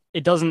 but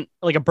it doesn't,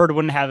 like a bird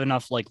wouldn't have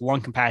enough like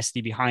lung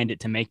capacity behind it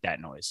to make that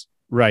noise.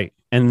 Right.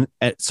 And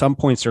at some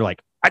points they're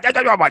like, and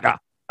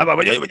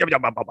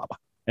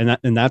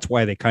that's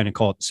why they kind of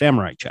call it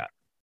samurai chat.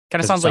 Kind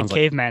of sounds like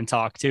caveman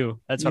talk too.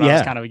 That's what I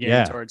was kind of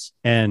getting towards.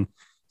 And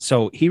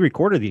so he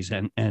recorded these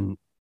and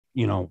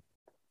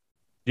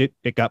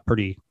it got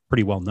pretty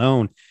well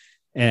known.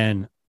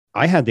 And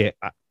I had the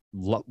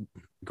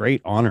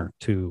great honor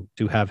to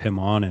have him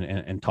on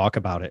and talk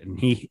about it. And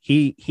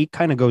he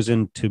kind of goes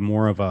into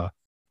more of a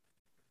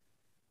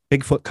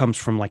Bigfoot comes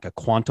from like a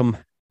quantum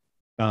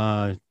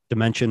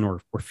dimension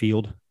or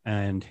field.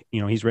 And,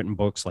 he's written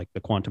books like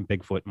The Quantum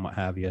Bigfoot and what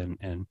have you.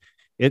 And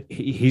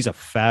he's a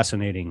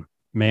fascinating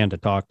man to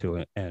talk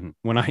to. And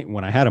when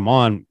I had him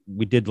on,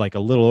 we did like a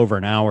little over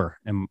an hour,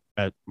 and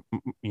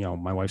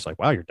my wife's like,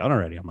 wow, you're done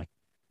already. I'm like,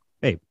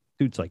 hey,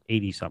 dude's like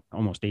 80 something,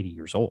 almost 80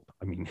 years old.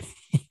 I mean,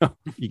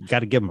 you got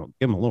to give him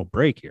a little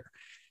break here.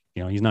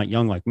 He's not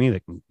young like me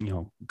that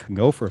can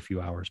go for a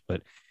few hours.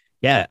 But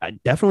yeah, I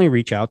definitely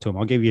reach out to him.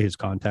 I'll give you his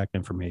contact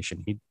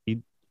information.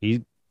 He's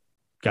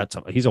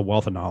a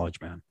wealth of knowledge,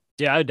 man.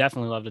 Yeah, I would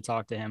definitely love to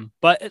talk to him.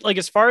 But like,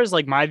 as far as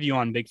like my view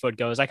on Bigfoot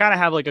goes, I kind of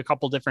have like a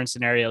couple different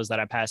scenarios that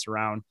I pass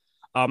around.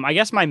 I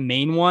guess my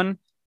main one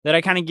that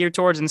I kind of gear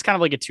towards, and it's kind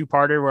of like a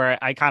two-parter where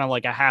I kind of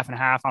like a half and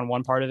half on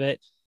one part of it.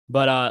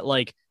 But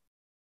like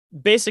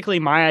basically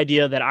my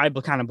idea that I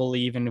kind of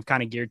believe and have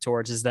kind of geared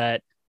towards is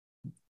that,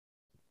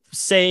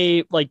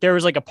 say, like there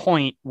was like a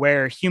point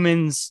where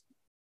humans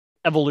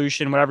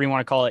evolution, whatever you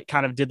want to call it,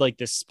 kind of did like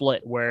this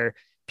split where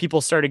people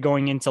started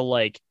going into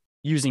like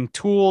using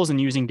tools and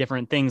using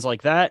different things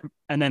like that.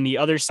 And then the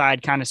other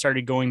side kind of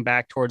started going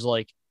back towards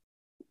like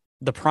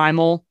the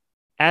primal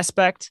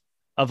aspect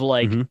of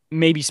like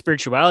maybe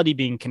spirituality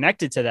being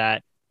connected to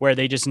that, where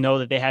they just know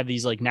that they have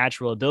these like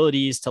natural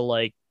abilities to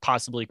like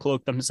possibly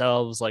cloak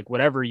themselves, like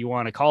whatever you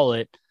want to call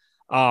it.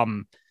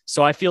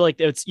 So I feel like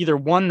it's either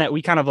one that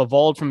we kind of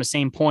evolved from the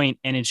same point,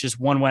 and it's just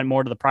one went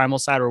more to the primal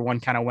side, or one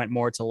kind of went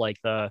more to like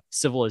the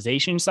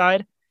civilization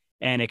side,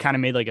 and it kind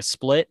of made like a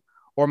split.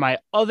 Or my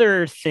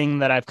other thing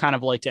that I've kind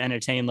of liked to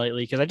entertain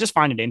lately, because I just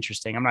find it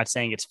interesting. I'm not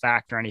saying it's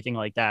fact or anything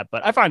like that,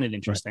 but I find it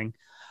interesting.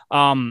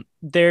 Right.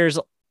 There's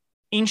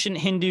ancient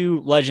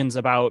Hindu legends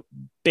about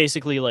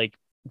basically like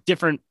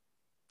different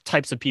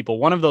types of people.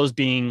 One of those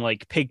being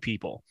like pig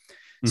people.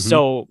 Mm-hmm.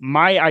 So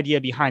my idea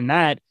behind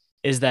that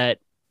is that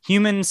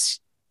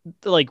humans,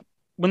 like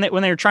when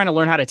they're trying to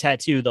learn how to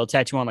tattoo, they'll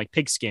tattoo on like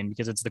pig skin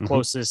because it's the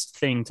closest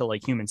thing to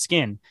like human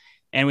skin.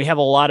 And we have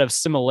a lot of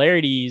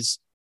similarities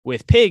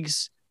with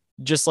pigs,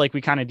 just like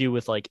we kind of do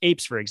with like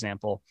apes, for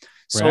example.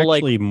 We're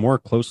actually more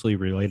closely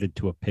related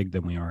to a pig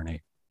than we are an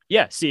ape.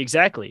 Yeah, see,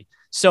 exactly.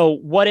 So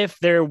what if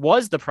there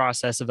was the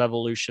process of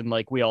evolution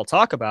like we all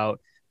talk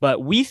about,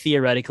 but we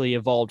theoretically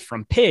evolved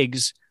from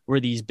pigs, where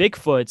these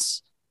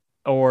Bigfoots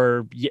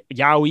or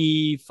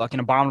Yowie, fucking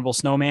abominable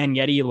snowman,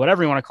 Yeti,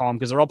 whatever you want to call them,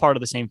 because they're all part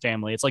of the same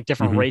family. It's like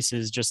different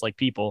races, just like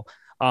people,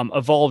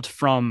 evolved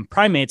from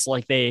primates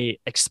like they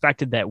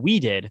expected that we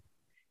did.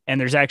 And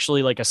there's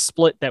actually like a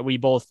split that we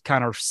both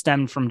kind of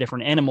stemmed from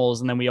different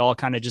animals. And then we all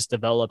kind of just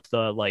developed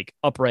the like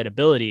upright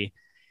ability.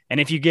 And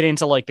if you get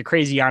into like the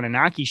crazy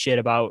Anunnaki shit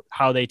about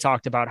how they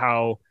talked about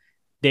how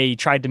they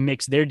tried to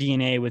mix their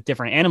DNA with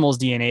different animals'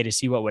 DNA to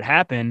see what would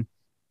happen,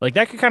 like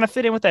that could kind of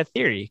fit in with that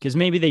theory, because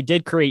maybe they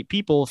did create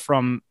people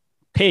from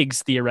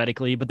pigs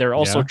theoretically, but they're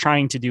also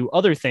trying to do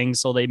other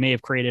things. So they may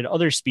have created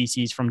other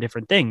species from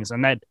different things.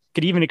 And that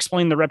could even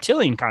explain the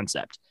reptilian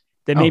concept,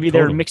 that maybe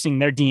they're mixing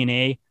their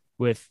DNA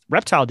with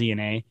reptile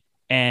DNA.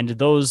 And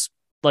those,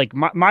 like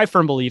my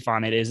firm belief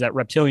on it is that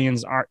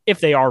reptilians are, if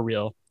they are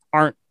real,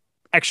 aren't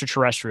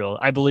extraterrestrial.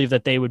 I believe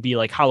that they would be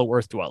like hollow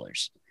earth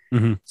dwellers.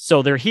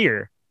 So they're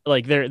here,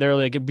 like they're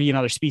like be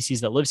another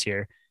species that lives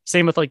here.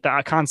 Same with like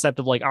the concept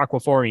of like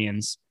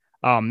aquaphorians.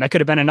 That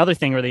could have been another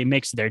thing where they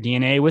mixed their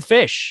DNA with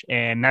fish.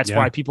 And that's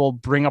why people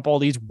bring up all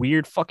these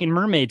weird fucking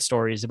mermaid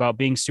stories about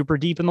being super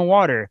deep in the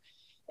water,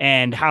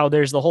 and how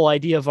there's the whole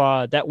idea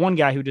of that one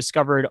guy who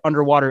discovered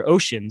underwater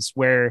oceans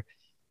where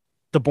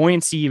the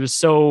buoyancy was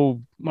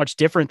so much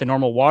different than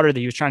normal water that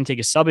he was trying to take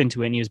a sub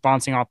into it, and he was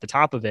bouncing off the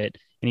top of it,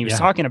 and he was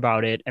talking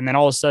about it. And then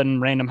all of a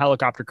sudden, random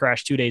helicopter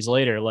crash 2 days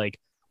later. Like,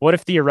 what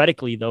if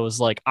theoretically those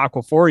like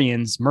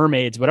aquaphorians,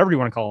 mermaids, whatever you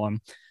want to call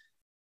them,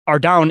 are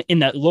down in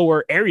that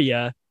lower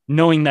area,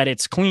 knowing that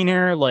it's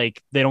cleaner,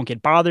 like they don't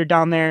get bothered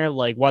down there?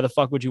 Like, why the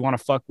fuck would you want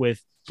to fuck with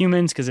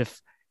humans? Because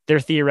if they're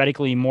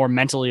theoretically more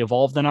mentally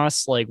evolved than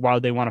us, like why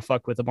would they want to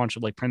fuck with a bunch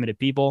of like primitive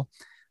people?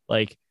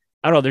 Like,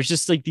 I don't know. There's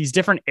just like these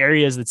different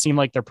areas that seem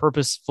like they're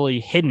purposefully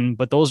hidden,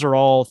 but those are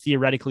all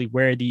theoretically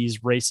where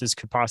these races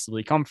could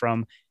possibly come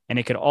from. And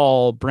it could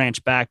all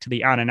branch back to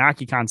the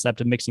Anunnaki concept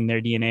of mixing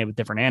their DNA with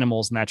different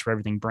animals. And that's where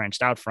everything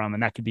branched out from.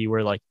 And that could be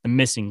where like the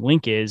missing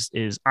link is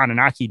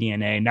Anunnaki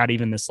DNA, not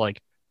even this like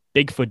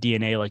Bigfoot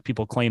DNA. Like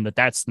people claim that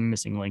that's the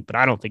missing link, but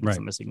I don't think it's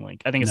a missing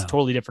link. I think it's a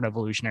totally different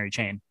evolutionary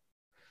chain.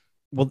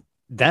 Well,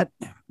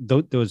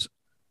 those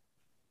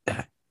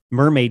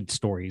mermaid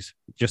stories,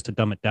 just to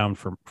dumb it down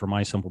for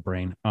my simple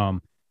brain,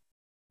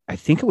 I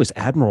think it was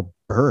Admiral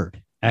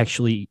Byrd,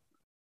 actually.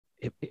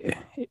 It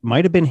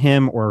might have been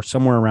him or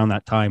somewhere around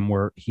that time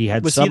where he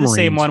had submarines. Was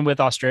he the same one with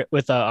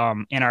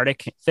the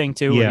Antarctic thing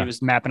too, where he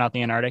was mapping out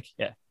the Antarctic?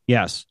 Yeah.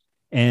 Yes.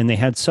 And they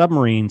had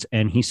submarines,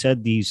 and he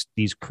said these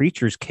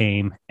creatures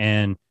came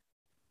and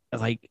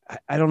like,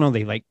 I don't know,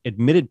 they like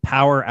emitted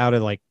power out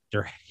of like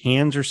their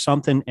hands or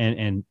something,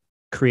 and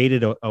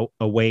created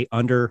a way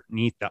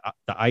underneath the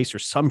ice or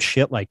some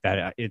shit like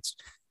that.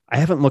 I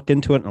haven't looked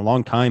into it in a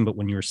long time, but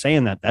when you were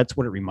saying that, that's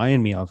what it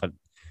reminded me of. I'm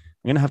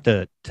going to have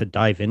to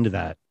dive into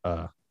that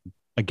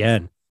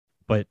again,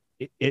 but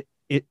it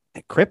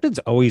cryptids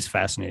always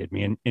fascinated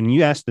me. And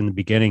you asked in the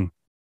beginning,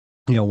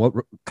 you know, what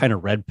kind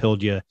of red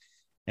pilled you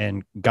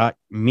and got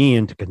me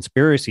into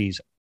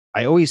conspiracies.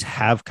 I always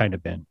have kind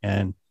of been.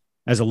 And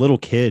as a little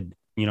kid,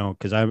 you know,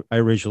 cause I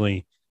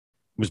originally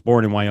was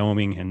born in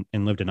Wyoming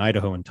and lived in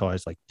Idaho until I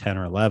was like 10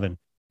 or 11.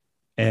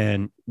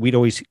 And we'd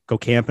always go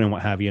camping and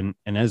what have you.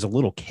 And as a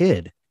little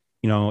kid,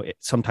 you know,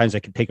 sometimes I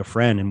could take a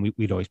friend and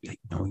we'd always be like,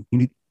 no, you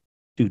need,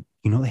 dude,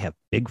 you know, they have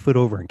Bigfoot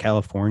over in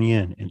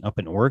California and up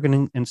in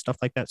Oregon and stuff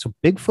like that. So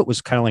Bigfoot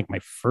was kind of like my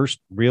first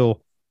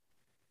real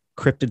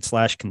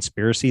cryptid /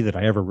 conspiracy that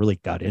I ever really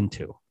got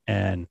into.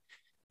 And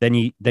then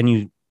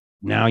you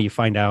now you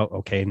find out,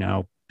 okay,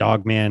 now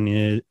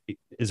Dogman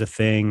is a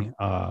thing.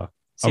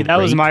 See, that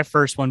was my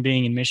first one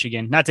being in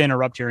Michigan. Not to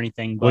interrupt you or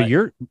anything, but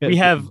we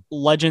have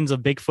legends of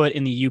Bigfoot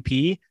in the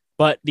UP,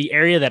 but the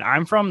area that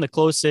I'm from, the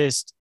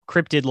closest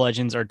cryptid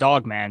legends are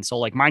Dogman. So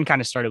like mine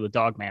kind of started with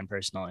Dogman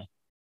personally.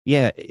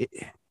 Yeah.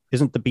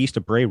 Isn't the Beast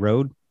of Bray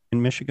Road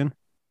in Michigan?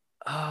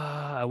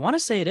 I want to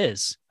say it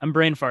is. I'm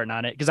brain farting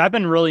on it because I've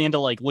been really into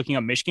like looking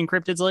up Michigan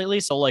cryptids lately.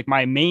 So like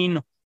my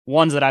main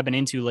ones that I've been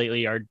into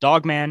lately are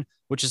Dogman,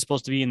 which is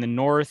supposed to be in the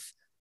north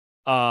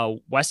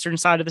western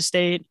side of the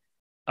state.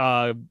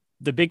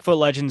 The Bigfoot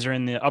legends are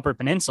in the Upper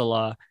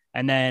Peninsula,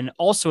 And then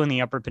also in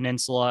the Upper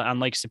Peninsula on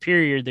Lake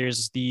Superior,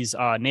 there's these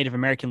Native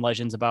American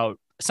legends about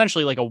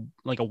essentially like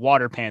a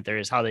water panther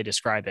is how they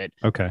describe it.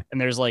 Okay. And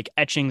there's like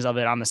etchings of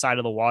it on the side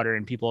of the water,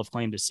 and people have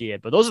claimed to see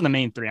it. But those are the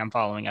main three I'm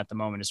following at the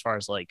moment as far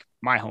as like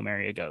my home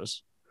area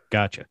goes.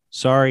 Gotcha.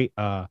 Sorry.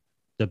 The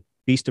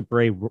Beast of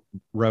Bray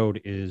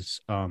Road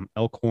is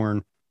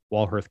Elkhorn,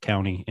 Walworth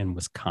County in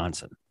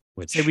Wisconsin.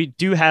 Which So we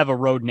do have a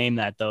road named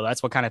that though.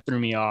 That's what kind of threw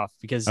me off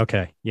because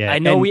okay, yeah, I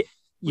know and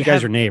you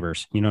guys are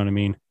neighbors. You know what I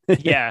mean?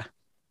 Yeah.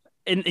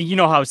 And you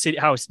know how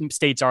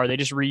states are, they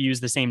just reuse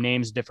the same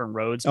names, different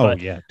roads. Oh,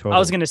 but yeah, totally. I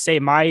was going to say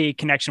my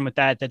connection with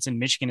that's in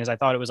Michigan is I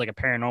thought it was like a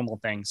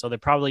paranormal thing. So there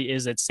probably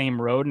is that same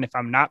road. And if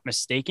I'm not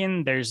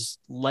mistaken, there's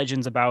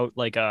legends about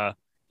like the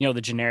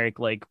generic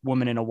like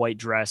woman in a white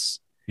dress.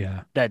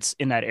 Yeah. That's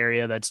in that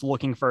area that's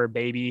looking for a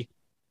baby.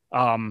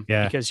 Yeah.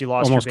 Because she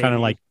lost almost her baby. kind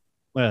of like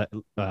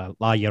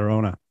La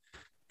Llorona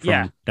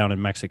from down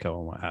in Mexico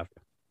and what have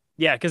you.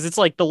 Yeah. Cause it's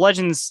like the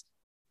legends,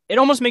 it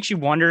almost makes you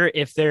wonder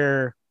if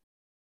they're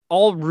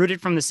all rooted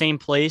from the same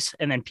place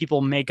and then people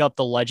make up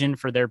the legend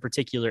for their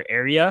particular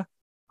area,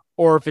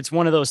 or if it's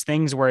one of those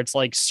things where it's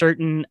like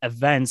certain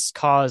events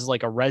cause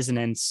like a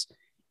resonance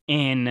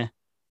in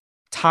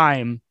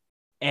time.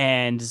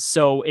 And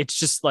so it's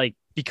just like,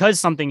 because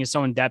something is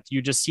so in depth,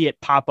 you just see it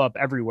pop up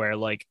everywhere.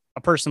 Like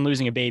a person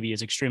losing a baby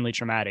is extremely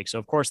traumatic. So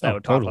of course that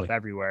would pop up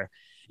everywhere.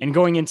 And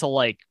going into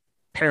like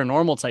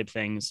paranormal type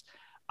things,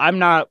 I'm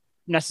not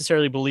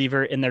necessarily a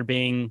believer in there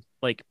being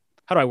like,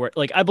 how do I work?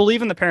 Like I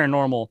believe in the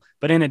paranormal,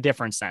 but in a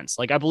different sense.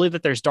 Like I believe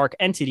that there's dark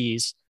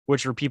entities,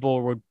 which are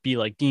people would be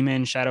like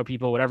demons, shadow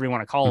people, whatever you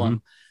want to call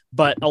them.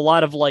 But a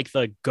lot of like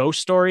the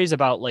ghost stories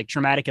about like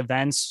traumatic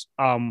events,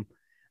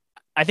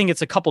 I think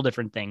it's a couple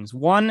different things.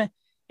 One,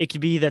 it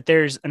could be that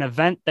there's an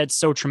event that's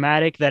so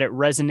traumatic that it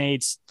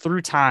resonates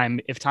through time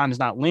if time is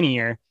not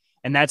linear.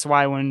 And that's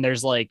why when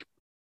there's like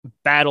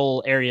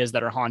battle areas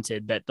that are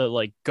haunted, that the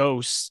like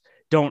ghosts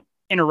don't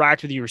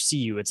interact with you or see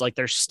you. It's like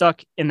they're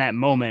stuck in that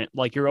moment.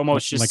 Like you're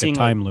almost just like seeing a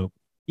time loop.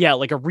 Yeah,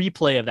 like a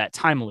replay of that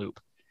time loop.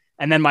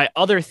 And then my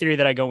other theory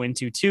that I go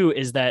into too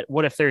is that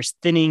what if there's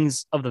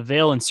thinnings of the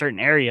veil in certain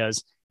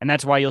areas, and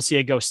that's why you'll see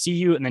a ghost see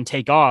you and then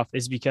take off,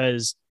 is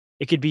because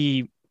it could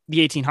be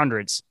the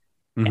 1800s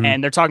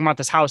and they're talking about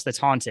this house that's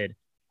haunted,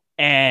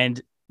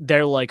 and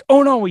they're like,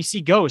 oh no, we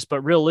see ghosts,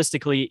 but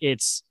realistically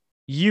it's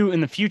you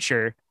in the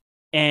future,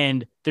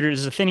 and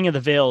there's a thinning of the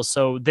veil,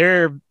 so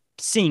they're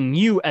seeing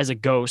you as a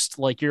ghost,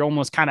 like you're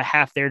almost kind of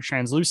half there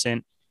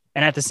translucent,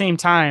 and at the same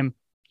time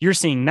you're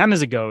seeing them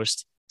as a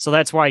ghost. So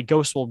that's why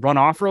ghosts will run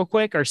off real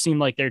quick or seem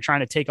like they're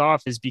trying to take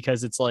off, is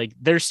because it's like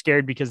they're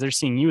scared because they're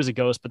seeing you as a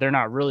ghost, but they're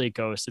not really a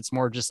ghost. It's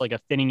more just like a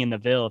thinning in the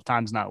veil if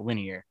time's not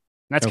linear.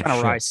 And that's kind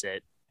of where I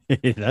sit.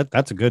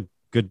 That's a good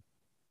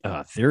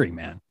theory,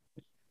 man.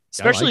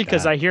 Especially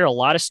because I hear a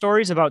lot of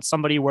stories about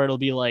somebody where it'll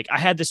be like, I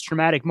had this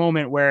traumatic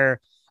moment where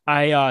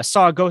I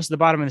saw a ghost at the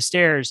bottom of the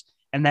stairs,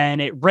 and then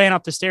it ran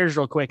up the stairs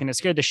real quick and it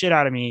scared the shit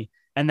out of me.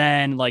 And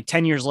then like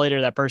 10 years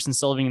later, that person's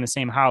still living in the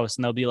same house,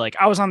 and they'll be like,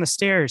 I was on the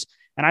stairs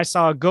and I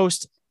saw a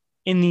ghost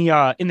in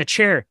the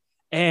chair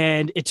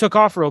and it took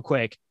off real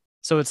quick.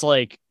 So it's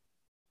like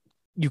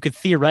you could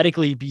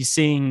theoretically be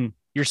seeing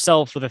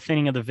yourself with a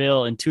thinning of the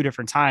veil in two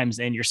different times,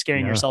 and you're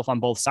scaring yourself on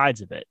both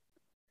sides of it.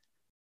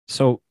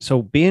 So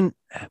being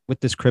with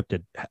this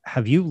cryptid,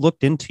 have you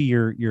looked into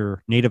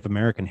your Native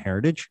American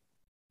heritage?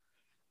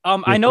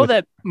 I know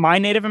that my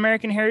Native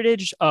American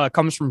heritage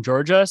comes from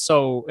Georgia,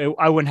 so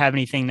I wouldn't have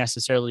anything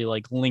necessarily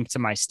like linked to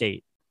my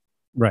state.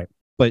 Right.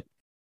 But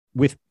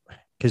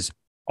because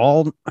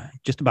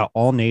just about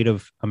all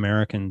Native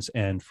Americans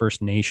and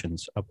First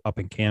Nations up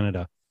in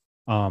Canada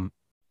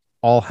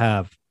all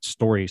have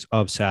stories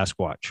of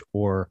Sasquatch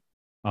or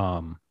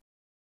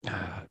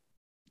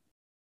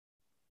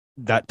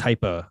that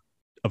type of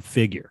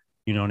figure.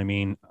 You know what I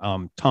mean?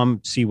 Tom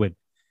Seawood,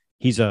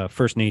 he's a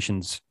First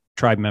Nations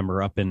tribe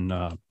member up in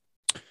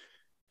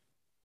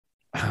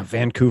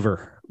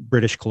Vancouver,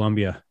 British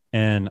Columbia.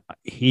 And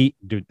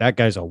that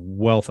guy's a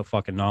wealth of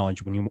fucking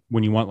knowledge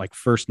when you want like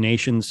First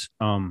Nations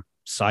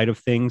side of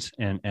things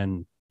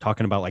and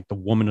talking about like the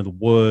woman of the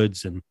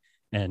woods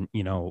and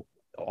you know,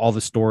 all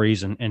the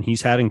stories, and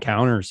he's had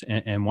encounters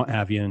and what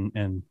have you,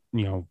 and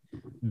you know,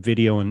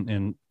 video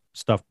and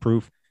stuff,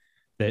 proof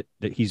that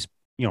he's,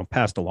 you know,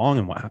 passed along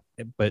and what.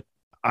 But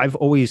I've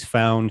always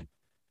found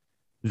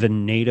the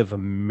Native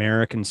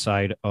American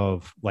side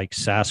of like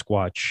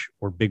Sasquatch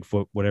or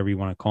Bigfoot, whatever you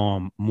want to call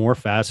them, more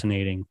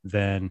fascinating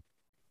than,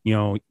 you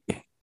know,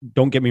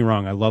 don't get me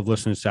wrong, I love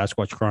listening to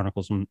Sasquatch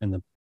Chronicles and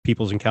the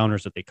people's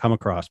encounters that they come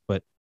across.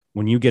 But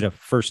when you get a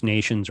First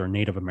Nations or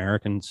Native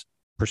Americans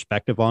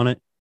perspective on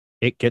it,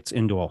 it gets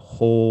into a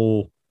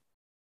whole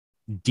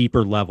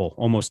deeper level,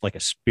 almost like a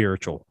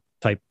spiritual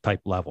type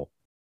level.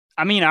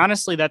 I mean,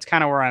 honestly, that's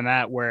kind of where I'm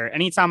at, where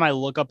anytime I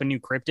look up a new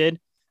cryptid,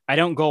 I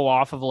don't go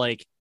off of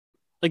like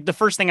the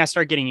first thing I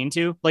start getting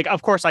into, like,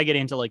 of course I get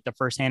into like the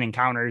firsthand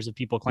encounters of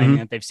people claiming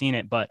that they've seen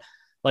it. But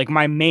like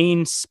my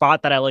main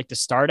spot that I like to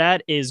start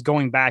at is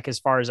going back as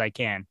far as I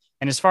can.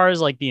 And as far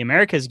as like the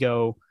Americas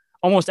go,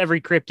 almost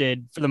every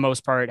cryptid for the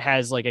most part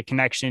has like a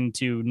connection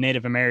to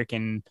Native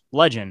American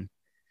legend.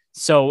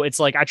 So it's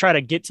like I try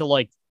to get to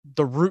like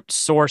the root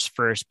source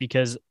first,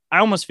 because I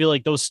almost feel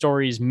like those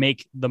stories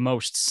make the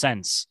most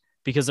sense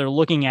because they're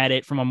looking at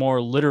it from a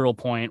more literal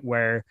point,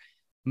 where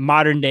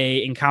modern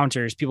day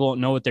encounters, people don't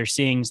know what they're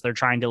seeing. So they're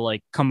trying to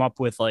like come up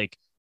with like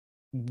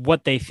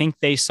what they think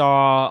they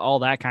saw, all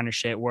that kind of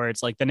shit. Where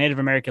it's like the Native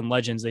American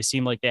legends, they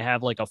seem like they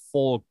have like a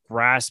full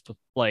grasp,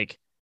 like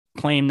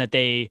claim that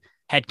they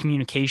had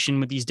communication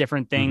with these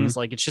different things.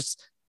 Like it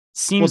just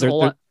seems a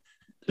lot.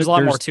 There's a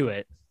lot more to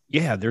it.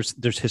 Yeah,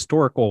 there's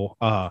historical,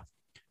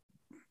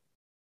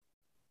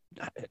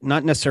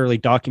 not necessarily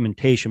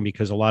documentation,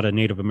 because a lot of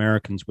Native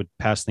Americans would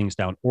pass things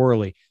down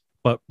orally,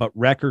 but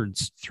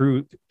records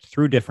through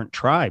different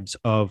tribes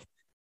of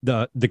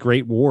the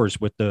great wars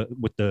with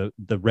the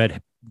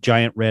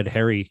giant red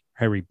hairy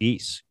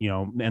beasts,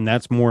 and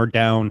that's more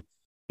down,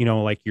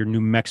 like your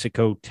New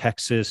Mexico,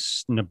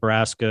 Texas,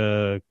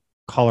 Nebraska,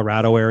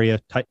 Colorado area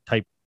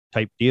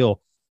type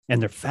deal, and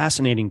they're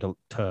fascinating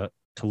to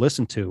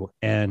listen to.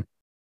 And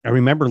I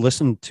remember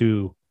listening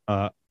to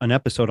an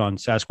episode on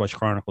Sasquatch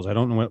Chronicles. I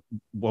don't know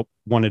what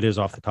one it is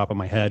off the top of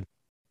my head.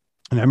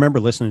 And I remember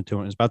listening to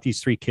it. It was about these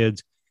three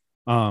kids.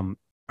 Her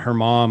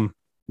mom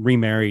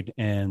remarried,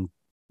 and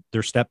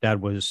their stepdad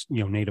was,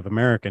 Native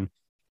American.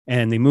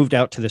 And they moved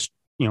out to this,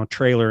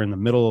 trailer in the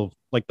middle of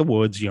like the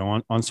woods,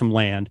 on some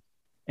land.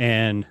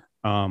 And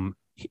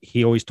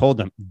he always told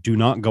them, do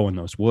not go in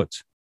those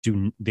woods.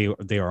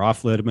 They are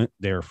off limit.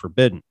 They're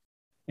forbidden.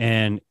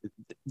 And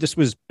this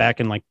was back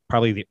in like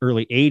probably the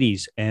early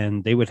 80s.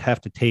 And they would have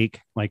to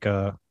take like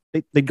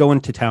they'd go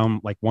into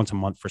town like once a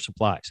month for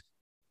supplies.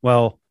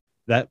 Well,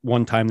 that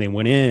one time they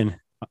went into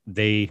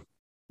the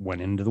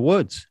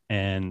woods,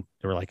 and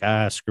they were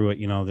like, screw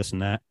it, this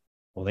and that.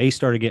 Well, they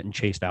started getting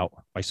chased out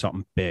by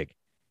something big.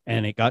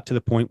 And it got to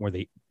the point where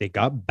they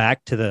got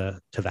back to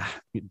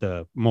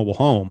the mobile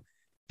home.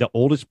 The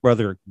oldest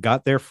brother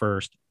got there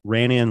first,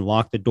 ran in,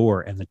 locked the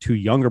door, and the two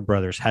younger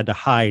brothers had to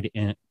hide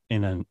in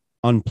an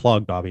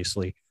unplugged,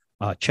 obviously,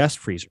 chest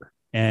freezer.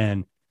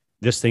 And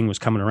this thing was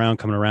coming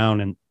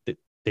around, and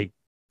they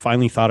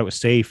finally thought it was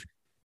safe.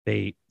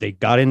 They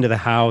got into the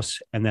house,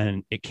 and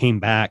then it came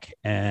back,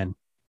 and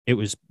it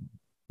was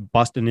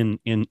busting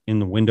in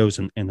the windows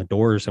and the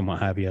doors and what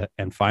have you.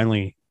 And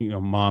finally,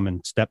 mom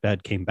and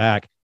stepdad came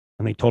back,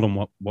 and they told him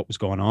what was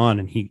going on.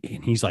 And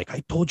he's like,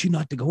 I told you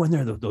not to go in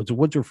there. Those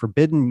woods are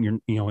forbidden.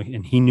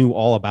 And he knew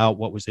all about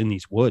what was in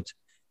these woods.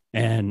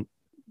 And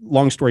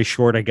long story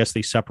short, I guess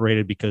they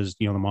separated because,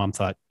 the mom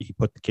thought he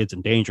put the kids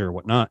in danger or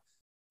whatnot.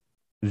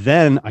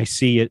 Then I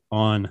see it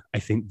on, I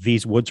think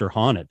These Woods Are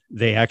Haunted.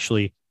 They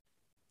actually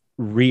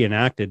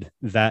reenacted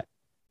that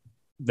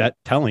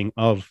telling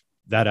of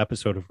that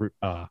episode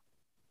of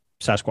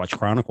Sasquatch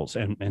Chronicles,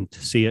 and to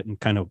see it and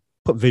kind of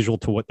put visual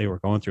to what they were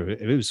going through.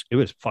 It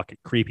was fucking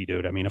creepy,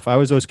 dude. I mean, if I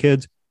was those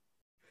kids,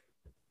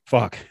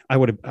 fuck, I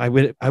would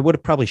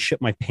have probably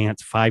shit my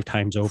pants 5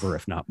 times over,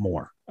 if not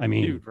more. I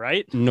mean, dude,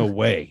 right? No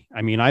way.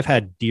 I mean, I've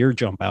had deer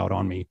jump out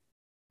on me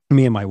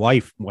and my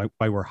wife, while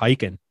we're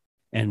hiking,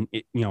 and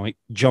it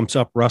jumps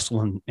up,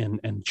 rustling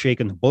and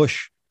shaking the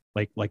bush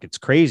like it's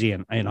crazy.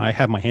 And I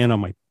have my hand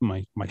on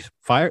my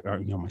fire, or,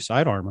 my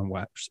sidearm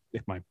and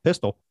my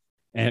pistol,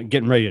 and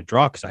getting ready to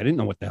draw, because I didn't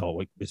know what the hell,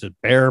 like, is it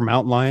bear,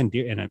 mountain lion,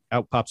 deer, and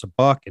out pops a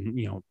buck,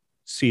 and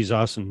sees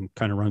us and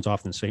kind of runs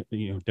off in the same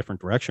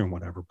different direction or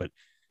whatever. But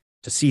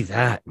to see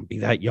that and be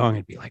that young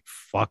and be like,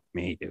 fuck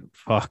me, dude,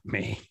 fuck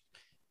me.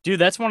 Dude,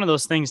 that's one of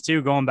those things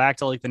too, going back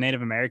to like the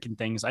Native American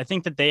things. I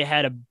think that they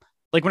had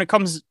like when it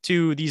comes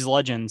to these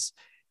legends,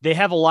 they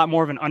have a lot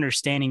more of an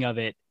understanding of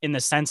it, in the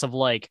sense of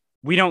like,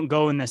 we don't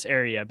go in this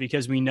area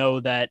because we know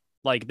that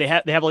like they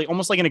have like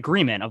almost like an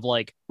agreement of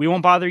like, we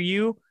won't bother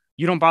you.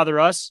 You don't bother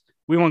us.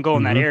 We won't go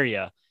in that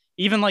area.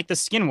 Even like the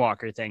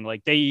skinwalker thing,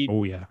 like they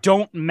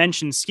don't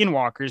mention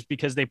skinwalkers,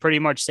 because they pretty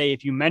much say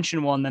if you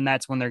mention one, then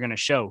that's when they're going to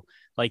show.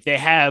 Like they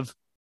have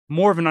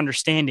more of an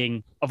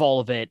understanding of all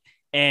of it.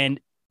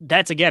 And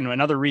that's, again,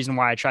 another reason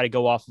why I try to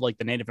go off of like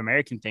the Native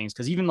American things.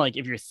 Because even like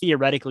if you're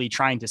theoretically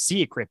trying to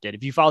see a cryptid,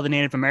 if you follow the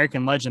Native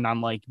American legend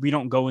on like, we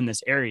don't go in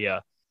this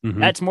area,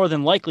 that's more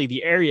than likely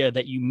the area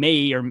that you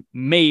may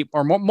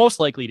or most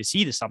likely to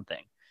see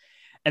something.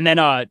 And then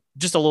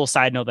just a little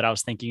side note that I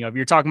was thinking of,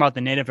 you're talking about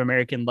the Native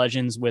American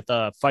legends with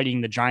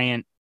fighting the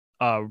giant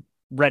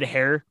red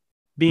hair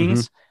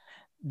beings.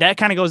 That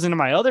kind of goes into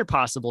my other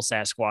possible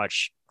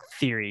Sasquatch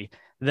theory,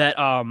 that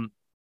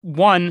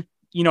one,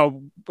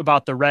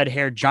 about the red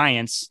haired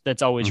giants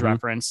that's always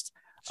referenced,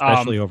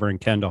 especially over in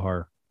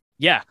Kandahar.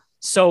 Yeah.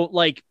 So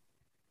like,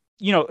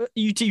 you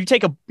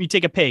take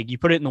a pig, you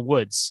put it in the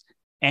woods,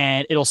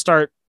 and it'll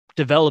start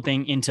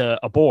developing into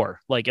a boar.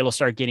 Like it'll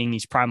start getting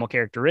these primal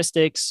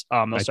characteristics.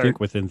 I think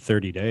within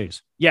 30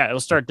 days. Yeah, it'll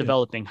start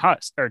developing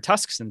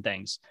tusks and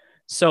things.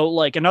 So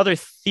like another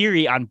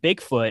theory on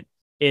Bigfoot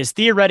is,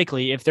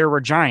 theoretically, if there were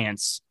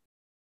giants,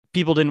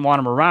 people didn't want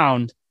them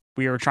around.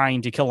 We were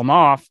trying to kill them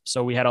off.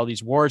 So we had all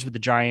these wars with the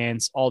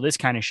giants, all this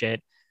kind of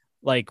shit.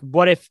 Like,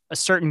 what if a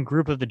certain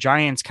group of the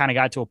giants kind of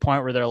got to a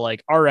point where they're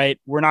like, all right,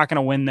 we're not going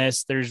to win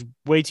this. There's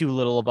way too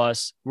little of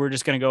us. We're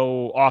just going to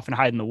go off and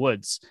hide in the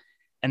woods.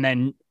 And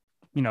then,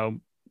 you know,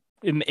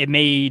 it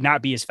may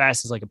not be as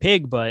fast as like a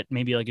pig, but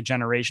maybe like a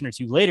generation or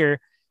two later,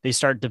 they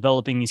start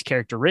developing these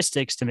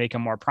characteristics to make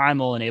them more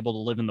primal and able to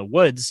live in the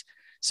woods.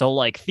 So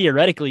like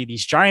theoretically,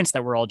 these giants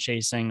that we're all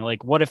chasing,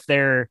 like what if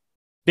they're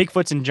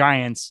Bigfoots and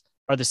giants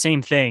are the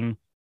same thing,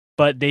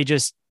 but they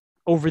just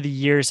over the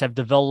years have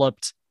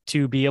developed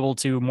to be able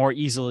to more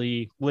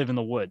easily live in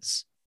the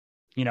woods,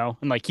 you know,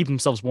 and like keep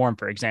themselves warm,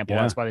 for example.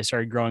 Yeah. That's why they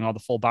started growing all the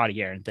full body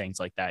hair and things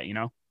like that, you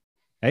know?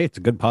 Hey, it's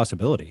a good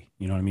possibility.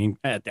 You know what I mean?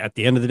 At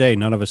the end of the day,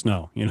 none of us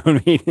know. You know what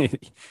I mean?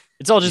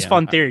 It's all just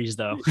fun theories,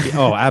 though.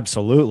 Oh,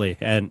 absolutely.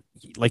 And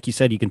like you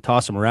said, you can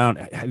toss them around.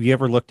 Have you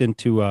ever looked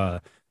into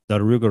the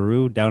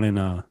Rougarou down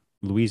in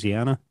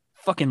Louisiana?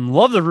 Fucking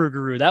love the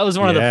Rougarou. That was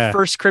one of the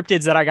first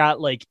cryptids that I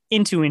got like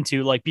into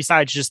like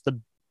besides just the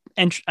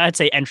I'd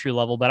say entry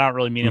level, but I don't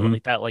really mean it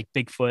like that, like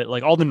Bigfoot,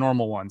 like all the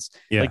normal ones.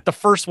 Yeah. Like the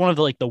first one of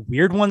the like the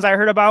weird ones I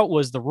heard about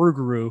was the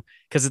Rougarou,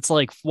 because it's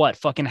like what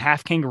fucking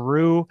half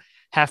kangaroo,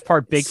 half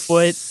part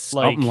Bigfoot,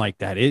 something like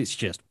that. It's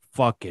just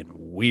fucking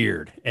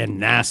weird and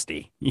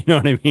nasty. You know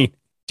what I mean?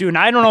 Dude, and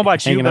I don't know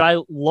about you, but I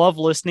love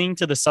listening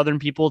to the Southern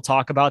people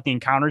talk about the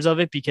encounters of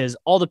it, because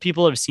all the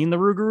people that have seen the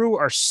Rougarou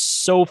are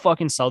so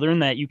fucking Southern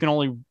that you can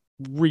only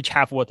reach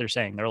half of what they're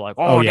saying. They're like,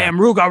 oh damn,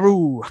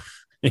 Rougarou.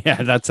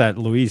 Yeah, that's that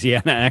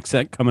Louisiana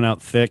accent coming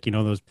out thick. You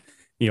know, those,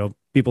 you know,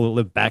 people that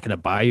live back in the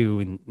bayou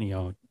and, you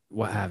know,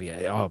 what have you.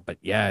 Oh, but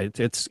yeah,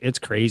 it's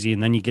crazy.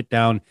 And then you get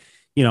down,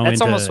 you know,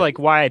 that's almost like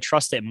why I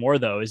trust it more,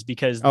 though, is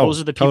because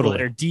those are the people that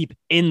are deep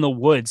in the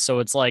woods. So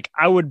it's like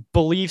I would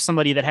believe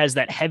somebody that has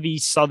that heavy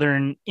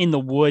Southern in the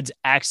woods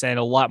accent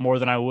a lot more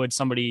than I would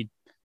somebody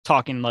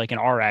talking like an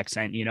R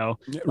accent, you know,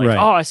 like,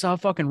 oh, I saw a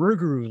fucking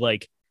Rougarou.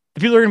 Like the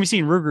people that are going to be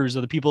seeing Rougarous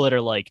are the people that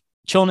are like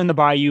chilling in the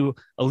bayou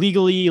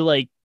illegally,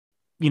 like,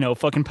 you know,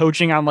 fucking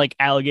poaching on like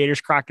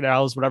alligators,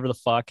 crocodiles, whatever the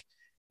fuck.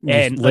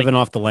 And just living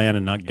off the land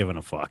and not giving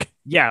a fuck.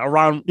 Yeah.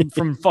 Around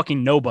from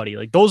fucking nobody.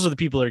 Like those are the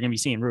people that are going to be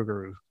seeing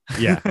Rougarou.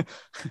 Yeah.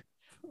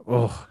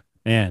 Oh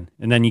man.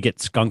 And then you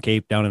get skunk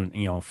ape down in,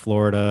 you know,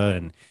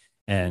 Florida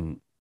and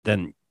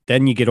then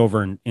you get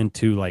over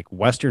into like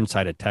western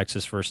side of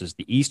Texas versus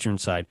the eastern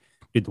side.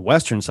 Dude, the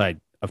western side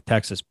of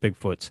Texas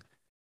Bigfoots,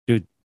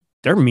 dude,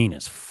 they're mean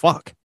as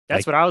fuck.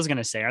 That's what I was going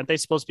to say. Aren't they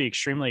supposed to be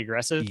extremely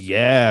aggressive?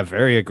 Yeah,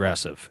 very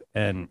aggressive.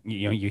 And,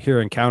 you know, you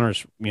hear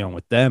encounters, you know,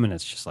 with them and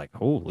it's just like,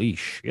 holy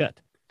shit.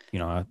 You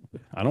know,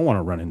 I don't want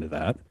to run into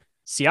that.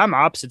 See, I'm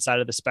opposite side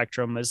of the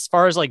spectrum. As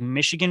far as like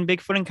Michigan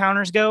Bigfoot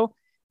encounters go,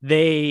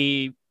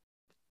 the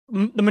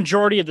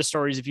majority of the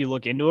stories, if you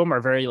look into them, are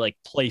very like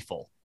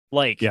playful.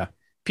 Like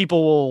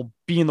people will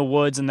be in the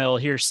woods and they'll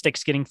hear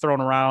sticks getting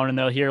thrown around and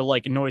they'll hear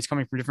like noise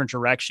coming from different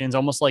directions.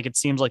 Almost like it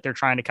seems like they're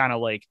trying to kind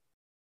of like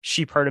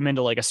sheep herd them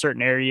into like a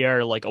certain area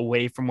or like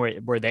away from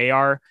where they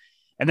are.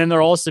 And then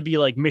there'll also be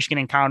like Michigan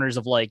encounters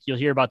of like, you'll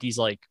hear about these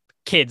like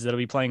kids that'll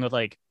be playing with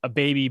like a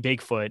baby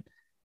Bigfoot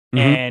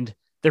and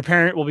their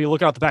parent will be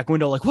looking out the back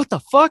window like, what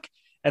the fuck?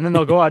 And then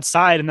they'll go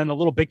outside and then the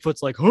little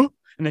Bigfoot's like, huh?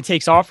 And then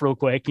takes off real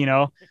quick, you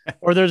know?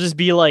 Or there'll just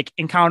be like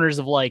encounters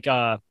of like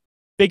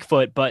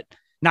Bigfoot, but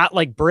not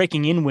like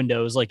breaking in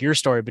windows like your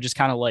story, but just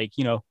kind of like,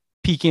 you know,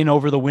 peeking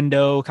over the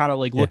window, kind of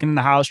like looking in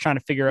the house, trying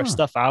to figure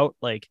stuff out.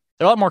 Like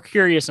they're a lot more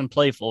curious and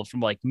playful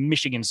from like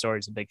Michigan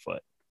stories of Bigfoot.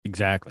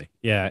 Exactly.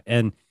 Yeah.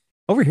 And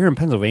over here in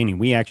Pennsylvania,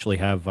 we actually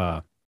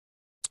have,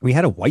 we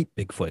had a white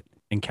Bigfoot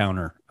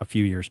encounter a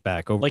few years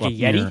back. Over like a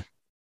Yeti?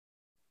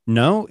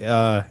 No.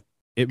 I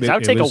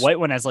would take a white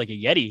one as like a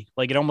Yeti.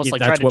 Like it almost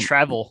like tried to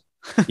travel.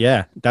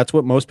 Yeah. That's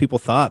what most people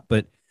thought.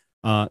 But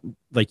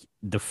like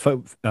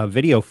the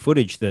video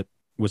footage that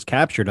was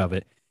captured of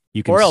it,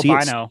 you can see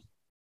albino.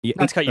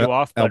 Not to cut you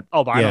off, but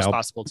albino's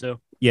possible too.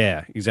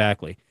 Yeah,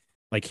 exactly.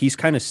 Like he's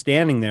kind of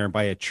standing there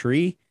by a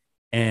tree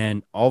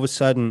and all of a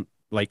sudden,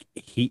 like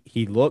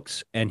he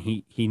looks and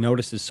he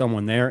notices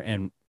someone there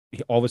and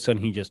all of a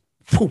sudden he just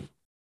poof,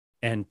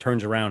 and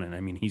turns around and I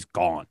mean, he's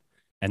gone.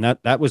 And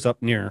that was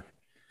up near,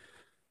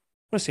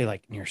 I want to say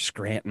like near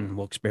Scranton,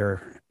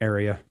 Wilkes-Barre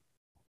area.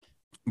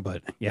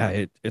 But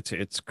yeah,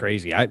 it's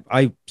crazy.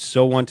 I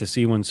so want to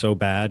see one so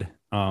bad.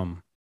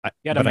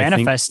 You got to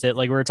manifest it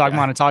like we were talking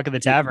about in Talk of the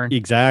Tavern.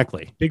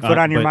 Exactly. Bigfoot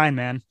on your mind,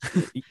 man.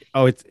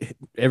 It's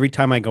every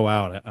time I go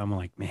out, I'm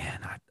like, man,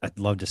 I'd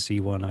love to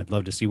see one. I'd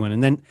love to see one.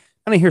 And then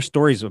I hear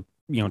stories of,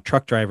 you know,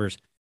 truck drivers,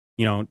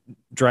 you know,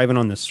 driving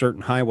on this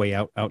certain highway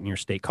out near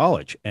State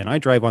College. And I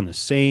drive on the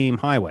same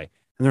highway.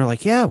 And they're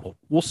like, yeah, well,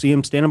 we'll see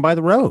him standing by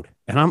the road.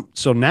 And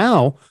so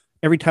now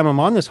every time I'm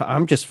on this,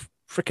 I'm just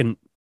freaking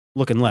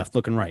looking left,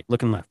 looking right,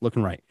 looking left,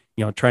 looking right.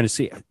 You know, trying to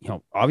see, you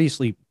know,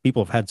 obviously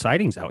people have had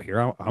sightings out here.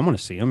 I want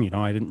to see them. You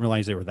know, I didn't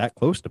realize they were that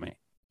close to me.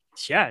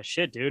 Yeah,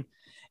 shit, dude.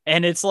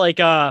 And it's like,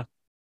 I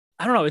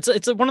don't know.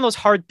 It's one of those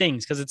hard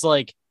things because it's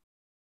like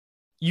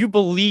you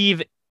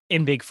believe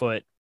in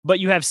Bigfoot, but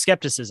you have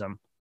skepticism.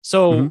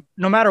 So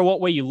no matter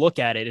what way you look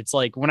at it, it's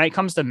like when it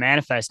comes to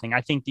manifesting,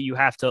 I think that you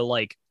have to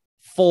like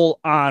full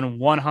on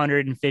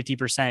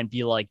 150%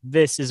 be like,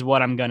 this is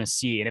what I'm going to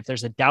see. And if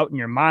there's a doubt in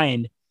your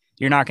mind,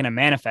 you're not going to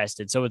manifest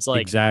it. So it's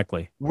like,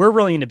 exactly. we're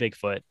really into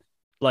Bigfoot.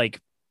 Like,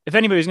 if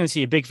anybody's going to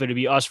see a Bigfoot, it'd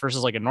be us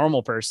versus like a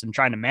normal person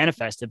trying to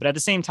manifest it. But at the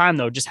same time,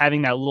 though, just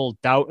having that little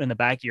doubt in the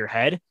back of your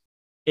head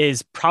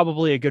is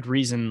probably a good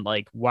reason,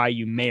 like, why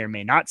you may or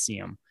may not see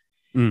them.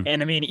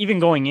 And I mean, even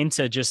going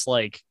into just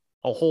like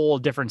a whole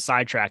different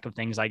sidetrack of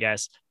things, I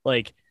guess,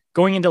 like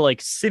going into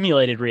like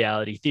simulated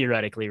reality,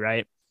 theoretically,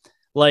 right?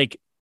 Like,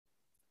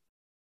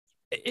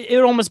 it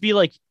would almost be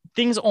like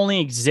things only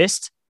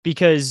exist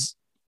because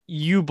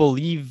you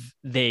believe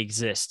they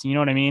exist. You know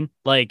what I mean?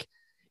 Like,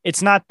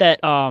 it's not that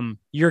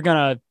you're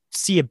gonna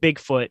see a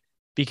Bigfoot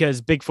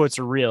because Bigfoots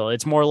are real.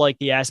 It's more like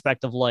the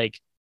aspect of like,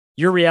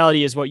 your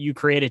reality is what you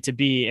create it to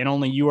be, and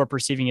only you are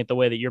perceiving it the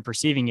way that you're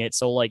perceiving it.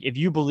 So like, if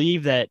you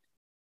believe that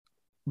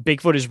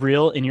Bigfoot is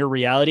real in your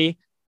reality,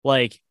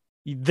 like,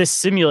 this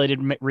simulated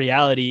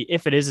reality,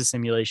 if it is a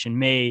simulation,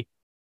 may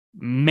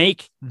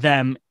make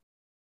them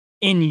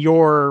in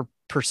your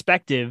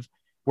perspective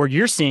where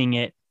you're seeing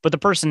it, but the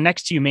person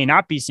next to you may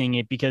not be seeing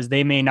it because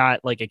they may not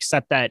like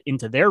accept that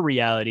into their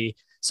reality.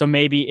 So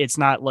maybe it's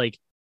not like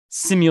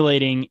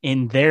simulating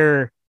in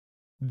their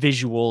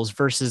visuals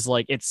versus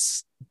like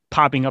it's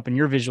popping up in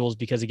your visuals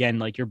because, again,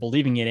 like, you're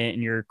believing in it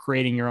and you're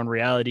creating your own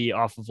reality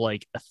off of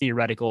like a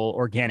theoretical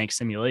organic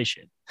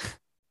simulation.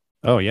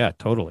 Oh yeah,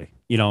 totally.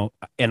 You know,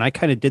 and I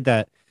kind of did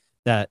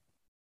that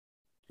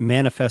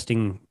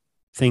manifesting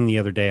thing the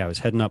other day. I was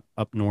heading up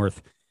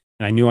north,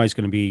 and I knew I was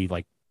going to be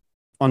like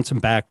on some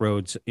back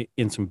roads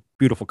in some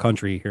beautiful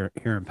country here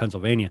in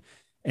Pennsylvania.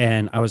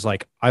 And I was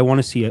like, I want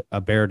to see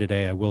a bear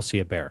today. I will see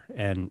a bear.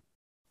 And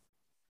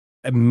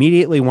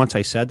immediately once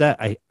I said that,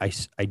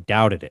 I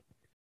doubted it.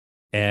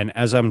 And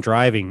as I'm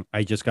driving,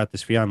 I just got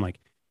this feeling. I'm like,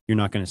 you're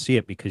not going to see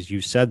it because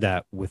you said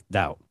that with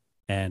doubt.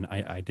 And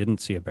I didn't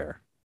see a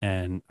bear.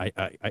 And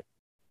I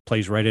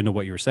plays right into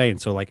what you were saying.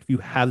 So like, if you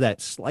have that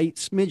slight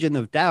smidgen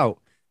of doubt,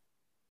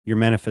 your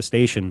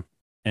manifestation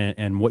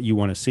and what you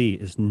want to see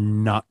is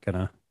not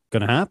gonna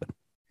happen.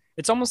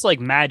 It's almost like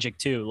magic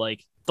too,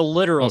 like the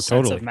literal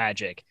sense totally. of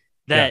magic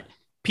that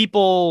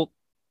people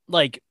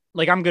like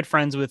I'm good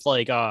friends with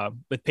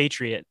with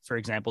Patriot, for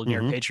example, New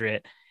York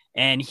Patriot,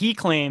 and he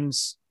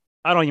claims,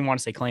 I don't even want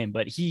to say claim,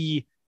 but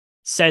he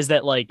says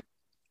that like,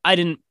 I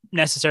didn't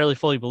necessarily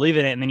fully believe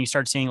in it. And then you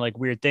start seeing like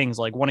weird things.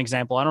 Like, one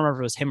example, I don't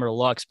remember if it was him or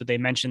Lux, but they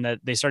mentioned that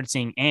they started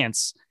seeing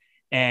ants,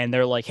 and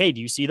they're like, hey, do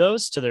you see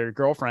those, to their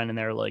girlfriend? And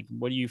they're like,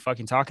 what are you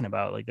fucking talking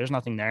about? Like, there's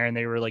nothing there. And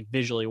they were like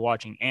visually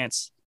watching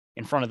ants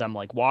in front of them,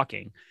 like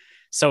walking.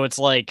 So it's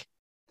like,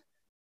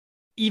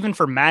 even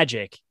for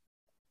magic,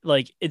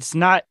 like, it's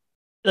not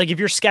like, if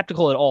you're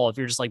skeptical at all, if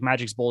you're just like,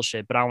 magic's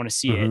bullshit, but I want to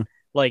see it,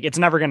 like, it's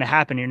never going to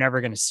happen. You're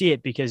never going to see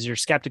it because you're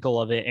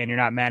skeptical of it and you're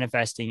not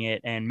manifesting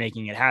it and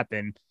making it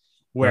happen.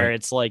 Where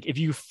It's like, if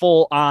you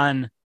full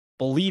on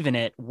believe in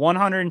it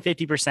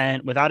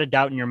 150% without a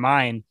doubt in your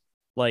mind,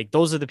 like,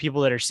 those are the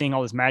people that are seeing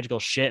all this magical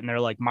shit and they're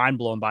like mind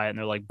blown by it. And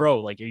they're like,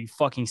 bro, like, are you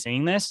fucking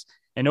seeing this?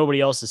 And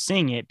nobody else is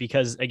seeing it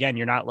because, again,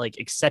 you're not like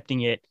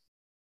accepting it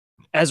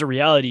as a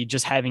reality,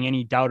 just having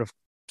any doubt of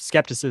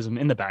skepticism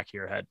in the back of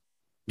your head.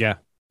 Yeah.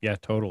 Yeah,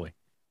 totally.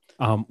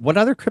 What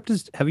other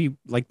cryptids have you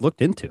like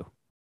looked into?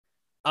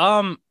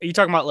 Are you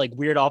talking about like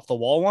weird off the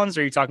wall ones,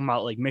 or are you talking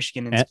about like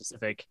Michigan in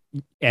specific?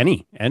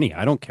 Any,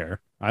 I don't care.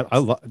 I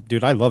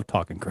love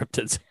talking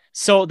cryptids.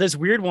 So this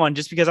weird one,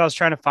 just because I was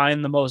trying to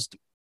find the most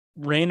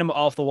random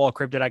off the wall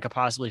cryptid I could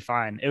possibly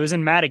find. It was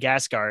in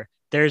Madagascar.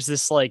 There's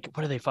this, like,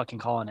 what are they fucking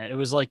calling it? It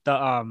was like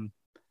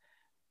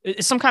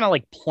it's some kind of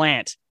like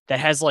plant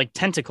that has like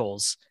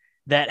tentacles,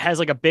 that has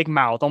like a big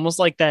mouth, almost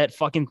like that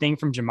fucking thing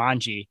from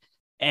Jumanji.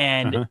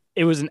 And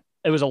it was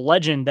a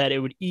legend that it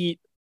would eat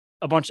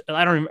a bunch.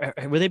 I don't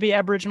remember. Would they be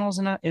Aboriginals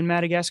in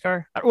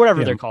Madagascar?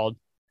 Whatever they're called.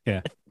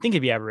 Yeah, I think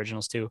it'd be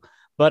Aboriginals too.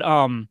 But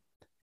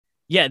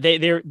yeah,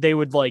 they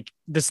would, like,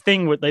 this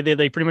thing would,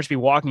 they pretty much be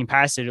walking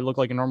past it. It looked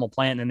like a normal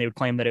plant, and then they would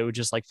claim that it would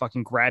just like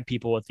fucking grab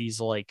people with these,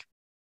 like,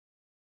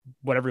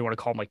 whatever you want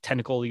to call them, like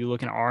tentacle-y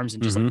looking arms,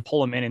 and just like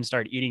pull them in and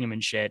start eating them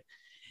and shit.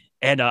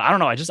 And I don't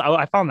know.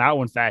 I found that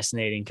one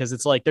fascinating because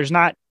it's like, there's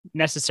not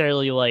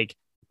necessarily like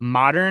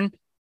modern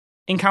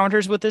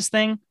encounters with this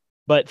thing,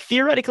 but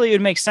theoretically it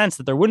would make sense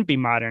that there wouldn't be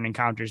modern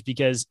encounters,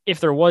 because if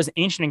there was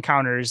ancient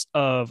encounters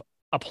of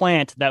a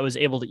plant that was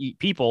able to eat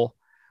people,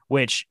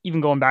 which,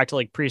 even going back to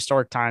like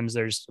prehistoric times,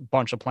 there's a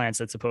bunch of plants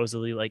that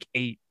supposedly like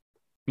ate,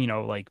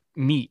 like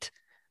meat,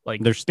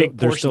 like there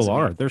still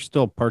are. There's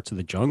still parts of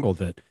the jungle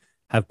that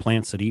have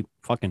plants that eat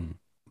fucking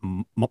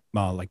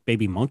like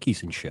baby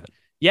monkeys and shit.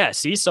 Yeah.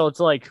 See, so it's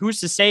like, who's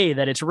to say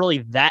that it's really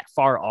that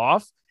far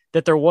off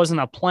that there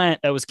wasn't a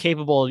plant that was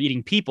capable of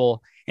eating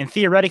people? And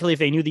theoretically, if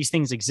they knew these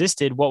things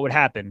existed, what would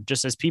happen?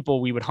 Just as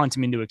people, we would hunt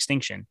them into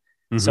extinction.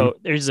 So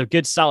there's a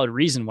good solid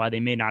reason why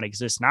they may not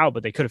exist now,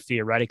 but they could have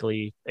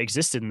theoretically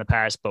existed in the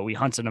past, but we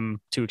hunted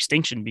them to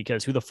extinction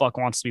because who the fuck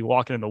wants to be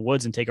walking in the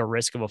woods and take a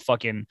risk of a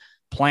fucking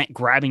plant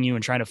grabbing you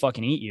and trying to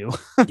fucking eat you?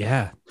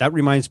 Yeah. That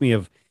reminds me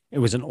of, it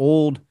was an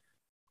old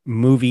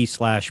movie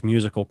slash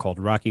musical called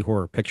Rocky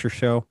Horror Picture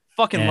Show.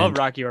 Fucking love And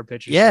Rocky Horror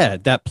Picture yeah, Show.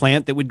 that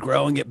plant that would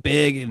grow and get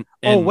big. And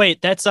Oh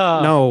wait, that's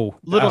no,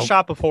 Little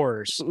Shop of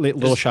Horrors.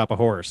 Little Shop of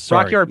Horrors.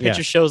 Rocky Sorry. Horror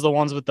Picture Show's the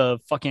ones with the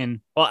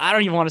fucking. Well, I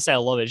don't even want to say I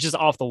love it. It's just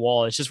off the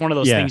wall. It's just one of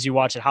those things you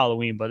watch at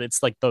Halloween, but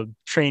it's like the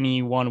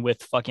trainee one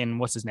with fucking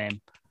what's his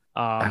name?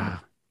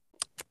 Fuck,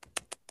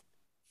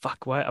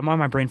 what? I'm on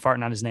my brain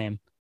farting on his name.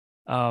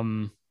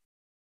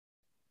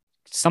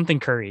 Something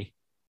Curry.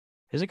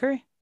 Is it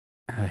Curry?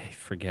 I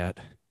forget.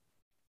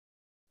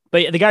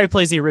 But the guy who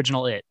plays the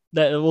original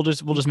that we'll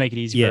just make it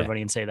easy for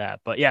everybody and say that.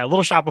 But yeah,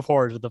 Little Shop of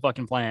Horrors with the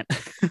fucking plant.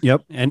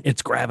 Yep, and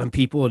it's grabbing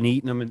people and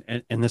eating them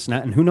and this and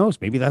that. And who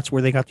knows? Maybe that's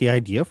where they got the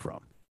idea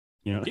from.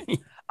 You know,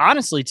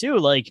 honestly, too,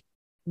 like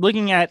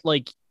looking at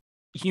like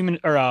human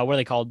or what are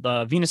they called?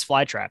 The Venus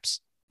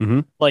flytraps. Mm-hmm.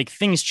 Like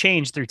things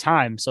change through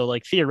time. So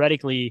like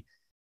theoretically,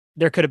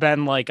 there could have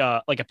been like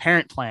a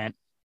parent plant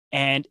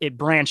and it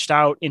branched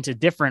out into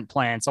different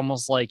plants,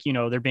 almost like, you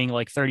know, there being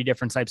like 30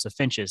 different types of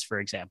finches, for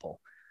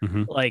example.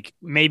 Mm-hmm. Like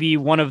maybe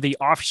one of the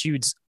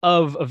offshoots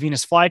of a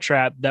Venus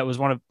flytrap that was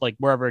one of like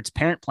wherever its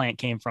parent plant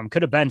came from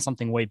could have been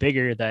something way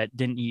bigger that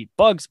didn't eat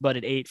bugs, but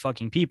it ate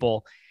fucking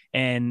people.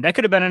 And that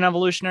could have been an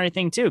evolutionary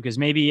thing too. Because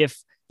maybe if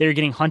they were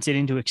getting hunted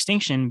into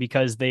extinction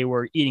because they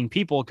were eating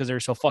people because they're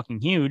so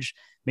fucking huge,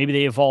 maybe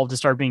they evolved to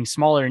start being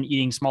smaller and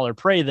eating smaller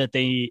prey that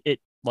it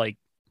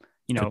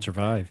could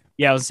survive.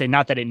 Yeah, I was gonna say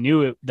not that it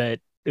knew that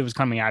it was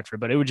coming after it,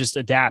 but it would just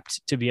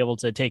adapt to be able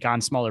to take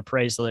on smaller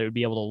prey so that it would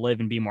be able to live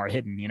and be more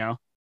hidden, you know?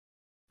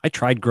 I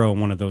tried growing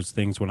one of those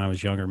things when I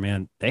was younger,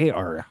 man. They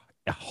are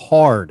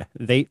hard.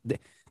 They're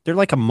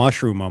like a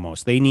mushroom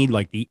almost. They need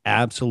like the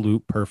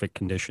absolute perfect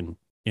condition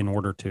in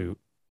order to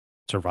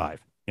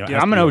survive. You know, dude,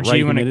 I'm an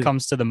OG when it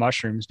comes to the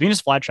mushrooms.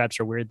 Venus flytraps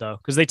are weird though,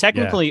 because they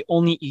technically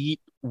only eat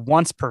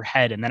once per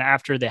head. And then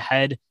after the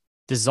head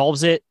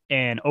dissolves it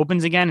and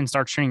opens again and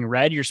starts turning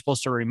red, you're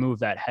supposed to remove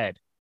that head.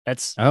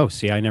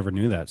 See, I never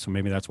knew that. So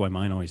maybe that's why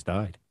mine always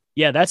died.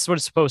 Yeah, that's what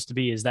it's supposed to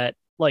be, is that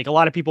like a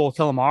lot of people will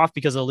kill them off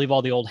because they'll leave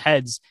all the old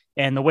heads.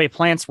 And the way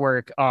plants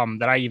work,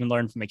 that I even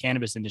learned from the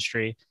cannabis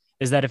industry,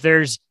 is that if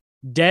there's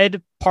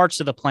dead parts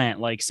of the plant,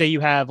 like say you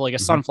have like a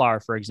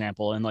sunflower, for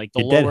example, and like the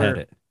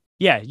lower,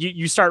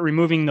 you start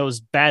removing those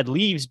bad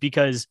leaves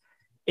because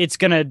it's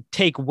going to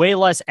take way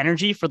less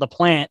energy for the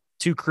plant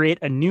to create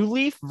a new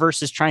leaf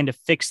versus trying to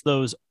fix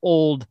those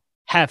old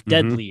half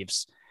dead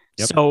leaves.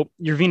 Yep. So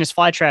your Venus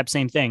flytrap,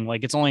 same thing.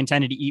 Like it's only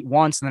intended to eat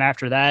once. And then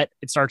after that,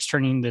 it starts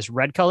turning this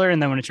red color.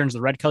 And then when it turns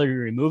the red color, you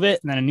remove it.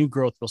 And then a new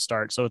growth will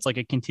start. So it's like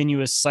a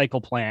continuous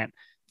cycle plant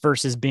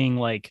versus being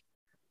like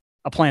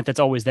a plant that's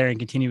always there and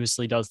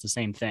continuously does the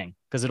same thing.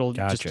 Because it'll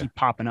just keep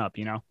popping up,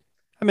 you know?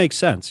 That makes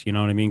sense. You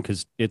know what I mean?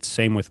 Because it's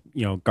same with,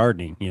 you know,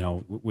 gardening, you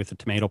know, with a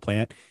tomato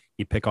plant,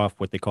 you pick off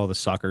what they call the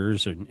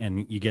suckers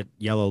and you get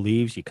yellow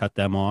leaves, you cut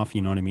them off,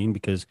 you know what I mean?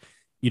 Because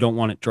you don't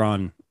want it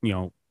drawn, you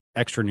know,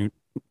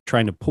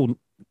 trying to pull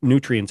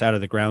nutrients out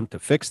of the ground to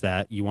fix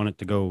that. You want it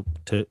to go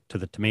to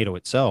the tomato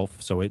itself.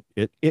 So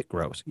it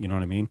grows, you know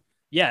what I mean?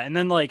 Yeah. And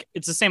then like,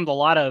 it's the same with a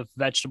lot of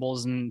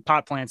vegetables and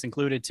pot plants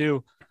included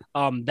too.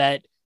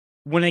 That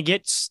when it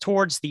gets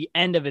towards the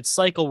end of its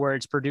cycle where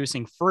it's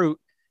producing fruit,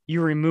 you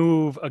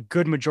remove a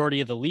good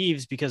majority of the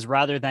leaves because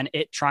rather than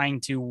it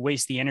trying to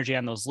waste the energy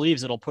on those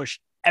leaves, it'll push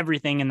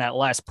everything in that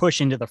last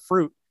push into the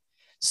fruit.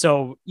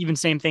 So even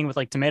same thing with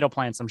like tomato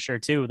plants, I'm sure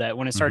too, that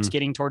when it starts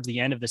getting towards the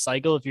end of the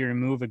cycle, if you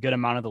remove a good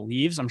amount of the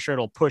leaves, I'm sure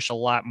it'll push a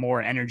lot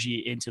more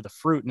energy into the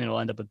fruit and it'll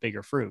end up with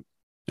bigger fruit.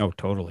 Oh,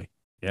 totally.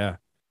 Yeah.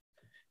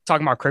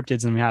 Talking about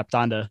cryptids and we hopped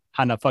onto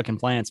fucking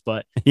plants,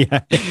 but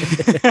yeah.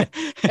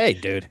 Hey,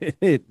 dude,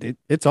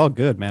 it's all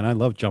good, man. I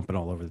love jumping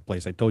all over the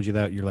place. I told you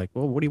that. You're like,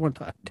 well, what do you want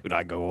to talk? Dude,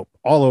 I go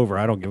all over.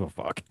 I don't give a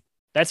fuck.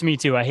 That's me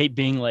too. I hate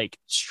being like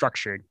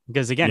structured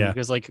because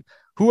because like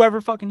whoever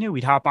fucking knew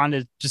we'd hop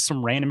onto just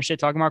some random shit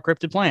talking about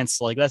cryptid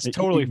plants. Like that's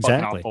totally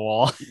fucking off the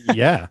wall.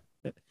 Yeah.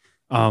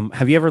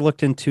 Have you ever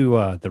looked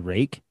into the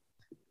rake?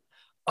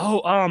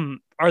 Oh,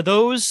 are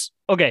those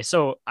okay?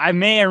 So I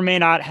may or may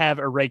not have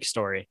a rake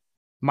story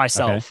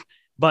myself,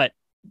 but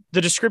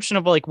the description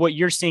of like what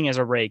you're seeing as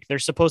a rake, they're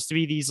supposed to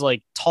be these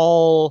like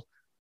tall,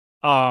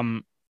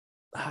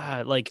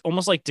 like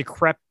almost like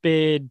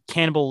decrepit,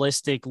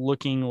 cannibalistic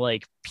looking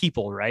like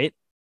people, right?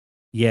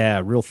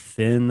 Yeah, real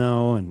thin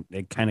though, and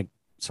they kind of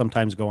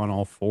sometimes go on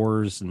all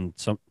fours and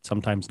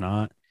sometimes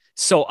not.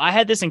 So I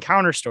had this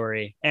encounter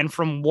story, and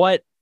from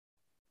what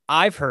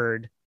I've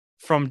heard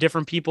from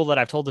different people that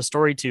I've told the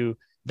story to,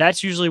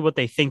 that's usually what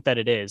they think that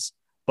it is.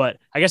 But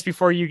I guess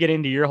before you get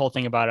into your whole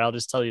thing about it, I'll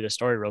just tell you the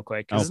story real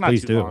quick. Oh, it's not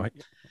please do. Long.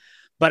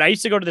 But I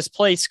used to go to this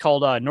place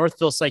called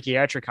Northville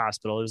Psychiatric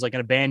Hospital. It was like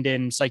an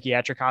abandoned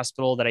psychiatric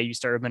hospital that I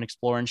used to urban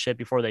explore and shit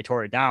before they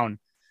tore it down.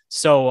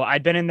 So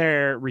I'd been in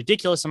there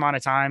ridiculous amount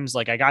of times.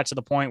 Like I got to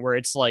the point where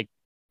it's like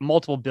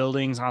multiple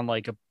buildings on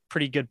like a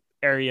pretty good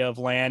area of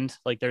land.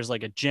 Like there's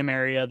like a gym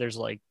area. There's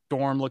like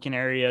dorm looking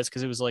areas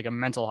because it was like a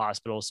mental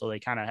hospital. So they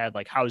kind of had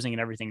like housing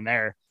and everything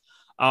there.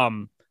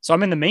 So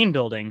I'm in the main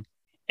building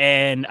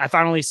And I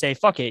finally say,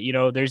 fuck it. You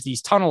know, there's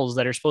these tunnels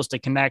that are supposed to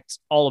connect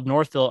all of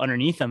Northville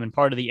underneath them. And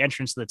part of the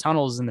entrance to the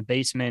tunnels is in the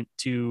basement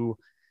to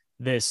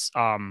this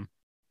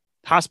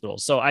hospital.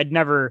 So I'd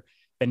never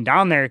been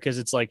down there because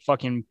it's like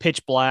fucking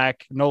pitch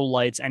black, no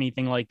lights,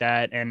 anything like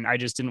that. And I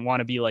just didn't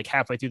want to be like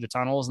halfway through the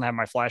tunnels and have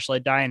my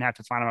flashlight die and have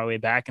to find my way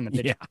back in the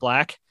pitch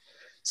black.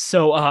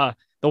 So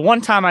the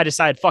one time I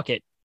decided, fuck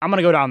it, I'm going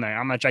to go down there.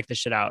 I'm going to check this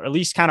shit out, at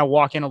least kind of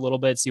walk in a little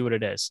bit, see what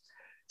it is.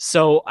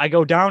 So I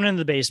go down into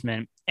the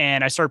basement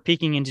and I start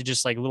peeking into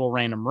just like little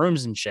random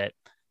rooms and shit.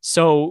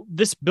 So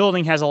this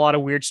building has a lot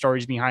of weird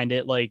stories behind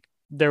it. Like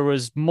there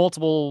was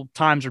multiple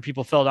times where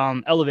people fell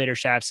down elevator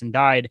shafts and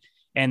died,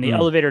 and the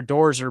elevator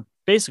doors are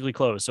basically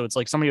closed. So it's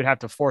like somebody would have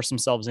to force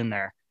themselves in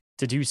there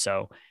to do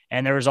so.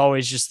 And there was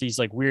always just these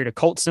like weird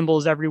occult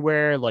symbols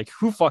everywhere. Like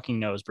who fucking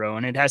knows, bro?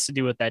 And it has to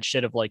do with that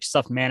shit of like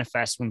stuff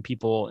manifests when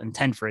people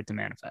intend for it to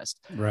manifest.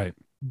 Right.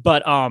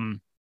 But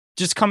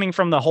just coming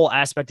from the whole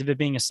aspect of it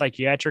being a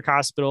psychiatric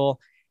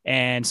hospital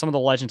and some of the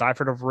legends I've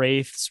heard of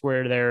wraiths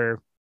where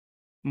they're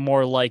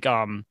more like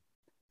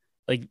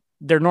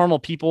they're normal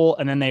people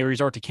and then they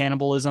resort to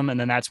cannibalism. And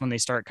then that's when they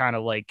start kind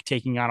of like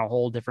taking on a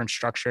whole different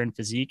structure and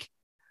physique,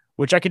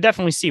 which I could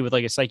definitely see with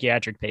like a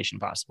psychiatric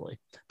patient possibly.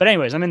 But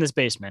anyways, I'm in this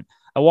basement.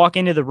 I walk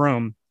into the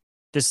room,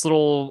 this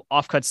little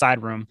offcut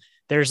side room.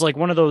 There's like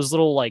one of those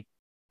little like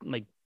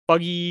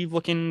buggy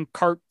looking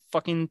cart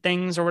fucking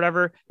things or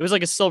whatever. It was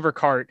like a silver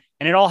cart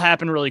and it all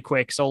happened really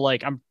quick. So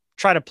like I'm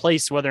trying to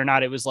place whether or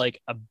not it was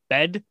like a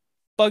bed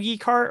buggy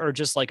cart or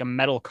just like a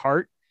metal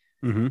cart.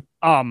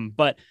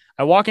 But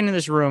I walk into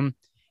this room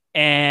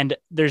and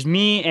there's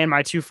me and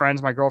my two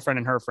friends, my girlfriend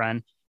and her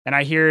friend. And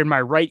I hear in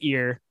my right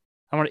ear,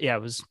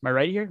 it was my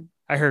right ear.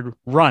 I heard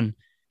run.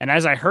 And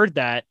as I heard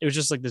that, it was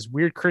just like this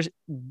weird,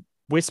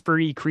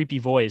 whispery, creepy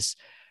voice.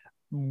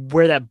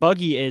 Where that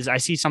buggy is, I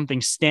see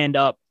something stand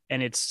up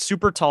and it's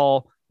super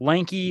tall,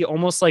 lanky,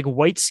 almost like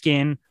white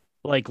skin,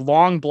 like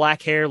long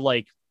black hair,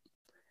 like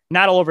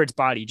not all over its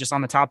body, just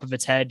on the top of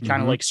its head,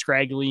 kind of like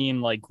scraggly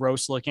and like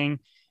gross looking.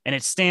 And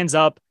it stands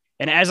up.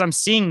 And as I'm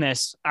seeing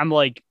this, I'm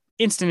like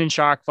instant in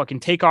shock,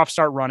 fucking take off,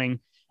 start running.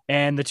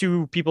 And the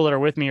two people that are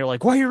with me are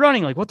like, why are you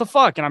running? Like, what the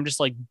fuck? And I'm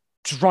just like,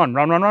 just run.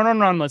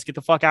 Let's get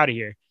the fuck out of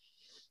here.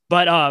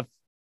 But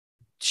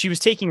she was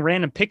taking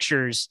random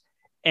pictures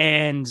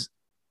and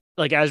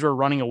like as we're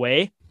running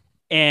away,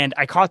 and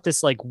I caught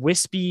this like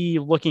wispy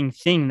looking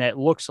thing that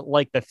looks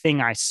like the thing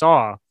I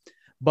saw.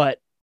 But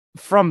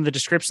from the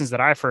descriptions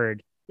that I've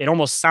heard, it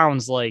almost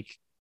sounds like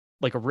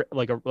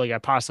I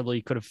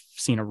possibly could have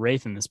seen a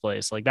wraith in this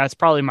place. Like that's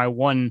probably my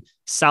one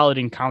solid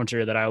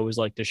encounter that I always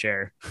like to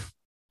share.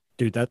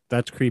 Dude,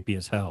 that's creepy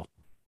as hell.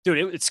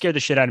 Dude, it scared the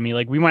shit out of me.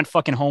 Like we went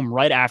fucking home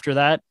right after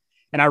that.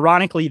 And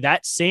ironically,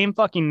 that same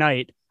fucking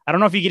night, I don't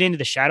know if you get into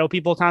the shadow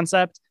people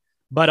concept,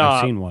 but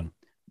I've seen one.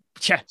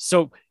 Yeah,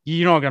 so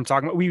you know what I'm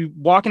talking about. We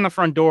walk in the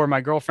front door,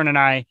 my girlfriend and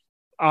I.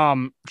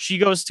 She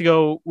goes to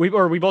go, we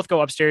both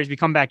go upstairs. We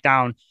come back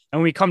down, and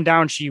when we come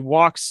down, she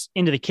walks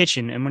into the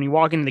kitchen. And when you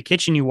walk into the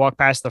kitchen, you walk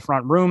past the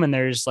front room, and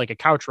there's like a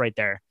couch right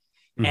there.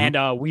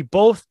 And we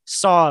both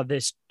saw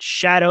this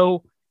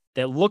shadow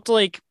that looked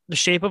like the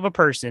shape of a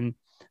person,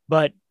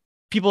 but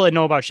people that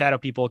know about shadow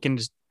people can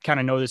just kind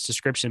of know this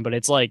description. But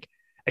it's like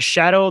a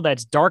shadow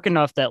that's dark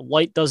enough that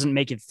light doesn't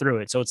make it through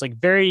it. So it's like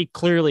very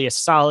clearly a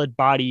solid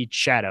bodied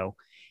shadow.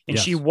 And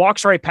she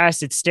walks right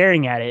past it,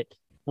 staring at it,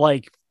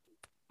 like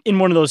in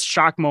one of those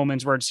shock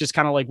moments where it's just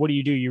kind of like, what do?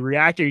 You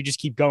react or you just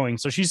keep going?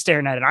 So she's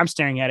staring at it. I'm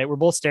staring at it. We're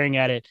both staring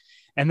at it.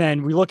 And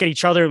then we look at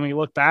each other and we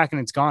look back and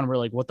it's gone. We're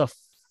like, what the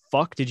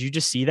fuck? Did you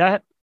just see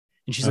that?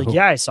 And she's like,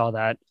 yeah, I saw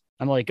that.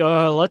 I'm like,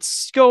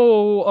 let's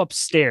go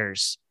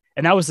upstairs.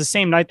 And that was the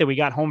same night that we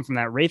got home from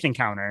that wraith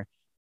encounter.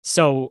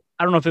 So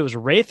I don't know if it was a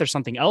wraith or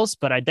something else,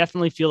 but I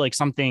definitely feel like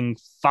something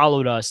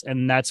followed us,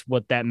 and that's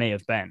what that may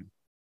have been.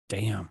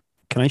 Damn.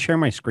 Can I share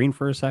my screen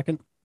for a second?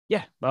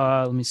 Yeah.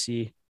 Let me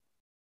see.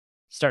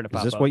 Start to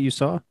pop up. Is this what you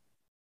saw?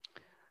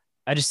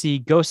 I just see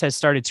Ghost has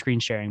started screen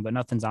sharing, but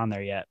nothing's on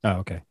there yet. Oh,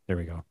 okay. There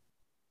we go.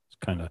 It's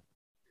kind of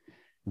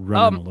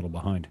running a little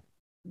behind.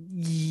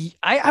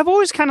 I've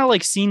always kind of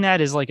like seen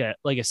that as like a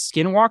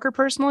skinwalker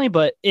personally,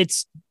 but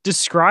it's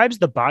describes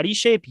the body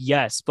shape,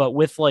 yes, but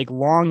with like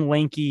long,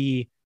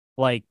 lanky,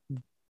 like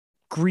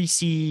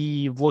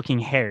greasy looking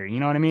hair.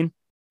 You know what I mean?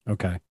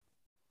 Okay.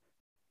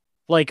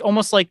 Like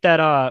almost like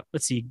that.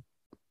 Let's see,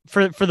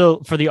 for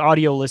the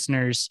audio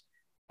listeners,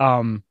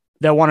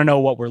 that want to know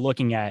what we're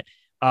looking at.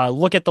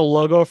 Look at the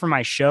logo for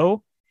my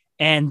show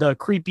and the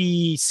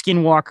creepy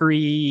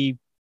skinwalkery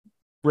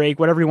rake,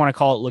 whatever you want to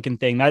call it, looking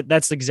thing.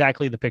 That's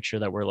exactly the picture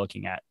that we're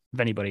looking at. If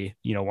anybody,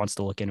 wants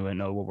to look into it and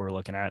know what we're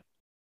looking at.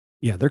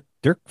 Yeah,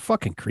 they're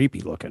fucking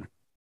creepy looking.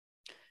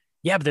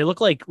 Yeah, but they look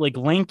like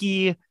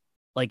lanky,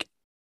 like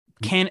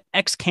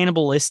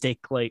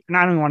cannibalistic, like, and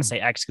I don't even want to say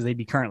ex because they'd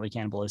be currently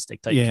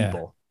cannibalistic type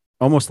people.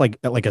 Almost like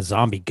a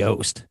zombie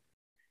ghost.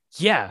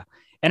 Yeah.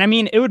 And I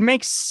mean, it would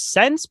make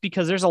sense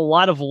because there's a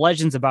lot of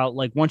legends about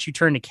like once you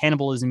turn to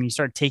cannibalism, you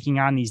start taking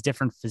on these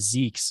different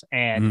physiques.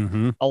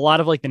 And a lot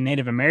of like the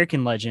Native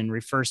American legend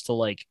refers to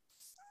like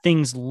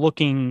things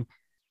looking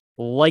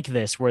like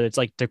this, where it's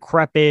like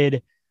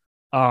decrepit,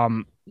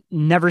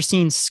 never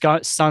seen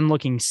sun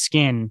looking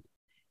skin,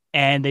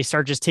 and they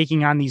start just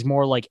taking on these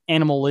more like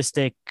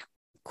animalistic,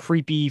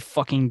 creepy,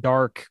 fucking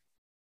dark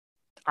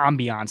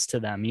ambiance to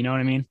them. You know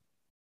what I mean?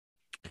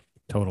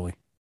 Totally.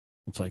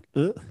 It's like,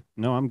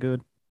 no, I'm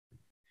good.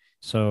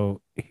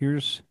 So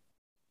here's,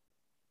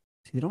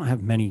 see, they don't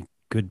have many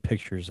good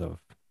pictures of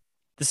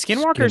the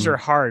skinwalkers skin. are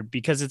hard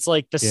because it's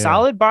like the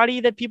solid body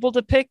that people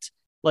depict.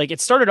 Like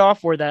it started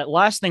off where that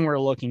last thing we're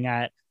looking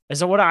at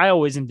is what I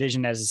always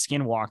envisioned as a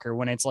skinwalker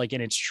when it's like in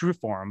its true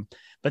form.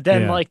 But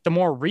then like the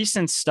more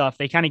recent stuff,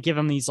 they kind of give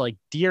them these like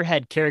deer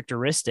head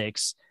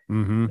characteristics.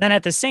 Mm-hmm. Then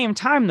at the same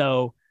time,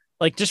 though,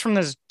 like just from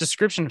this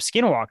description of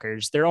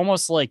skinwalkers, they're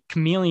almost like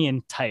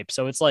chameleon type.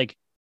 So it's like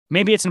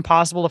maybe it's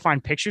impossible to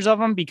find pictures of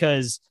them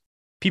because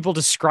people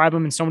describe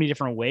them in so many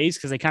different ways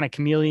because they kind of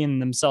chameleon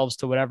themselves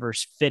to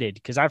whatever's fitted.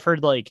 Because I've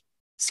heard like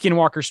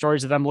skinwalker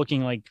stories of them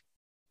looking like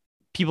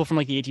people from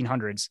like the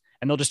 1800s,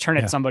 and they'll just turn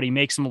at somebody,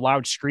 make some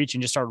loud screech,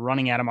 and just start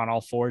running at them on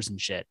all fours and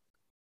shit.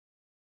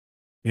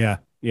 Yeah,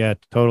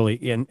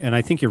 totally. And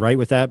I think you're right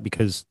with that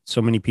because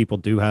so many people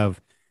do have,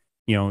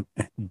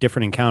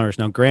 different encounters.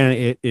 Now,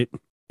 granted, it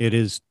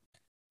is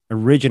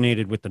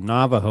originated with the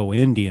Navajo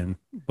Indian,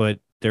 but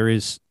there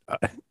is.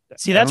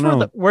 See, that's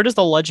where does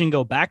the legend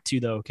go back to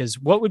though? Because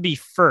what would be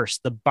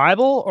first, the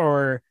Bible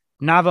or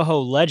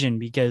Navajo legend?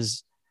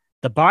 Because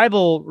the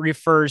Bible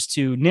refers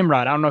to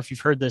Nimrod. I don't know if you've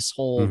heard this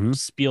whole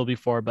spiel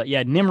before, but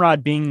yeah,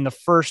 Nimrod being the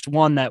first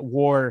one that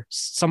wore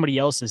somebody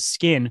else's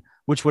skin,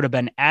 which would have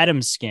been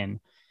Adam's skin.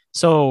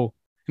 So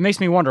it makes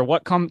me wonder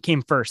what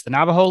came first, the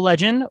Navajo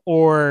legend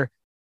or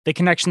the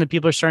connection that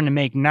people are starting to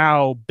make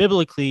now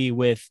biblically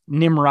with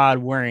Nimrod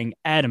wearing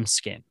Adam's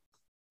skin.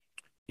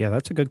 Yeah,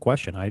 that's a good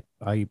question.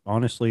 I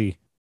honestly,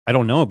 I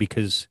don't know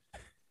because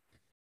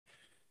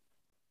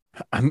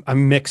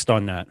I'm mixed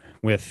on that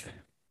with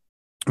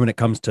when it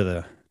comes to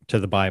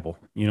the Bible.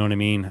 You know what I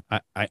mean?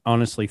 I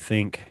honestly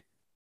think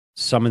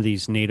some of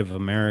these Native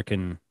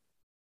American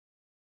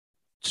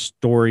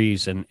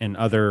stories and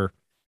other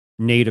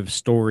Native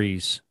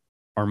stories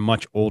are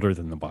much older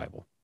than the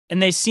Bible. And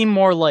they seem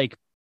more like,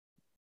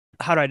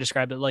 how do I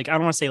describe it? Like, I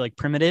don't want to say like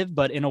primitive,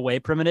 but in a way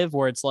primitive,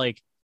 where it's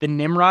like the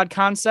Nimrod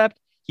concept.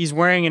 He's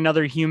wearing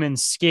another human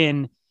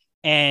skin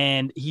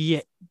and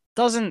he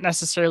doesn't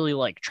necessarily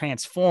like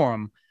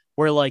transform,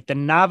 where like the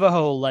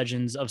Navajo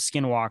legends of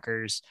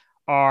skinwalkers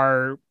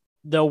are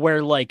they'll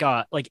wear like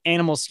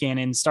animal skin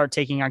and start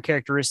taking on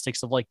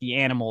characteristics of like the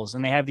animals.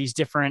 And they have these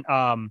different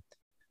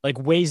like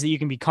ways that you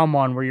can become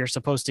one where you're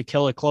supposed to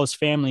kill a close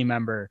family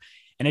member.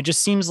 And it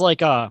just seems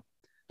like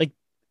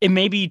it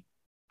may be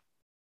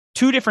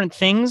two different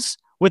things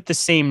with the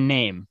same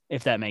name,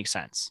 if that makes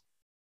sense.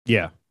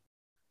 Yeah.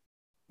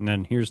 And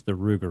then here's the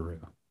Rougarou.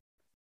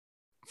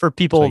 For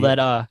people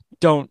that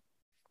don't,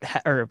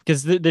 or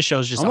because this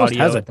show's just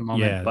audio at the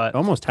moment. Yeah, but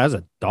almost has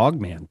a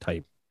Dogman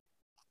type.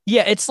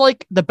 Yeah, it's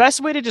like the best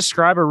way to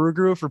describe a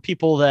Rougarou for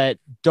people that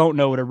don't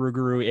know what a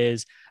Rougarou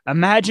is.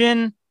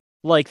 Imagine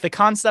like the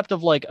concept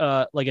of like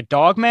a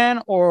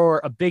Dogman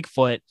or a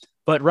Bigfoot,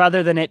 but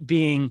rather than it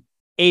being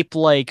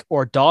ape-like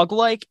or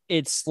dog-like,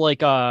 it's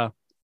like a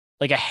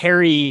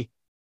hairy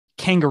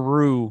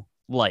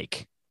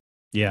kangaroo-like.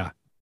 Yeah,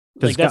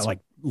 because it's got like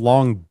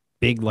long,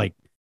 big, like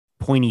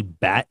pointy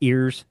bat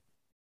ears.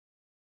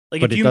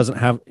 Like, but it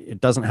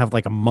doesn't have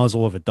like a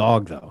muzzle of a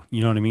dog, though.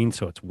 You know what I mean?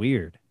 So it's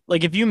weird.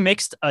 Like if you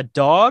mixed a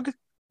dog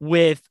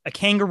with a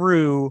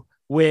kangaroo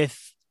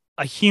with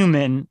a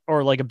human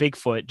or like a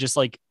Bigfoot, just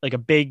like a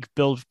big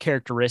build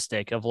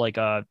characteristic of like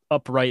a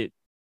upright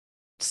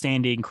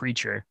standing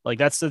creature. Like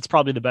that's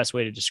probably the best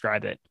way to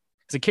describe it.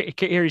 Because it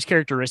carries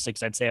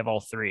characteristics, I'd say, of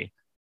all three.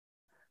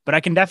 But I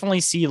can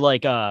definitely see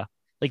like the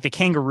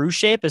kangaroo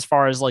shape as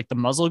far as like the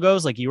muzzle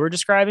goes, like you were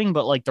describing,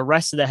 but like the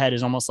rest of the head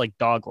is almost like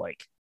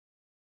dog-like.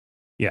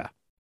 Yeah.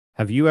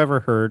 Have you ever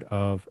heard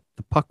of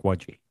the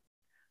Pukwudgie?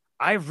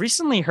 I've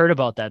recently heard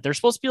about that. They're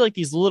supposed to be like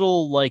these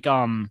little like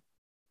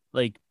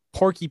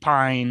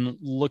porcupine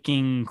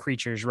looking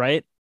creatures,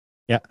 right?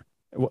 Yeah.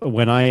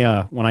 When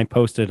I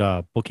posted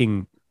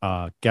booking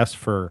guests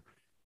for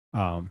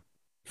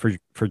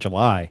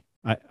July,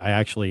 I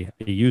actually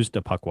used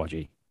a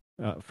Pukwudgie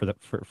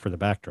for the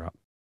backdrop.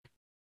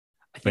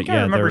 I think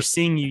I remember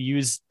seeing you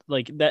use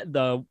like that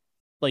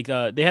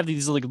they have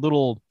these like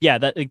little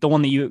that like the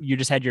one that you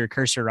just had your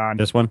cursor on.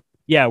 This one?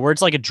 Yeah, where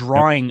it's like a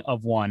drawing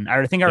of one.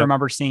 I think I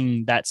remember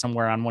seeing that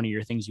somewhere on one of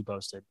your things you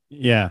posted.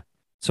 Yeah.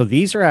 So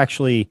these are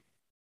actually,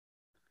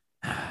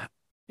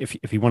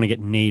 if you want to get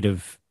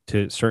native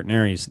to certain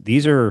areas,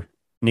 these are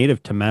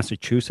native to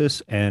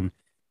Massachusetts and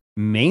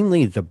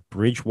mainly the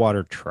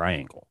Bridgewater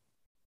Triangle.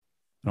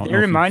 They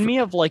remind me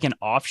of like an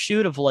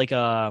offshoot of like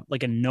a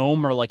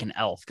gnome or like an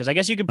elf. Because I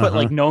guess you could put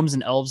like gnomes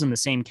and elves in the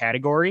same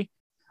category.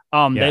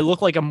 They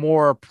look like a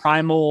more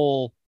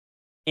primal,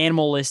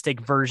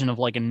 animalistic version of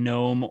like a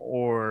gnome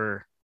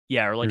or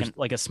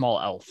like a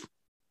small elf.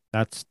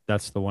 That's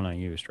the one I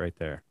used right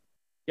there.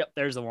 Yep,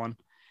 there's the one.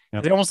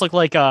 Yep. They almost look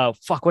like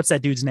what's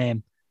that dude's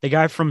name? The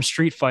guy from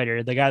Street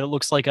Fighter, the guy that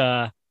looks like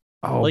a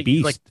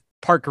Beast. like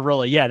Park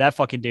Gorilla. Yeah, that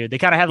fucking dude. They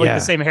kind of have like Yeah.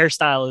 the same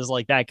hairstyle as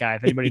like that guy.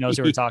 If anybody knows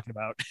who we're talking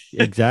about.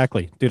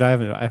 Exactly, dude. I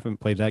haven't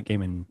played that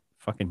game in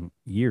fucking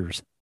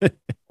years.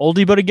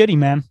 Oldie but a goodie,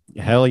 man.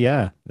 Hell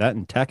yeah, that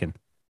and Tekken.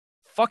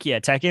 Fuck yeah,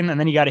 Tekken. And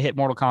then you got to hit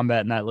Mortal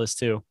Kombat in that list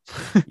too.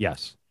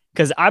 Yes,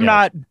 Because I'm Yeah.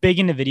 not big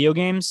into video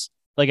games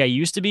like I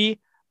used to be.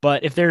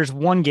 But if there's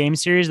one game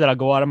series that I'll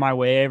go out of my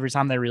way every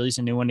time they release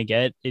a new one to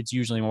get, it's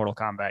usually Mortal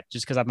Kombat.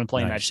 Just because I've been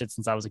playing that Nice. shit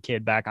since I was a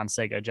kid back on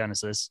Sega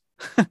Genesis.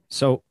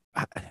 So,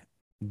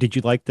 did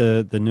you like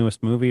the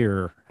newest movie,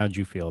 or how'd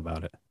you feel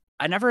about it?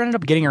 I never ended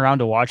up getting around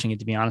to watching it,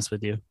 to be honest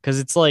with you, because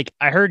it's like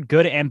I heard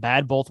good and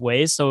bad both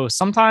ways. So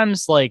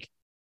sometimes, like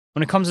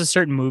when it comes to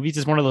certain movies,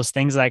 it's one of those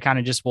things that I kind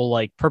of just will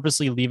like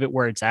purposely leave it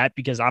where it's at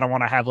because I don't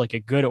want to have like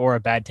a good or a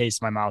bad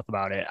taste in my mouth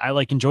about it. I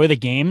like enjoy the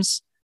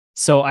games,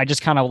 so I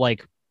just kind of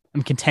like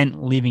I'm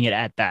content leaving it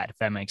at that, if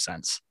that makes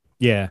sense.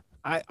 Yeah,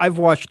 I've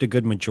watched a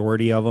good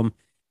majority of them.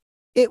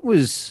 It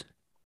was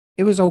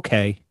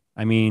okay.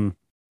 I mean,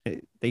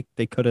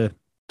 they could have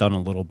done a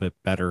little bit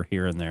better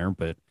here and there,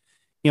 but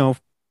you know,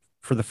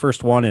 for the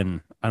first one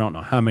in I don't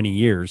know how many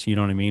years, you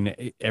know what I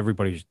mean?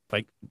 Everybody's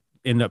like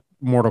in the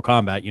Mortal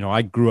Kombat, you know,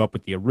 I grew up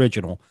with the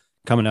original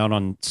coming out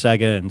on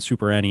Sega and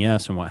Super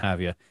NES and what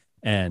have you.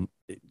 And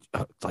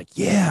it's like,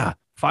 yeah,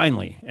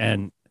 finally.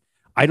 And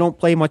I don't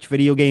play much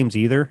video games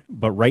either,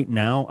 but right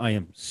now I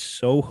am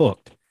so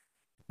hooked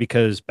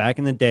because back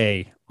in the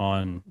day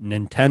on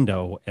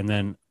Nintendo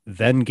and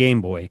then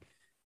Game Boy,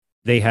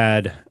 they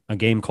had a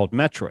game called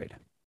Metroid.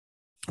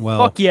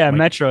 Well, Fuck yeah,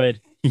 Metroid.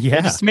 Yeah.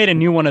 They just made a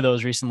new one of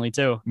those recently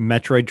too.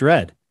 Metroid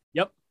Dread.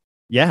 Yep.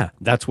 Yeah,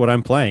 that's what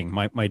I'm playing.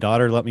 My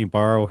daughter let me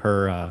borrow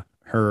her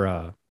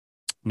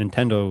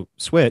Nintendo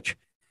Switch,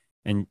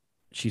 and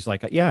she's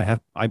like, "Yeah,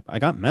 I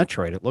got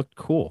Metroid. It looked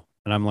cool."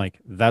 And I'm like,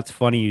 "That's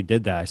funny you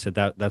did that." I said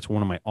that's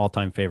one of my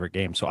all-time favorite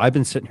games. So I've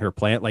been sitting here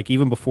playing like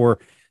even before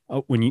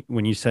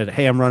when you said,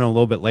 "Hey, I'm running a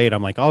little bit late,"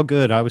 I'm like, "All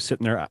good." I was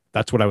sitting there.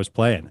 That's what I was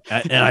playing,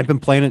 and I've been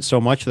playing it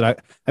so much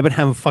that I've been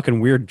having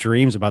fucking weird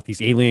dreams about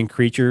these alien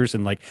creatures,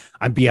 and like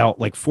I'd be out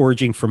like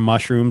foraging for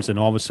mushrooms, and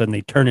all of a sudden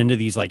they turn into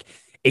these like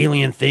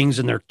alien things,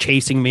 and they're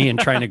chasing me and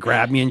trying to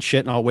grab me and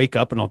shit. And I'll wake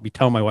up and I'll be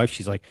telling my wife,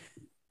 she's like,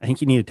 "I think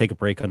you need to take a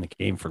break on the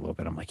game for a little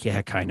bit." I'm like,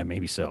 "Yeah, kind of,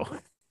 maybe so."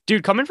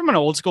 Dude, coming from an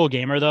old school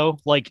gamer though,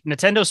 like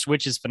Nintendo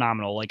Switch is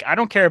phenomenal. Like I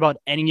don't care about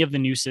any of the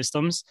new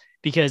systems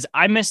because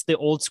I miss the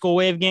old school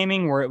way of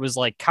gaming where it was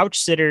like couch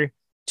sitter,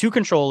 2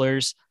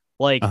 controllers,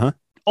 like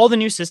all the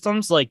new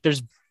systems. Like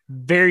there's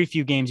very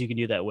few games you can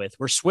do that with.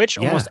 Where Switch,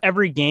 almost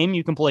every game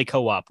you can play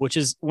co-op, which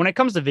is when it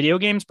comes to video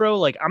games, bro,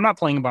 like I'm not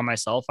playing by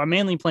myself. I'm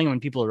mainly playing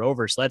when people are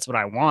over. So that's what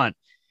I want.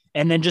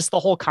 And then just the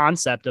whole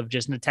concept of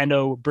just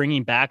Nintendo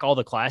bringing back all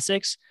the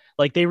classics.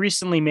 Like they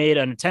recently made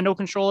a Nintendo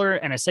controller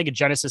and a Sega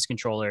Genesis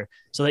controller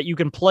so that you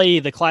can play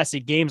the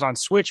classic games on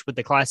Switch with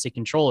the classic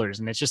controllers.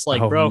 And it's just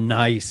like, bro,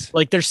 nice.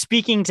 Like they're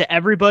speaking to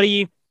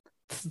everybody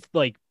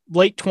like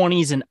late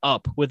 20s and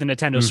up with a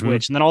Nintendo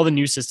Switch. And then all the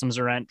new systems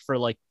are meant for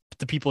like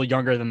the people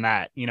younger than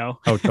that, you know?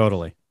 Oh,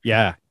 totally.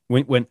 Yeah.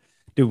 When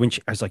I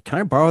was like, "Can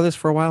I borrow this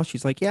for a while?"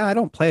 She's like, "Yeah, I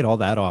don't play it all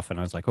that often."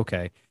 I was like,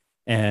 "Okay."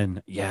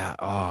 And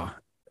yeah,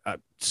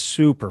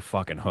 super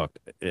fucking hooked.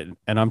 And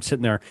I'm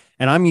sitting there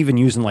and I'm even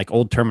using like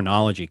old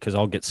terminology because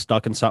I'll get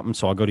stuck in something.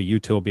 So I'll go to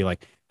YouTube, I'll be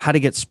like, "How to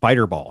get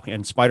spider ball."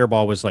 And spider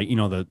ball was like, you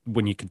know,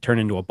 when you could turn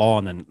into a ball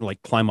and then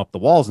like climb up the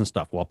walls and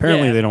stuff. Well,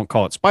 apparently they don't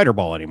call it spider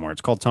ball anymore.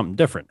 It's called something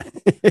different.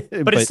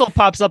 but it still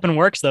pops up and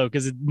works though,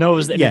 because it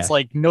knows that Yeah. it's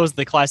like knows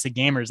the classic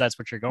gamers. That's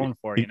what you're going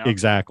for, you know?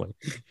 Exactly.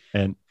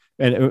 And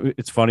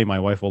it's funny. My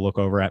wife will look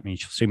over at me.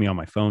 She'll see me on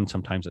my phone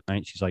sometimes at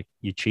night. She's like,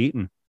 "You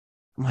cheating?"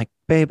 I'm like,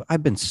 "Babe,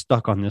 I've been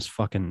stuck on this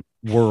fucking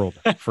world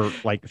for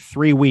like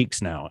 3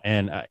 weeks now,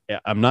 and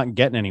I'm not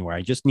getting anywhere.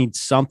 I just need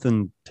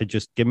something to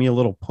just give me a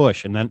little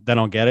push, and then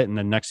I'll get it. And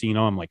then next thing you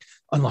know, I'm like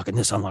unlocking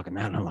this, unlocking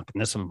that, unlocking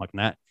this, unlocking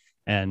that.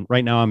 And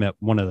right now,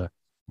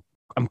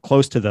 I'm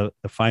close to the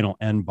final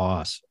end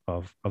boss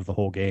of the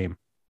whole game,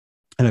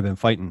 and I've been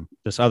fighting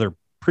this other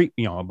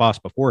a boss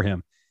before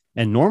him.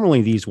 And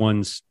normally these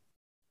ones,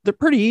 they're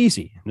pretty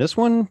easy. This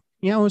one,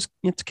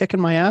 it's kicking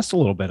my ass a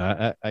little bit.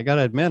 I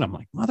gotta admit, I'm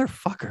like,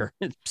 motherfucker,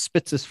 it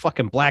spits this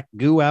fucking black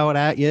goo out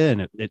at you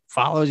and it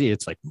follows you.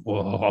 It's like,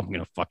 whoa, I'm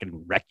gonna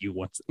fucking wreck you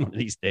one of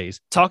these days.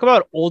 Talk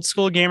about old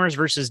school gamers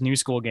versus new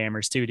school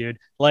gamers too, dude.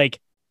 Like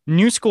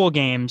new school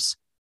games,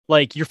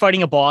 like you're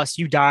fighting a boss,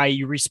 you die,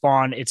 you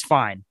respawn, it's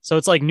fine. So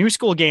it's like new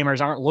school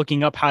gamers aren't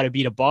looking up how to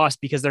beat a boss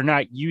because they're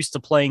not used to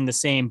playing the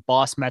same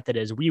boss method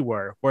as we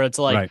were, where it's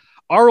like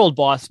our old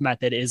boss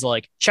method is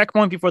like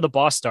checkpoint before the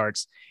boss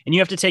starts, and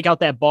you have to take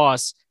out that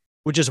boss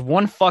with just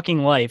one fucking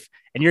life,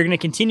 and you're going to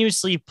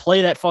continuously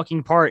play that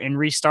fucking part and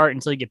restart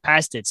until you get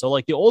past it. So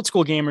like the old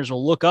school gamers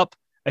will look up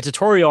a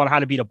tutorial on how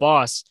to beat a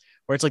boss,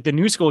 where it's like the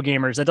new school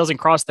gamers, that doesn't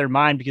cross their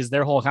mind because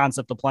their whole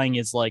concept of playing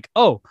is like,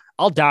 oh,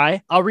 I'll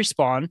die, I'll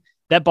respawn,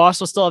 that boss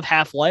will still have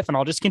half life, and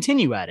I'll just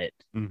continue at it.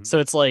 Mm-hmm. So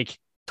it's like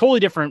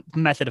totally different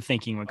method of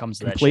thinking when it comes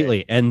to that completely.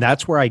 Shit. And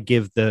that's where I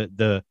give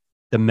the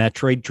the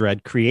Metroid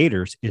Dread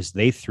creators is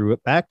they threw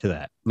it back to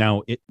that.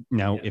 Now,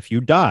 if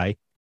you die,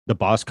 the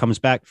boss comes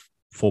back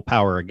full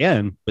power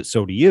again, but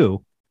so do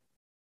you.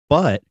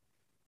 But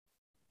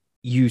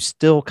you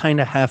still kind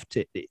of have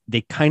to,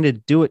 they kind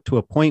of do it to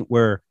a point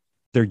where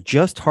they're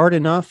just hard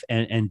enough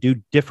and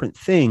do different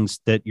things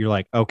that you're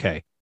like,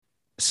 okay,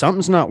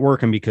 something's not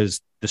working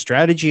because the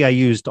strategy I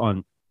used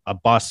on a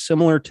boss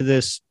similar to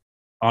this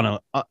on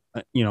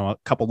a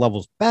couple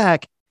levels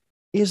back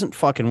isn't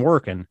fucking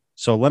working.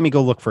 So let me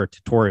go look for a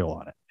tutorial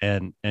on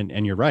it.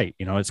 And you're right.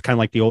 It's kind of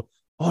like the old,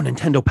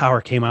 Nintendo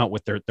Power came out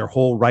with their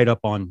whole write up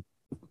on,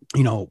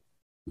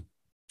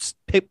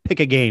 pick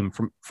a game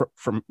from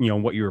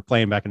what you were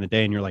playing back in the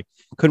day, and you're like,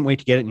 couldn't wait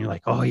to get it, and you're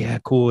like, oh yeah,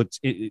 cool. It's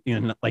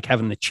like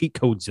having the cheat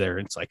codes there.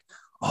 It's like,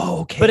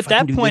 oh okay. But at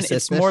that point,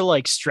 it's more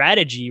like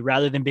strategy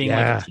rather than being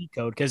like a cheat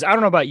code. Because I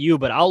don't know about you,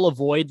 but I'll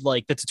avoid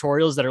like the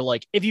tutorials that are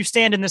like, if you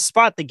stand in this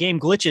spot, the game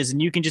glitches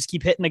and you can just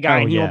keep hitting the guy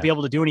and he won't be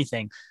able to do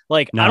anything.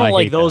 Like, no, I don't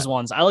like those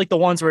ones. I like the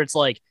ones where it's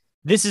like,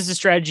 this is the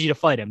strategy to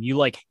fight him. You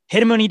like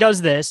hit him when he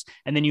does this,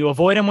 and then you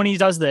avoid him when he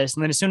does this,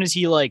 and then as soon as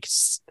he like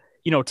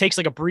takes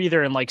like a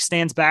breather and like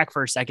stands back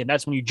for a second,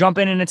 that's when you jump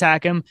in and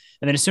attack him.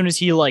 And then as soon as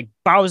he like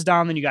bows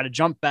down, then you got to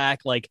jump back.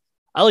 Like,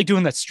 I like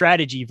doing that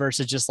strategy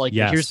versus just like,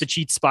 here's the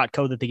cheat spot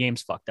code that the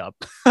game's fucked up.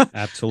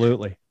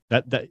 Absolutely.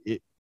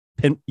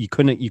 You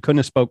couldn't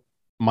have spoke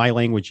my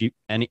language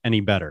any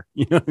better.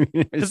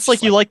 It's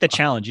like, you like the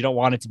challenge. You don't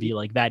want it to be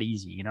like that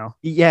easy,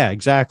 Yeah,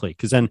 exactly.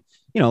 Cause then,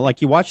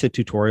 like you watch the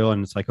tutorial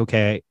and it's like,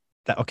 okay,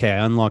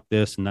 I unlock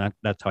this and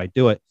that's how I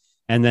do it.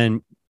 And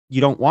then you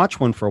don't watch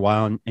one for a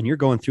while and you're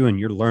going through and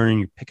you're learning,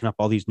 you're picking up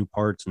all these new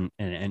parts and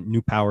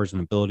new powers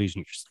and abilities. And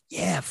you're just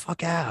like, yeah,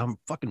 fuck yeah, I'm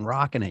fucking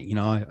rocking it.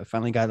 I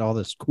finally got all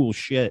this cool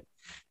shit.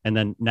 And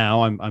then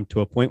now I'm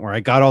to a point where I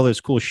got all this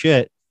cool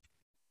shit,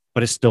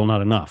 but it's still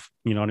not enough.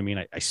 You know what I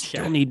mean? I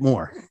still need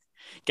more.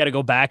 Got to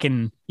go back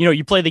and,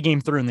 you play the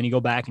game through and then you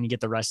go back and you get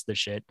the rest of the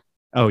shit.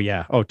 Oh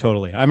yeah. Oh,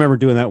 totally. I remember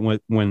doing that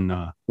when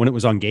it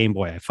was on Game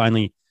Boy. I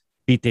finally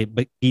beat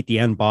the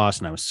end boss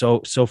and I was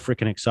so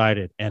freaking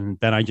excited. And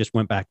then I just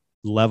went back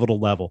level to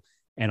level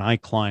and I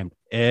climbed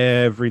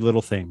every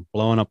little thing,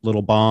 blowing up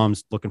little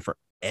bombs, looking for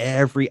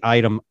every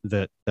item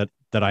that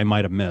I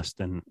might have missed.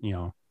 And,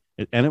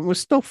 and it was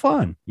still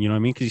fun, you know what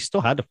I mean? Cause you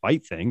still had to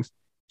fight things,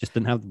 just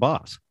didn't have the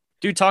boss.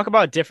 Dude, talk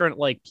about different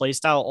like play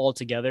style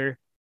altogether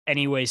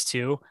anyways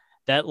too,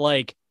 that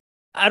like,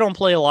 I don't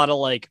play a lot of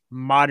like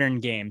modern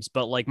games,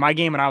 but like my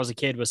game when I was a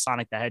kid was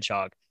Sonic the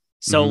Hedgehog.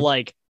 So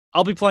like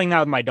I'll be playing that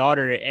with my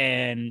daughter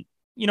and,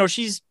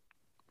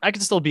 I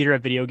can still beat her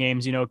at video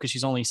games, because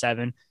she's only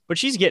 7, but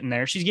she's getting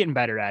there. She's getting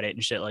better at it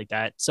and shit like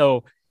that.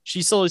 So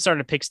she's slowly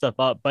starting to pick stuff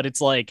up, but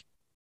it's like,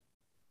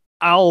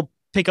 I'll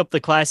pick up the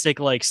classic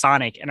like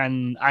Sonic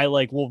and I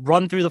like will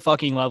run through the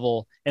fucking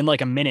level in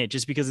like a minute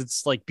just because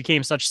it's like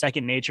became such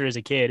second nature as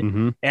a kid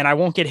and I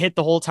won't get hit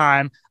the whole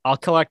time. I'll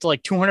collect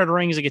like 200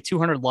 rings and get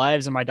 200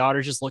 lives. And my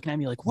daughter's just looking at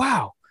me like,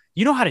 wow,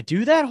 you know how to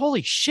do that?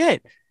 Holy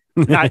shit.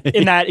 Not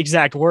in that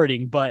exact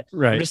wording, but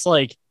I'm just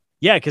like,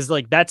 yeah. Cause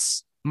like,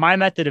 that's my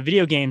method of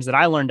video games that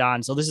I learned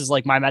on. So this is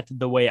like my method,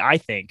 the way I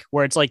think,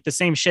 where it's like the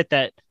same shit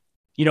that,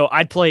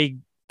 I'd play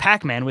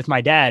Pac-Man with my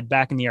dad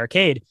back in the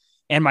arcade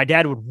and my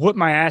dad would whoop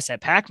my ass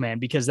at Pac-Man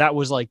because that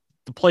was like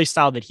the play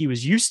style that he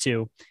was used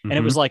to. And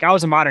it was like, I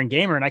was a modern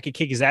gamer and I could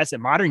kick his ass at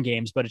modern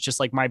games, but it's just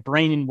like my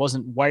brain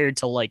wasn't wired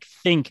to like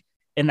think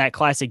in that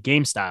classic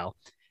game style.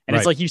 And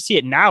it's like, you see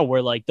it now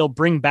where like, they'll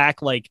bring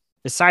back like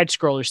the side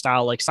scroller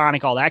style, like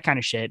Sonic, all that kind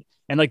of shit.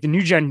 And like the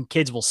new gen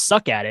kids will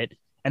suck at it.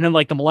 And then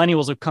like the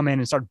millennials will come in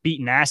and start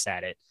beating ass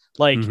at it.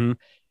 Like, and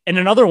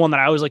another one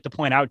that I always like to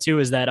point out too,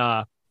 is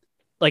that,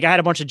 like I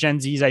had a bunch of Gen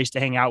Zs I used to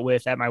hang out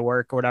with at my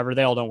work or whatever.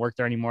 They all don't work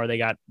there anymore. They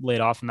got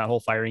laid off from that whole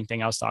firing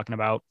thing I was talking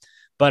about.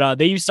 But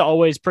they used to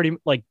always pretty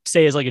like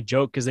say as like a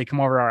joke, cause they come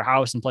over to our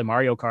house and play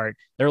Mario Kart.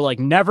 They're like,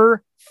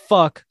 never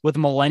fuck with a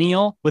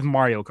millennial with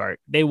Mario Kart.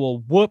 They will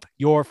whoop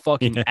your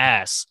fucking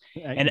ass.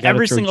 And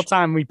every single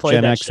time we play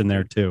Gen that X shit, in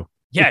there too.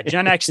 Yeah,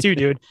 Gen X too,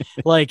 dude.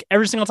 Like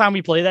every single time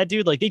we play that,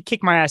 dude, like they'd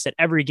kick my ass at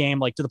every game,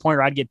 like to the point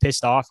where I'd get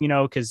pissed off,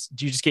 because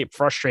you just get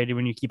frustrated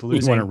when you keep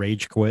losing. You want to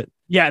rage quit.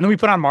 Yeah, and then we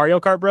put on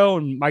Mario Kart, bro,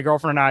 and my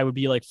girlfriend and I would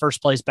be like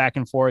first place back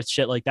and forth,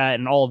 shit like that,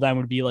 and all of them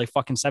would be like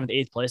fucking 7th,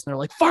 8th place, and they're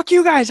like, "Fuck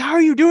you guys, how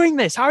are you doing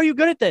this? How are you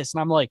good at this?"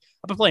 And I'm like,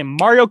 "I've been playing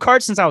Mario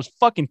Kart since I was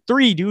fucking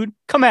 3, dude.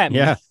 Come at me."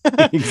 Yeah,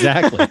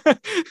 exactly.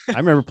 I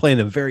remember playing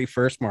the very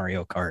first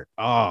Mario Kart.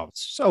 Oh,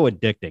 so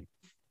addicting.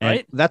 And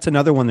right? That's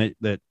another one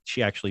that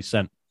she actually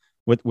sent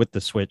with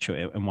the Switch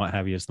and what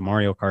have you, is the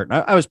Mario Kart. And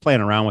I was playing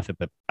around with it,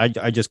 but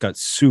I just got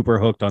super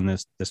hooked on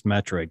this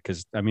Metroid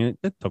because I mean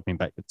it took me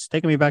back. It's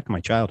taking me back to my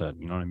childhood.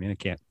 You know what I mean?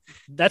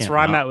 That's where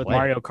I'm at with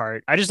Mario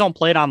Kart. I just don't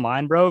play it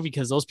online, bro,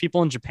 because those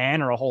people in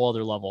Japan are a whole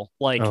other level.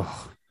 Like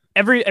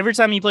every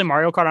time you play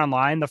Mario Kart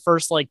online, the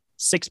first like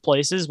 6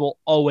 places will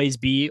always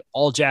be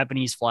all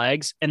Japanese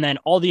flags, and then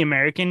all the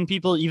American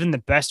people, even the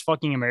best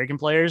fucking American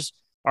players,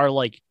 are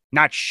like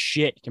not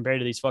shit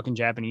compared to these fucking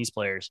Japanese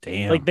players.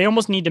 Damn. Like they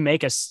almost need to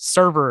make a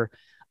server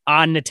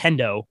on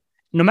Nintendo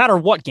no matter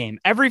what game,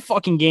 every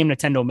fucking game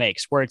Nintendo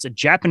makes, where it's a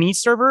Japanese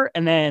server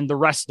and then the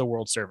rest of the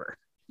world server.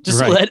 Just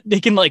so that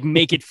they can like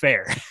make it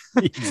fair.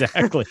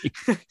 Exactly.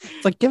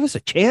 It's like, give us a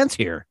chance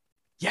here.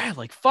 Yeah,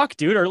 like fuck,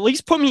 dude. Or at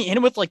least put me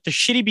in with like the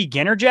shitty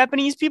beginner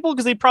Japanese people,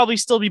 because they'd probably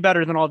still be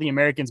better than all the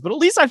Americans. But at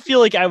least I feel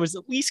like I was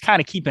at least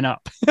kind of keeping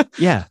up.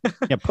 Yeah.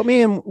 Put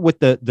me in with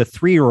the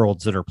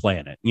 3-year-olds that are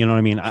playing it. You know what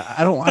I mean?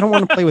 I don't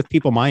want to play with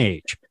people my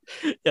age.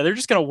 Yeah, they're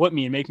just gonna whip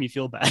me and make me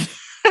feel bad.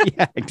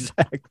 Yeah,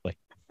 exactly.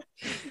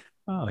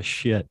 Oh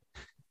shit.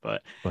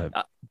 But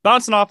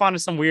bouncing off onto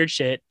some weird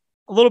shit,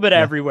 a little bit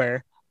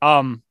everywhere.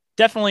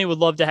 Definitely would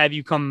love to have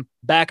you come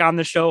back on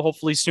the show,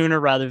 hopefully sooner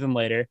rather than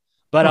later.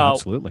 But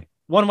absolutely.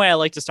 One way I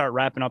like to start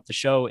wrapping up the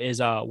show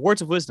is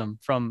words of wisdom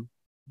from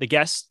the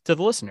guests to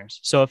the listeners.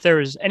 So if there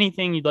is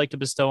anything you'd like to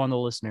bestow on the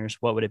listeners,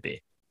 what would it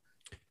be?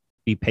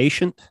 Be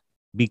patient,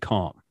 be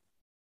calm.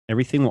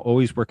 Everything will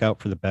always work out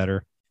for the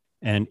better.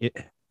 And it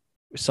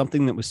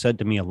something that was said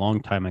to me a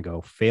long time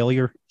ago: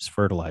 failure is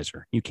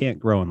fertilizer. You can't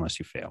grow unless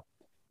you fail,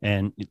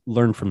 and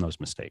learn from those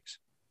mistakes.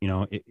 You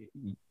know,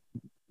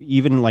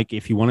 even like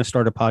if you want to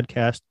start a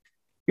podcast,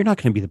 you're not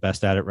going to be the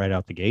best at it right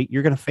out the gate.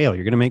 You're going to fail.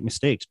 You're going to make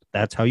mistakes. But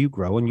that's how you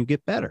grow and you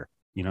get better.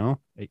 You know,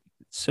 it's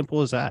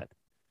simple as that.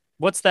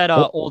 What's that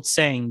old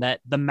saying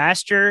that the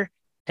master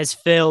has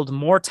failed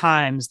more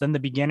times than the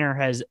beginner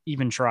has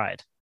even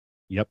tried?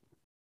 Yep.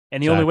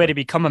 And the only way to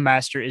become a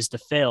master is to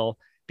fail,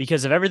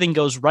 because if everything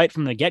goes right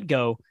from the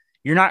get-go,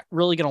 you're not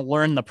really going to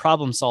learn the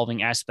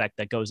problem-solving aspect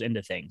that goes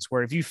into things.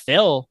 Where if you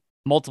fail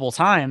multiple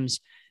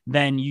times,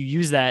 then you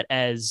use that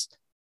as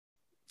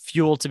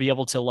fuel to be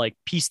able to like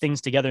piece things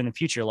together in the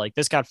future. Like,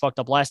 this got fucked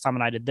up last time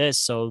and I did this.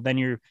 So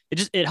then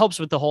it helps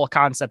with the whole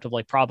concept of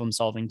like problem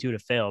solving too, to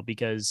fail,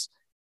 because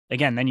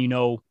again, then you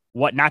know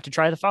what not to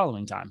try the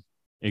following time.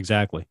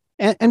 Exactly.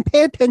 And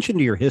pay attention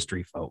to your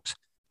history, folks.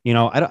 You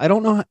know, I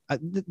don't know.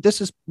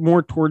 This is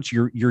more towards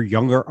your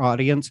younger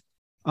audience.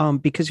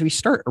 Because if you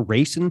start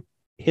erasing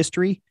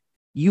history,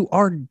 you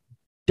are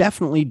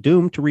definitely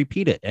doomed to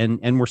repeat it.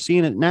 And we're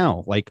seeing it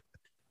now. Like,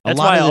 that's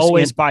why I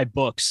always buy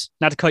books,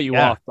 not to cut you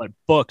off, but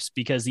books,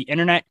 because the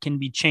internet can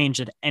be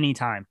changed at any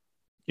time.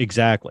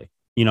 Exactly.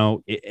 You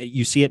know,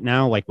 you see it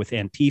now, like with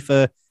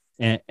Antifa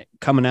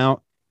coming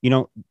out, you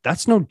know,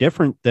 that's no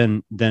different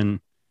than,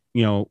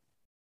 you know,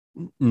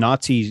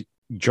 Nazi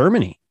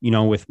Germany, you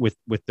know, with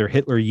their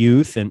Hitler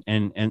Youth and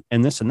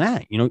this and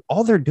that. You know,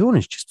 all they're doing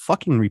is just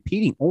fucking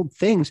repeating old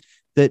things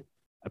that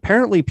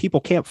apparently people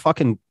can't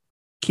fucking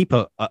keep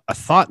a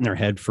thought in their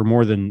head for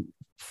more than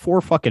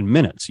 4 fucking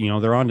minutes. You know,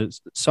 they're on to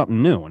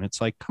something new, and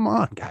it's like, come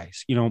on,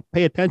 guys, you know,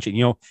 pay attention.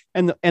 You know,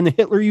 and the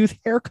Hitler Youth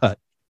haircut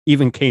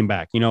even came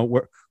back. You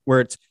know, where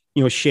it's,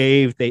 you know,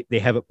 shaved, they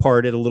have it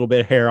parted, a little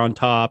bit of hair on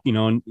top, you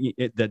know, and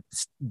that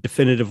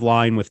definitive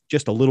line with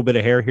just a little bit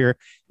of hair here.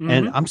 Mm-hmm.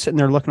 And I'm sitting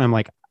there looking, I'm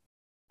like,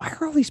 why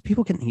are all these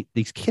people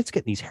these kids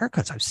getting these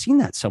haircuts? I've seen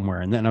that somewhere.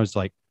 And then I was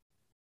like,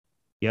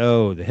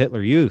 yo, the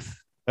Hitler Youth.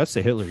 That's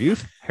the Hitler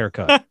Youth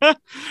haircut.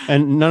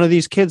 And none of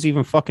these kids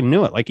even fucking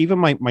knew it. Like, even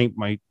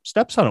my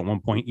stepson at one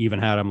point even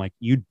had, I'm like,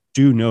 you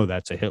do know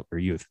that's a Hitler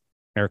Youth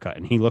haircut.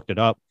 And he looked it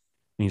up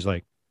and he's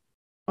like,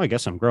 oh, I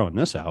guess I'm growing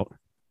this out.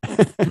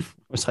 I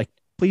was like,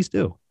 please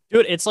do.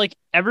 Dude, it's like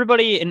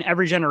everybody in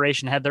every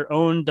generation had their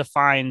own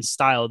defined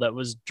style that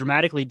was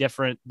dramatically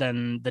different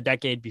than the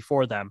decade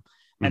before them.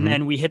 And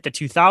then we hit the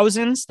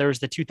 2000s. There was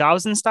the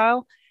 2000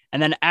 style.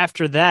 And then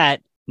after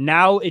that,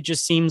 now it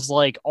just seems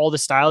like all the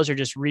styles are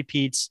just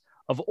repeats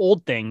of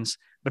old things,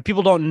 but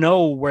people don't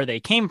know where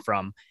they came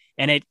from.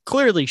 And it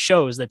clearly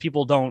shows that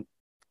people don't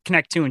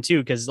connect 2 and 2,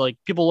 because like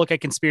people look at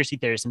conspiracy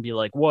theorists and be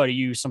like, what are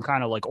you, some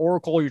kind of like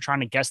oracle? You're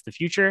trying to guess the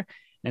future.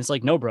 And it's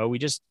like, no, bro, we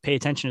just pay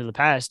attention to the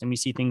past and we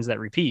see things that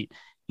repeat.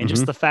 And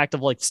just the fact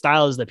of like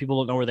styles that people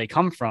don't know where they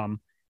come from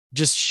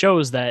just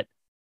shows that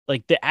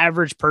like the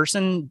average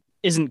person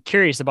isn't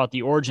curious about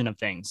the origin of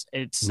things.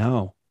 It's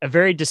a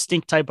very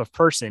distinct type of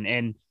person.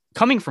 And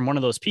coming from one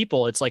of those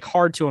people, it's like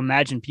hard to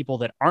imagine people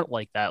that aren't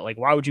like that. Like,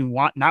 why would you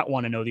not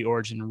want to know the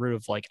origin and root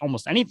of like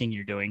almost anything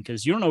you're doing?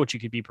 Because you don't know what you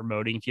could be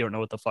promoting if you don't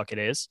know what the fuck it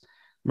is.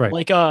 Right.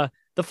 Like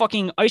the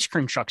fucking ice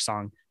cream truck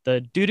song,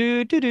 the do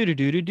do do do do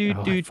do do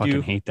do. I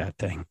fucking hate that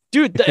thing,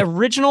 dude. The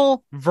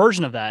original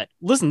version of that.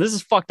 Listen, this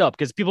is fucked up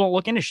because people don't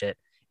look into shit.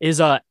 Is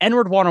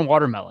N-word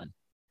watermelon.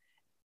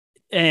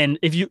 And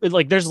if you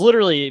like, there's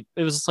literally,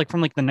 it was like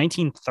from like the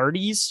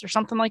 1930s or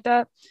something like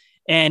that.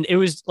 And it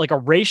was like a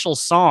racial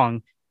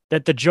song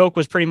that the joke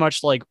was pretty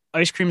much like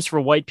ice cream's for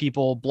white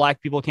people.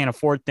 Black people can't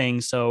afford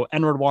things. So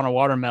N-word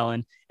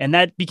watermelon. And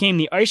that became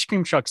the ice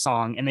cream truck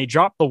song. And they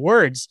dropped the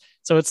words.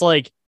 So it's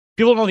like,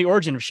 people don't know the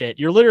origin of shit.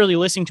 You're literally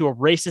listening to a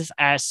racist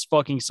ass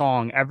fucking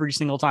song every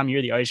single time you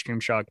hear the ice cream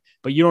truck,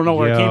 but you don't know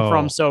where it came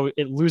from. So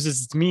it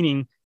loses its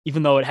meaning,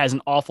 even though it has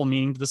an awful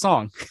meaning to the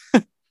song.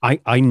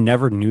 I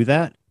never knew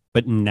that.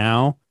 But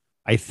now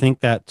I think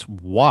that's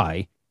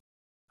why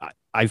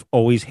I've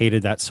always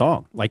hated that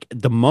song. Like,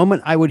 the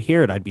moment I would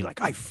hear it, I'd be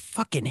like, I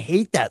fucking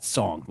hate that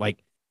song.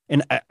 Like,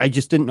 and I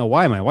just didn't know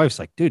why. My wife's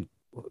like, dude,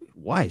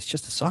 why? It's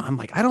just a song. I'm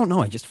like, I don't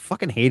know. I just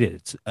fucking hate it.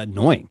 It's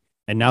annoying.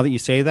 And now that you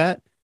say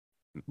that,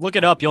 Look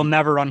it up. You'll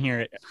never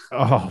unhear it.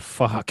 Oh,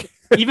 fuck.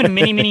 Even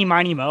Mini Mini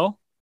Miny Mo,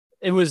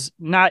 it was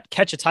not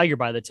catch a tiger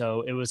by the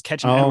toe. It was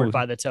catch an Edward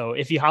by the toe.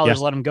 If he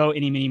hollers, let him go.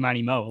 Any Mini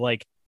Miny Mo.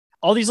 Like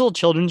all these little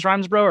children's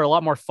rhymes, bro, are a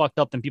lot more fucked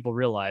up than people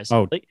realize.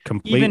 Oh, like,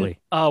 completely. Even,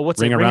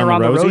 Ring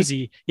Around the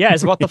Rosie? Yeah,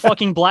 it's about the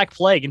fucking Black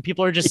Plague, and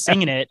people are just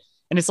singing it.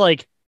 And it's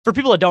like, for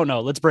people that don't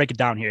know, let's break it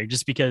down here,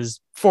 just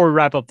because before we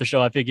wrap up the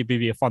show, I think it'd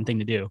be a fun thing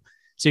to do.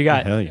 So you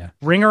got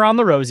Ring Around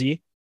the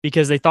Rosie,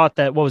 because they thought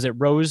that, what was it,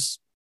 rose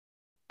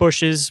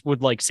bushes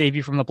would like save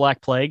you from the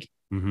Black Plague.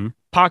 Mm-hmm.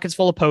 Pockets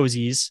full of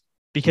posies,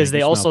 because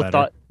they also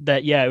thought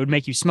that, it would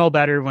make you smell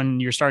better when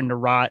you're starting to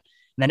rot.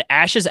 And then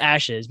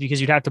ashes, because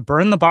you'd have to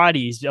burn the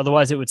bodies,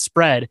 otherwise it would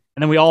spread.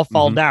 And then we all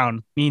fall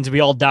down, means we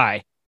all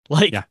die.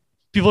 Like,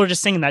 people are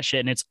just singing that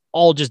shit, and it's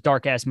all just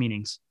dark ass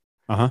meanings.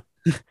 Oh,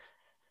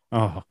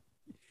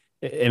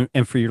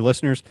 and for your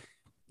listeners,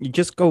 you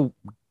just go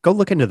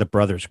look into the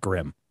Brothers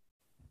Grimm.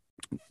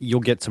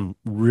 You'll get some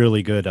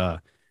really good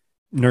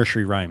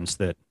nursery rhymes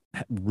that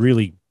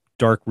really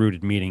dark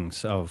rooted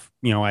meanings of,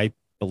 I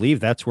believe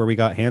that's where we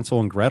got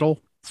Hansel and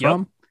Gretel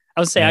from.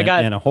 I would say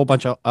and a whole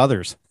bunch of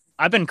others.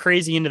 I've been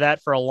crazy into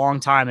that for a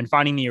long time and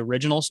finding the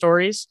original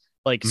stories.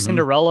 Like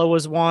Cinderella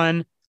was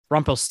one,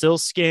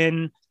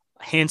 Rumpelstiltskin,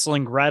 Hansel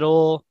and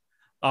Gretel.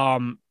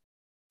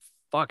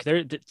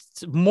 There's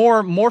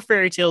more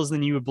fairy tales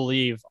than you would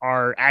believe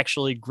are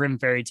actually Grimm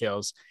fairy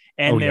tales.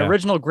 And the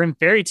original Grimm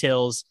fairy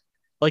tales,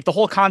 like the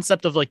whole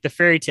concept of like the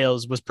fairy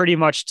tales was pretty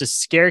much to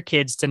scare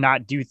kids to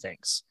not do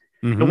things.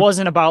 It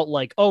wasn't about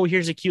like, oh,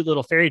 here's a cute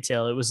little fairy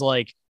tale. It was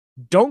like,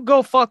 don't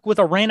go fuck with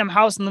a random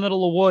house in the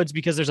middle of the woods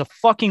because there's a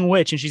fucking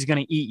witch and she's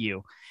going to eat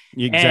you.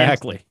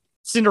 Exactly. And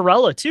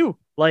Cinderella too.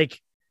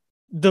 Like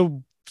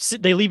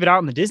they leave it out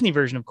in the Disney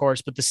version, of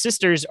course, but the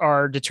sisters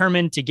are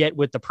determined to get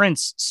with the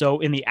prince. So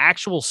in the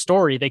actual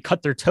story, they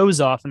cut their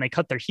toes off and they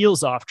cut their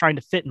heels off trying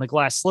to fit in the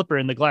glass slipper,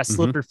 and the glass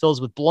slipper fills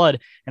with blood.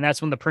 And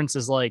that's when the prince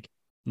is like,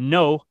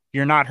 no,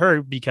 you're not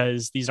her,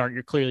 because these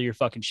aren't clearly your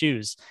fucking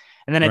shoes.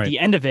 And then at the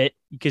end of it,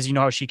 because you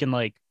know how she can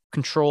like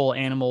control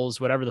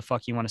animals, whatever the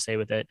fuck you want to say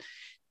with it,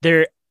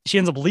 she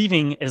ends up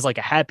leaving as like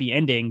a happy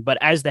ending. But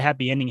as the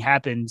happy ending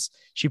happens,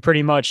 she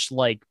pretty much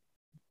like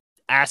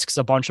asks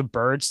a bunch of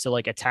birds to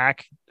like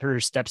attack her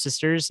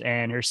stepsisters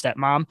and her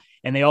stepmom,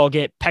 and they all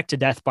get pecked to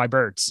death by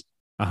birds.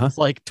 It's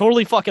like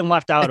totally fucking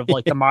left out of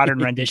like the modern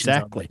renditions.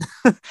 Exactly.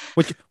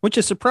 which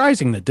is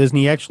surprising that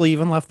Disney actually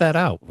even left that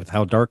out with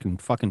how dark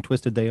and fucking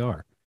twisted they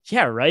are.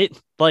 Yeah, right.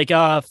 Like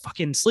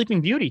fucking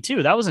Sleeping Beauty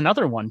too. That was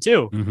another one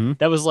too.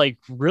 That was like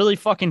really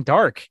fucking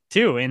dark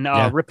too. And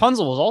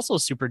Rapunzel was also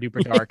super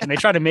duper dark. And they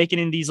try to make it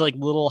in these like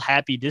little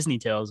happy Disney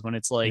tales when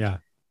it's like,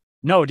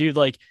 no, dude,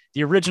 like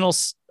the original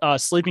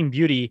Sleeping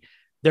Beauty,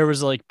 there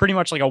was like pretty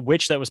much like a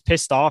witch that was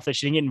pissed off that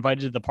she didn't get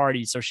invited to the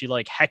party. So she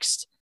like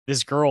hexed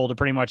this girl to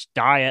pretty much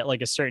die at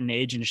like a certain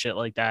age and shit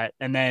like that.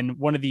 And then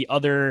one of the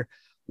other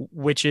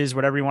witches,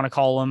 whatever you want to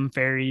call them,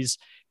 fairies,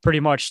 pretty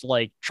much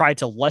like tried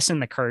to lessen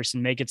the curse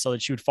and make it so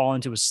that she would fall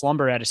into a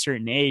slumber at a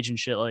certain age and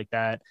shit like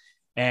that.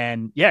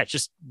 And yeah, it's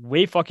just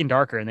way fucking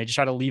darker. And they just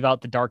try to leave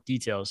out the dark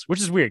details,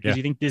 which is weird because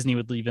you think Disney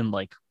would leave in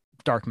like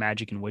dark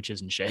magic and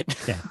witches and shit.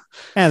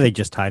 And they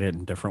just hide it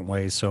in different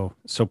ways so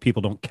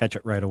people don't catch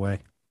it right away.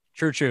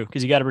 True.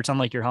 Because you got to pretend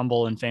like you're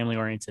humble and family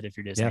oriented if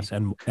you're Disney. Yes,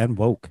 and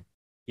woke.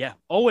 Yeah,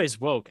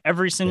 always woke.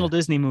 Every single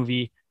Disney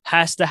movie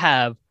has to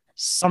have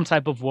some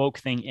type of woke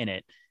thing in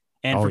it.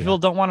 And for people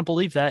who don't want to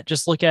believe that,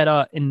 just look at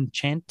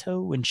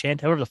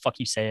Enchanto, however the fuck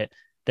you say it.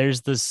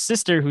 There's the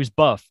sister who's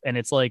buff, and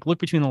it's like, look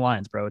between the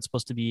lines, bro. It's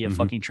supposed to be a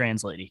fucking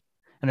trans lady.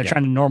 And they're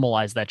trying to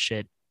normalize that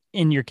shit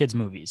in your kids'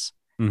 movies.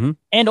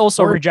 And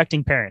also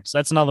rejecting parents.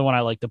 That's another one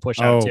I like to push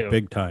out too.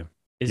 Big time.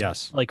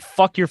 Like,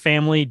 fuck your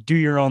family, do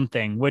your own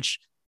thing, which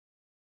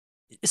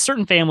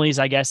certain families,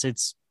 I guess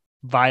it's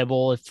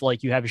viable if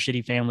like you have a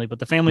shitty family, but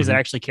the families that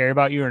actually care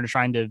about you and are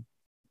trying to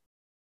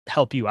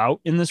help you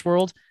out in this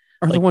world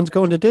are like, the ones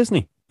going to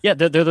Disney. Yeah,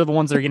 they're the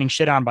ones that are getting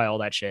shit on by all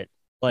that shit.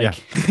 Like,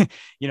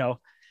 you know,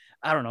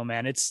 I don't know,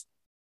 man. It's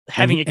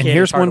having a kid. And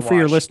here's one for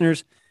your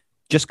listeners.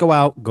 Just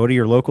go to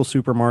your local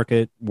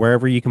supermarket,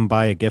 wherever you can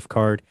buy a gift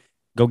card.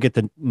 Go get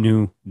the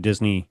new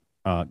Disney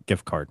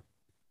gift card.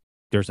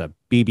 There's a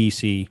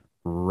BBC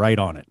right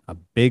on it. A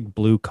big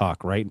blue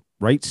cock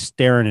right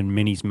staring in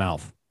Minnie's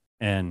mouth.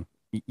 And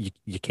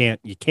you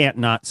can't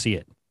not see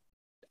it.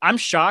 I'm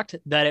shocked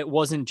that it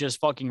wasn't just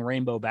fucking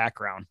rainbow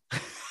background.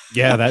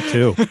 Yeah, that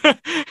too.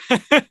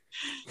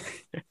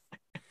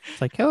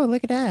 It's like, oh,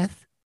 look at that.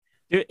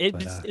 Dude,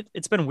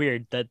 it's been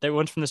weird that they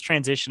went from this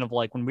transition of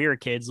like when we were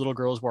kids, little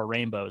girls wore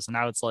rainbows, and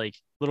now it's like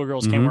little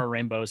girls can't wear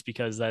rainbows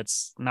because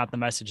that's not the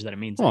message that it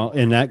means. Well,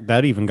 and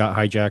that even got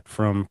hijacked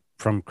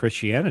from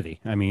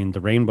Christianity. I mean,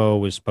 the rainbow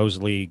was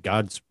supposedly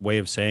God's way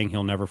of saying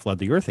he'll never flood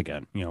the earth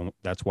again. You know,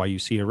 that's why you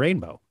see a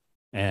rainbow.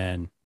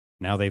 And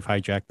now they've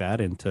hijacked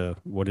that into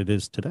what it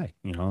is today.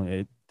 You know,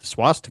 the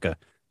swastika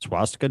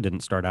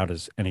didn't start out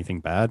as anything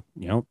bad.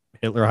 You know,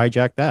 Hitler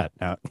hijacked that.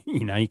 Now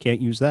you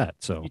can't use that.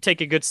 So you take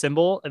a good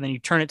symbol and then you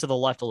turn it to the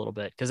left a little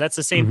bit, because that's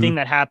the same thing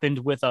that happened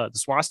with the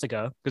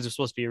swastika, because it's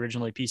supposed to be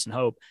originally peace and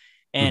hope.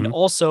 and Mhm.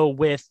 also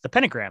with the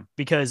pentagram,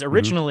 because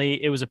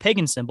originally it was a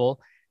pagan symbol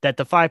that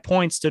the 5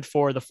 points stood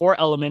for the 4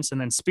 elements and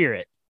then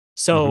spirit.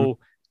 So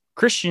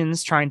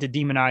Christians trying to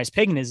demonize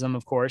paganism,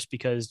 of course,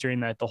 because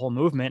during the whole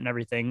movement and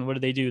everything, what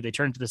do? They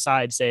turn to the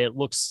side, say it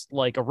looks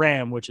like a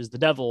ram, which is the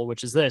devil,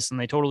 which is this, and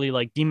they totally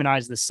like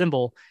demonize this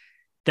symbol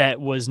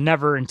that was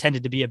never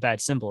intended to be a bad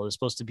symbol. It was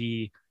supposed to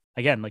be,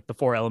 again, like the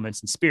 4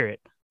 elements and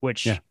spirit,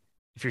 which Yeah.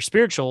 if you're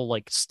spiritual,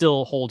 like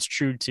still holds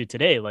true to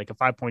today. Like a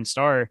 5-point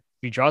star,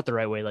 if you draw it the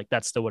right way, like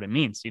that's still what it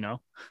means, you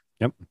know?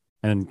 Yep.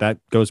 And that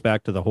goes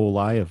back to the whole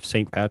lie of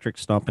St. Patrick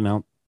stomping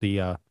out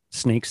the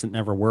snakes that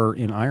never were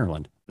in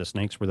Ireland. The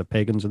snakes were the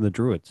pagans and the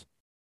druids.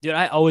 Dude,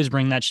 I always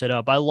bring that shit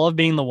up. I love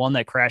being the one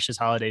that crashes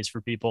holidays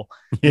for people.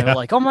 Yeah. They're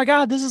like, oh my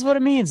God, this is what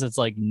it means. It's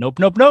like, nope,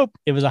 nope, nope.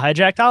 It was a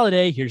hijacked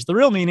holiday. Here's the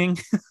real meaning.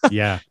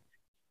 Yeah.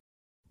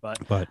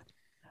 But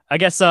I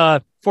guess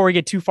before we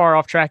get too far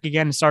off track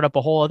again and start up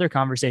a whole other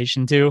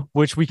conversation too,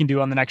 which we can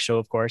do on the next show,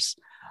 of course.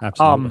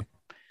 Absolutely.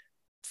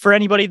 For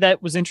anybody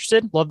that was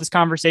interested, love this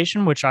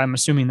conversation, which I'm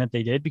assuming that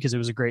they did because it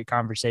was a great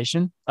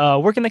conversation.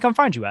 Where can they come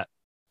find you at?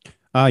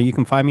 You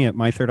can find me at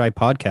My Third Eye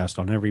Podcast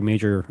on every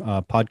major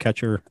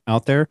podcatcher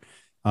out there.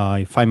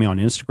 You find me on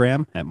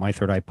Instagram at My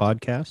Third Eye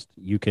Podcast.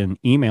 You can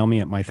email me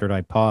at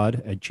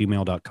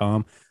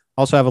mythirdeyepod@gmail.com.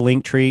 Also have a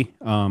link tree,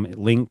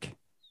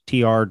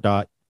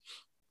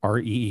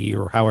 linktr.ree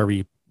or however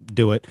you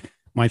do it.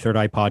 My Third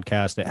Eye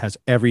Podcast. It has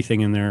everything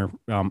in there.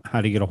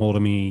 How to get a hold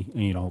of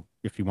me,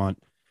 if you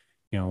want,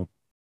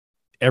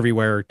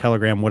 everywhere,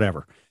 Telegram,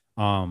 whatever.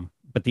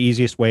 But the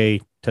easiest way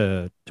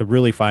to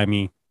really find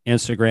me,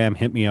 Instagram,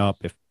 hit me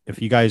up.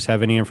 If you guys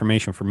have any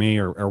information for me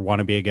or want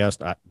to be a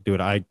guest,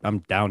 I'm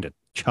down to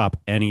chop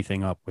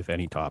anything up with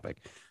any topic.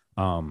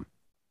 That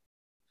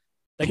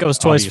goes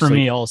twice for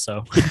me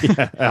also.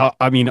 Yeah,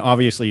 I mean,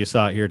 obviously you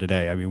saw it here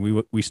today. I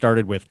mean, we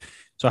started with,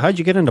 so how'd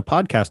you get into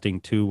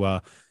podcasting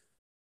to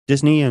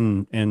Disney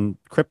and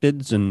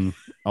cryptids and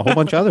a whole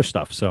bunch of other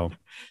stuff. So,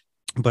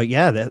 but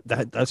yeah,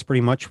 that's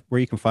pretty much where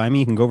you can find me.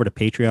 You can go over to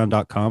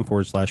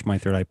patreon.com/My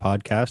Third Eye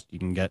Podcast. You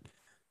can get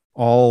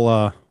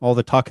all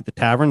the Talk at the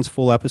Taverns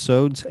full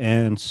episodes,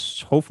 and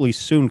hopefully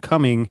soon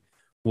coming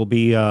will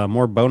be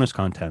more bonus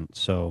content.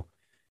 So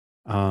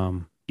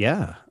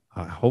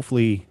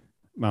hopefully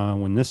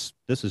when this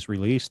is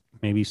released,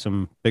 maybe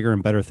some bigger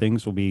and better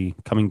things will be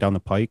coming down the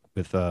pike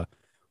with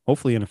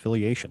hopefully an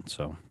affiliation.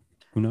 So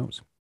who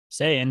knows?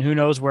 And who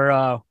knows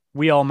where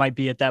we all might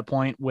be at that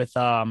point with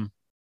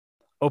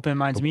Open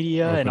Minds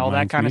Media and all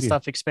that kind of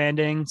stuff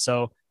expanding.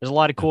 So there's a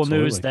lot of cool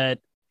news that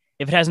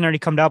if it hasn't already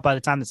come out by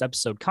the time this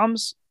episode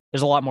comes,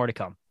 there's a lot more to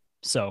come.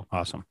 So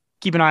awesome.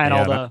 Keep an eye on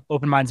all the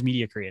Open Minds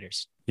Media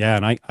creators. Yeah.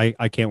 And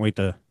I can't wait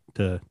to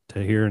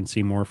hear and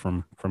see more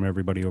from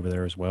everybody over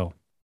there as well.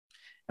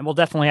 And we'll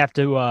definitely have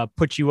to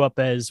put you up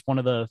as one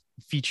of the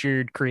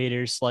featured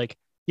creators. Like,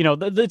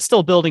 it's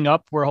still building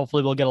up where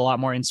hopefully we'll get a lot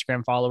more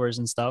Instagram followers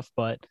and stuff,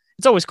 but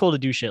it's always cool to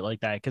do shit like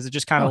that. Cause it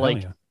just kind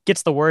of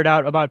gets the word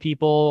out about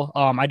people.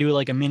 I do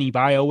like a mini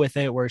bio with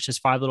it where it's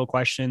just 5 little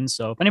questions.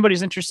 So if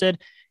anybody's interested,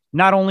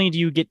 not only do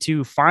you get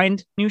to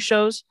find new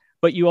shows,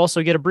 but you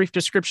also get a brief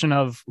description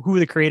of who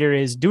the creator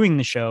is doing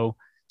the show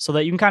so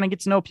that you can kind of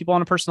get to know people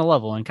on a personal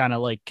level and kind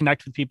of like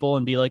connect with people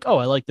and be like, oh,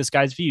 I like this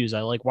guy's views.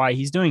 I like why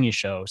he's doing his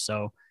show.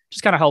 So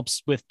just kind of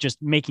helps with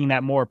just making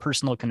that more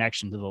personal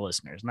connection to the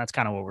listeners. And that's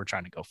kind of what we're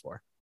trying to go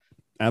for.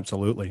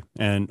 Absolutely.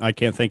 And I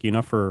can't thank you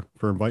enough for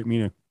inviting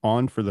me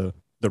on for the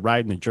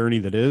ride and the journey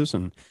that is.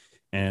 And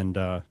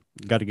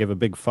got to give a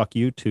big fuck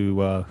you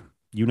to,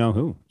 you know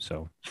who.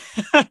 So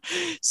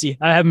see,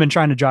 I haven't been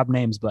trying to drop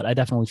names, but I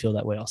definitely feel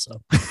that way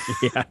also.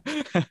 Yeah.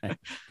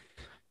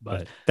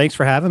 But thanks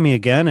for having me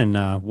again.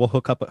 And we'll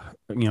hook up,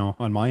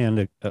 on my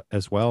end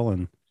as well.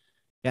 And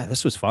yeah,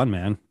 this was fun,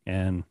 man.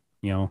 And,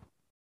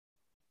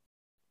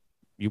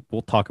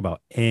 we'll talk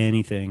about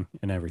anything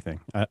and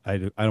everything. I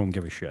don't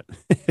give a shit.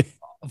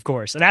 Of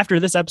course. And after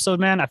this episode,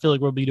 man, I feel like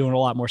we'll be doing a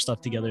lot more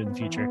stuff together in the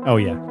future. Oh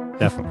yeah,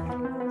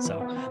 definitely.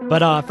 So,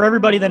 but for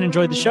everybody that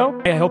enjoyed the show,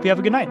 I hope you have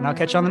a good night and I'll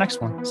catch you on the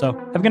next one. So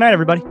have a good night,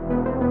 everybody.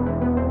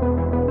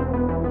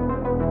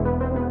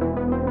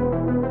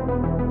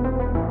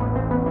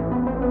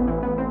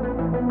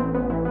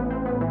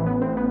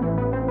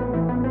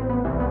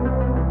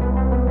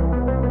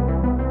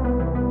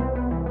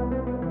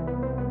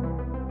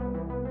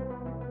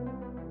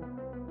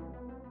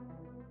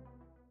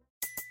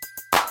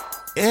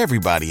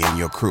 Everybody in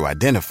your crew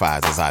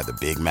identifies as either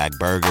Big Mac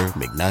Burger,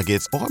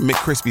 McNuggets, or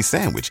McCrispy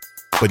Sandwich.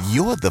 But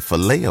you're the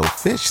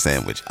Filet-O-Fish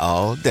Sandwich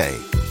all day.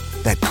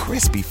 That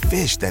crispy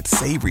fish, that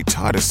savory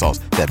tartar sauce,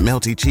 that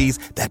melty cheese,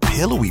 that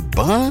pillowy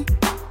bun.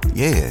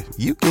 Yeah,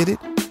 you get it.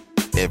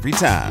 Every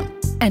time.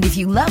 And if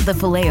you love the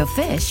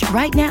Filet-O-Fish,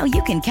 right now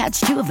you can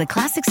catch 2 of the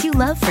classics you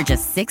love for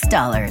just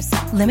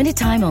 $6. Limited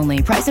time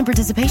only. Price and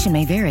participation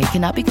may vary.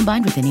 Cannot be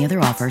combined with any other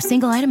offer.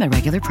 Single item at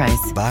regular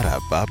price.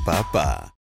 Ba-da-ba-ba-ba.